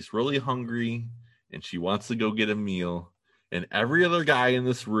 And she's really hungry, and she wants to go get a meal. And every other guy in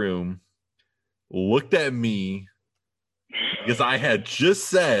this room looked at me because I had just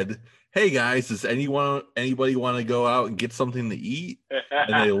said, "Hey guys, does anybody want to go out and get something to eat?"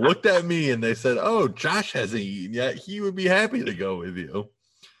 And they looked at me and they said, "Oh, Josh hasn't eaten yet. He would be happy to go with you."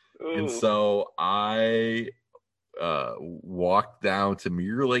 Ooh. And so I walked down to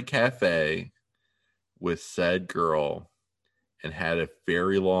Mirror Lake Cafe with said girl and had a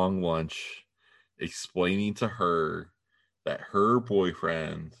very long lunch explaining to her that her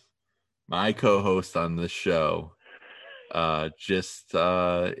boyfriend, my co-host on this show, it's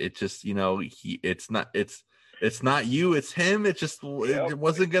not you, it's him. It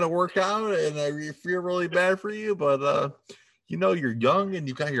wasn't gonna work out, and I feel really bad for you, but you're young and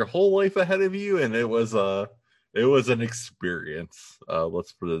you've got your whole life ahead of you, and it was an experience.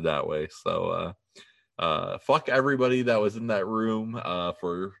 Let's put it that way. So fuck everybody that was in that room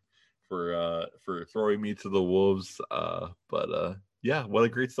for throwing me to the wolves. But yeah, what a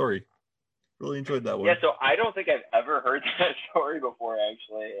great story. Really enjoyed that one. Yeah, so I don't think I've ever heard that story before,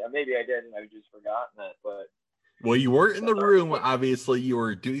 actually. Maybe I did and I've just forgotten it, but well, you weren't in the room, obviously. You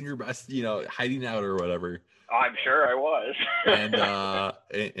were doing your best, hiding out or whatever. I'm sure I was.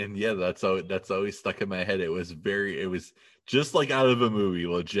 and yeah, that's always stuck in my head. It was just like out of a movie,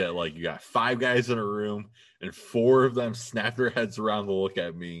 legit. Like, you got 5 guys in a room and 4 of them snap their heads around to look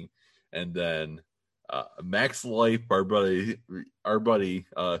at me. And then Max Life, our buddy,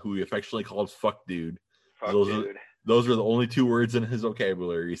 who we affectionately called Fuck Dude. Those are the only 2 words in his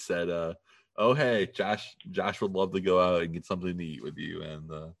vocabulary. He said, "Oh, hey, Josh would love to go out and get something to eat with you." And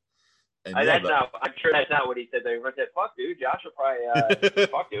I'm sure that's not what he said. They said, "Fuck, dude, Josh will probably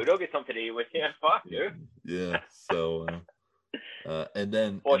fuck, dude, he'll get something to eat with you." Fuck, dude. Yeah. So, and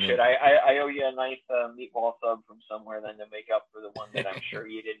then bullshit. I owe you a nice meatball sub from somewhere then to make up for the one that I'm sure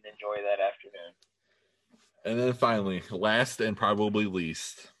you didn't enjoy that afternoon. And then finally, last and probably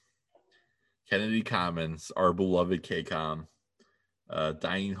least, Kennedy Commons, our beloved KCOM,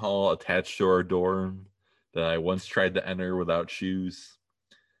 dining hall attached to our dorm that I once tried to enter without shoes.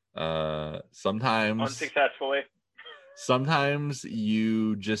 Sometimes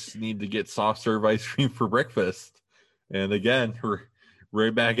you just need to get soft serve ice cream for breakfast. And again, we're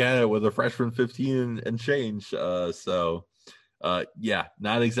right back at it with a freshman 15 and change. Yeah,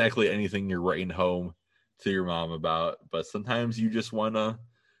 not exactly anything you're writing home to your mom about, but sometimes you just want to,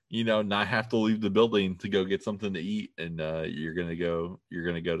 not have to leave the building to go get something to eat, and you're gonna go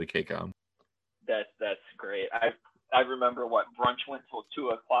to KCOM. That's great. I remember brunch went till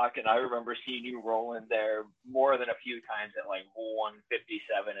 2:00, and I remember seeing you roll in there more than a few times at like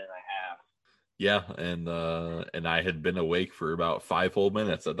 1:57 and a half. Yeah, and I had been awake for about 5 whole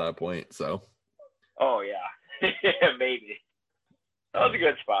minutes at that point. So. Oh yeah, maybe. That was a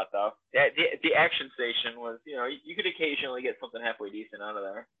good spot though. Yeah, the action station was, you could occasionally get something halfway decent out of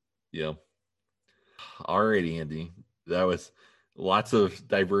there. Yeah. Alrighty, Andy. That was lots of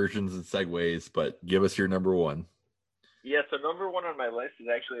diversions and segues, but give us your number one. Yeah, so number one on my list is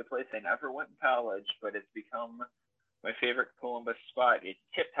actually a place I never went in college, but it's become my favorite Columbus spot. It's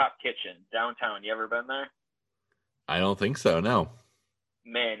Tip Top Kitchen, downtown. You ever been there? I don't think so, no.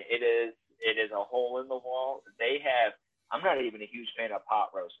 Man, it is a hole in the wall. I'm not even a huge fan of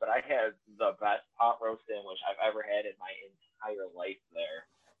pot roast, but I have the best pot roast sandwich I've ever had in my entire life there.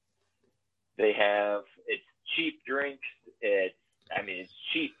 It's cheap drinks. It's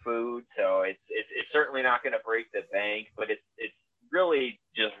cheap food, so it's certainly not going to break the bank, but it's really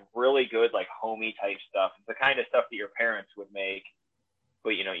just really good, like homey type stuff. It's the kind of stuff that your parents would make,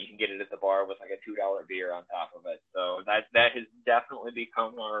 but you can get it at the bar with like a $2 beer on top of it. So that has definitely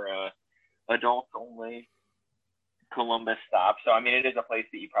become our adults only Columbus stop. So it is a place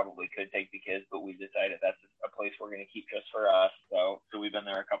that you probably could take the kids, but we decided that's a place we're going to keep just for us. So we've been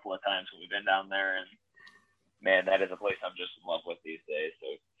there a couple of times when we've been down there, and man, that is a place I'm just in love with these days.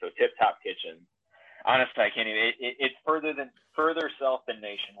 So Tip Top Kitchen. Honestly, I can't even. It's further south than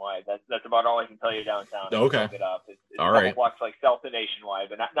Nationwide. That's about all I can tell you downtown. Okay. Look it up. It's all a right. couple blocks like south of Nationwide,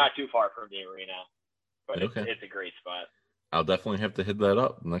 but not too far from the arena. But okay. It's a great spot. I'll definitely have to hit that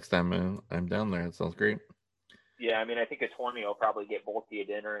up next time I'm down there. It sounds great. Yeah, I think a 20 will probably get both you a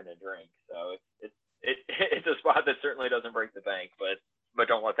dinner and a drink. So it's a spot that certainly doesn't break the bank, but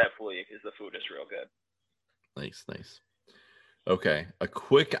don't let that fool you because the food is real good. Nice. Okay, a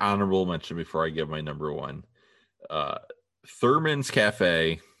quick honorable mention before I give my number one. Thurman's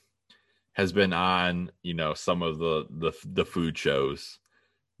Cafe has been on, some of the food shows.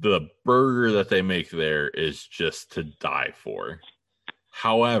 The burger that they make there is just to die for.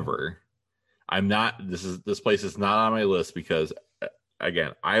 However, this place is not on my list because,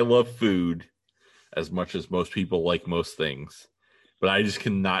 again, I love food as much as most people like most things, but I just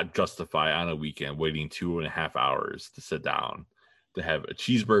cannot justify on a weekend waiting 2.5 hours to sit down to have a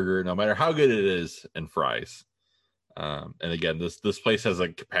cheeseburger, no matter how good it is, and fries. And again, this place has a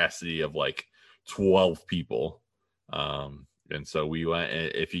capacity of like 12 people. And so we went.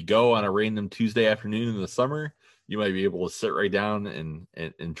 If you go on a random Tuesday afternoon in the summer, you might be able to sit right down and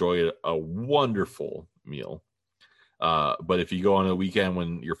enjoy a wonderful meal. But if you go on a weekend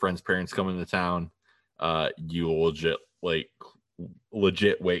when your friend's parents come into town, you will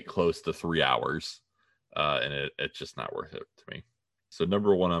legit wait close to 3 hours, and it's just not worth it to me. So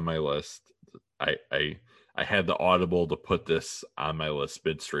number one on my list, I had the audible to put this on my list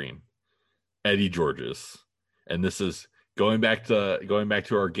midstream. Eddie George's, and this is going back to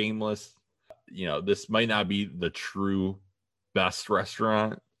our game list. This might not be the true best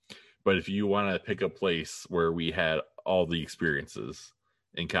restaurant, but if you want to pick a place where we had all the experiences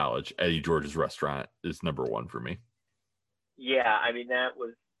in college, Eddie George's restaurant is number one for me. Yeah, that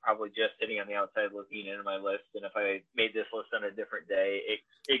was probably just sitting on the outside looking into my list, and if I made this list on a different day,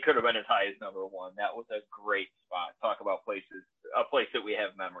 it could have been as high as number one. That was a great spot. Talk about a place that we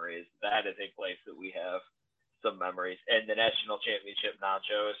have memories. That is a place that we have some memories. And the national championship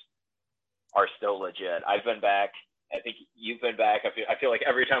nachos are still legit. I've been back. I think you've been back. I feel like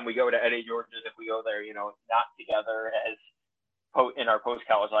every time we go to Eddie George's, if we go there, not together as in our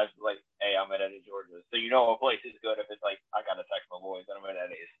post-college life, like, hey, I'm at Eddie George's. So a place is good if it's like, I got to text my boys and I'm at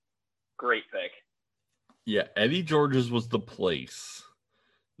Eddie's. Great pick. Yeah, Eddie George's was the place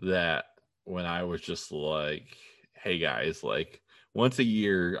that when I was just like, hey, guys, like, once a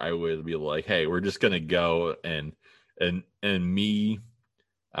year I would be like, hey, we're just going to go and me,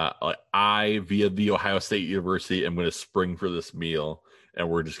 I, via the Ohio State University, am going to spring for this meal, and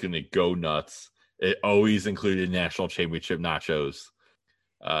we're just going to go nuts. It always included national championship nachos.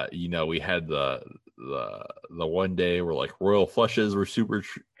 We had the the one day where like Royal Flushes were super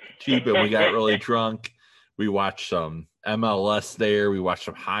cheap and we got really drunk. We watched some MLS there. We watched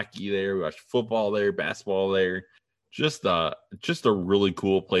some hockey there. We watched football there, basketball there. Just a really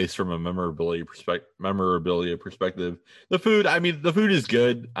cool place from a memorability perspective. The food is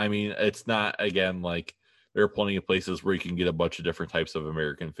good. I mean, it's not, again, like there are plenty of places where you can get a bunch of different types of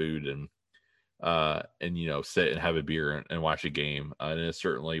American food and sit and have a beer and watch a game. And it's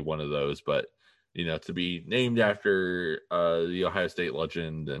certainly one of those. But to be named after the Ohio State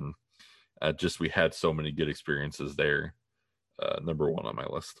legend and we had so many good experiences there. Number one on my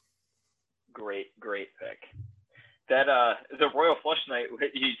list. Great pick. That the Royal Flush night.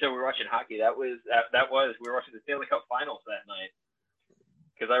 You said we were watching hockey. That was we were watching the Stanley Cup Finals that night.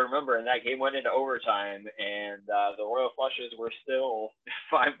 Because I remember, and that game went into overtime, and the Royal Flushes were still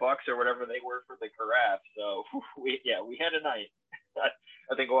 $5 or whatever they were for the carafe. So we had a night. I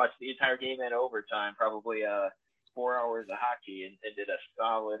think I watched the entire game in overtime, probably 4 hours of hockey, and did a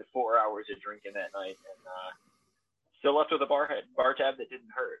solid 4 hours of drinking that night, and still left with a bar tab that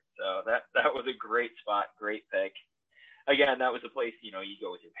didn't hurt. So that was a great spot, great pick. Again, that was a place, you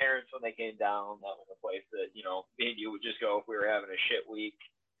go with your parents when they came down. That was a place that, me and you would just go if we were having a shit week.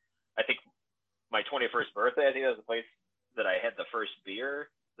 I think my 21st birthday, I think that was the place that I had the first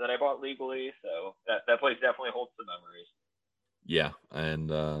beer that I bought legally. So that place definitely holds some memories. Yeah. And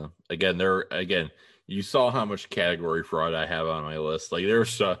again, you saw how much category fraud I have on my list. Like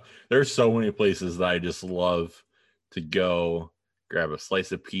there's so many places that I just love to go grab a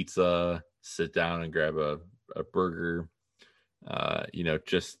slice of pizza, sit down and grab a burger.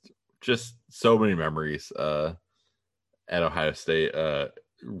 Just so many memories at Ohio State.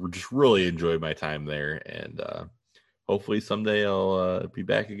 Just really enjoyed my time there, and hopefully someday I'll be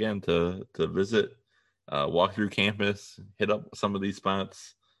back again to visit, walk through campus, hit up some of these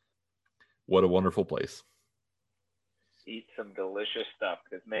spots. What a wonderful place. Eat some delicious stuff,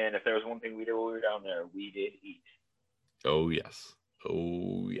 because man, if there was one thing we did while we were down there, we did eat. Oh yes.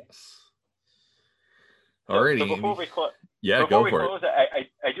 Alrighty. So before we close, I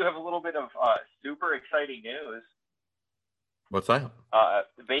do have a little bit of super exciting news. What's that?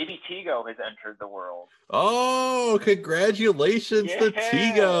 Baby Tego has entered the world. Oh, congratulations to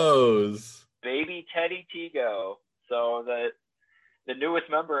Tegos. Baby Teddy Tego. So the newest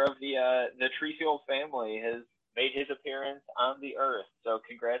member of the Treaciole family has made his appearance on the earth. So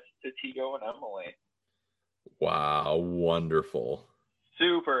congrats to Tego and Emily. Wow, wonderful.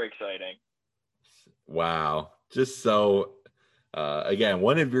 Super exciting. Wow. Just so, again,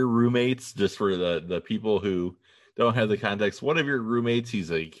 one of your roommates, just for the people who don't have the context, one of your roommates, he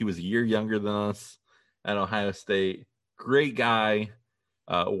was a year younger than us at Ohio State. Great guy.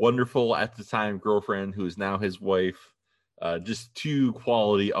 Wonderful at the time girlfriend, who is now his wife. Just two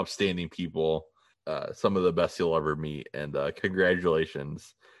quality, upstanding people. Some of the best you'll ever meet. And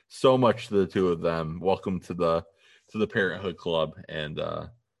congratulations so much to the two of them. Welcome to the Parenthood Club, and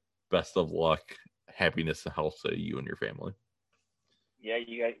best of luck, happiness, and health to you and your family. Yeah,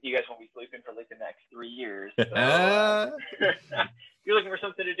 you guys won't be sleeping for like the next 3 years. So, if you're looking for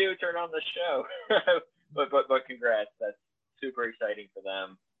something to do, turn on the show. but congrats, that's super exciting for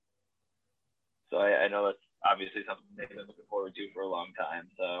them. So I know that's obviously something they've been looking forward to for a long time.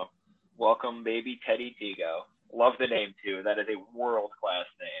 So welcome, baby Teddy Tego. Love the name too. That is a world-class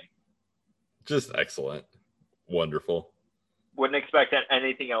name. Just excellent. Wonderful. Wouldn't expect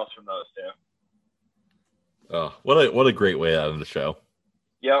anything else from those two. Oh, what a great way out of the show.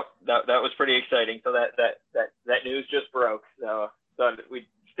 Yep, that was pretty exciting. So that news just broke. So we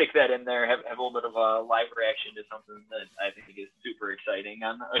stick that in there, have a little bit of a live reaction to something that I think is super exciting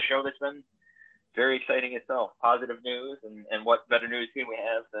on a show that's been very exciting itself. Positive news, and what better news can we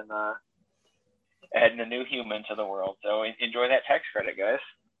have than adding a new human to the world? So enjoy that tax credit, guys.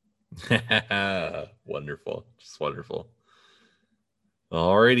 Wonderful. Just wonderful.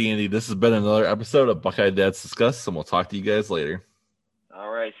 Alrighty, Andy, this has been another episode of Buckeye Dads Discuss, and we'll talk to you guys later.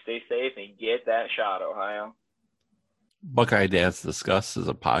 All right, stay safe and get that shot, Ohio. Buckeye Dads Discuss is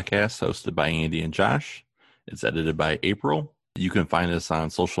a podcast hosted by Andy and Josh. It's edited by April. You can find us on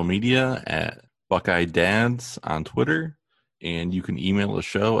social media at Buckeye Dads on Twitter, and you can email the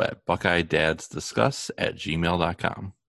show at buckeyedadsdiscuss@gmail.com.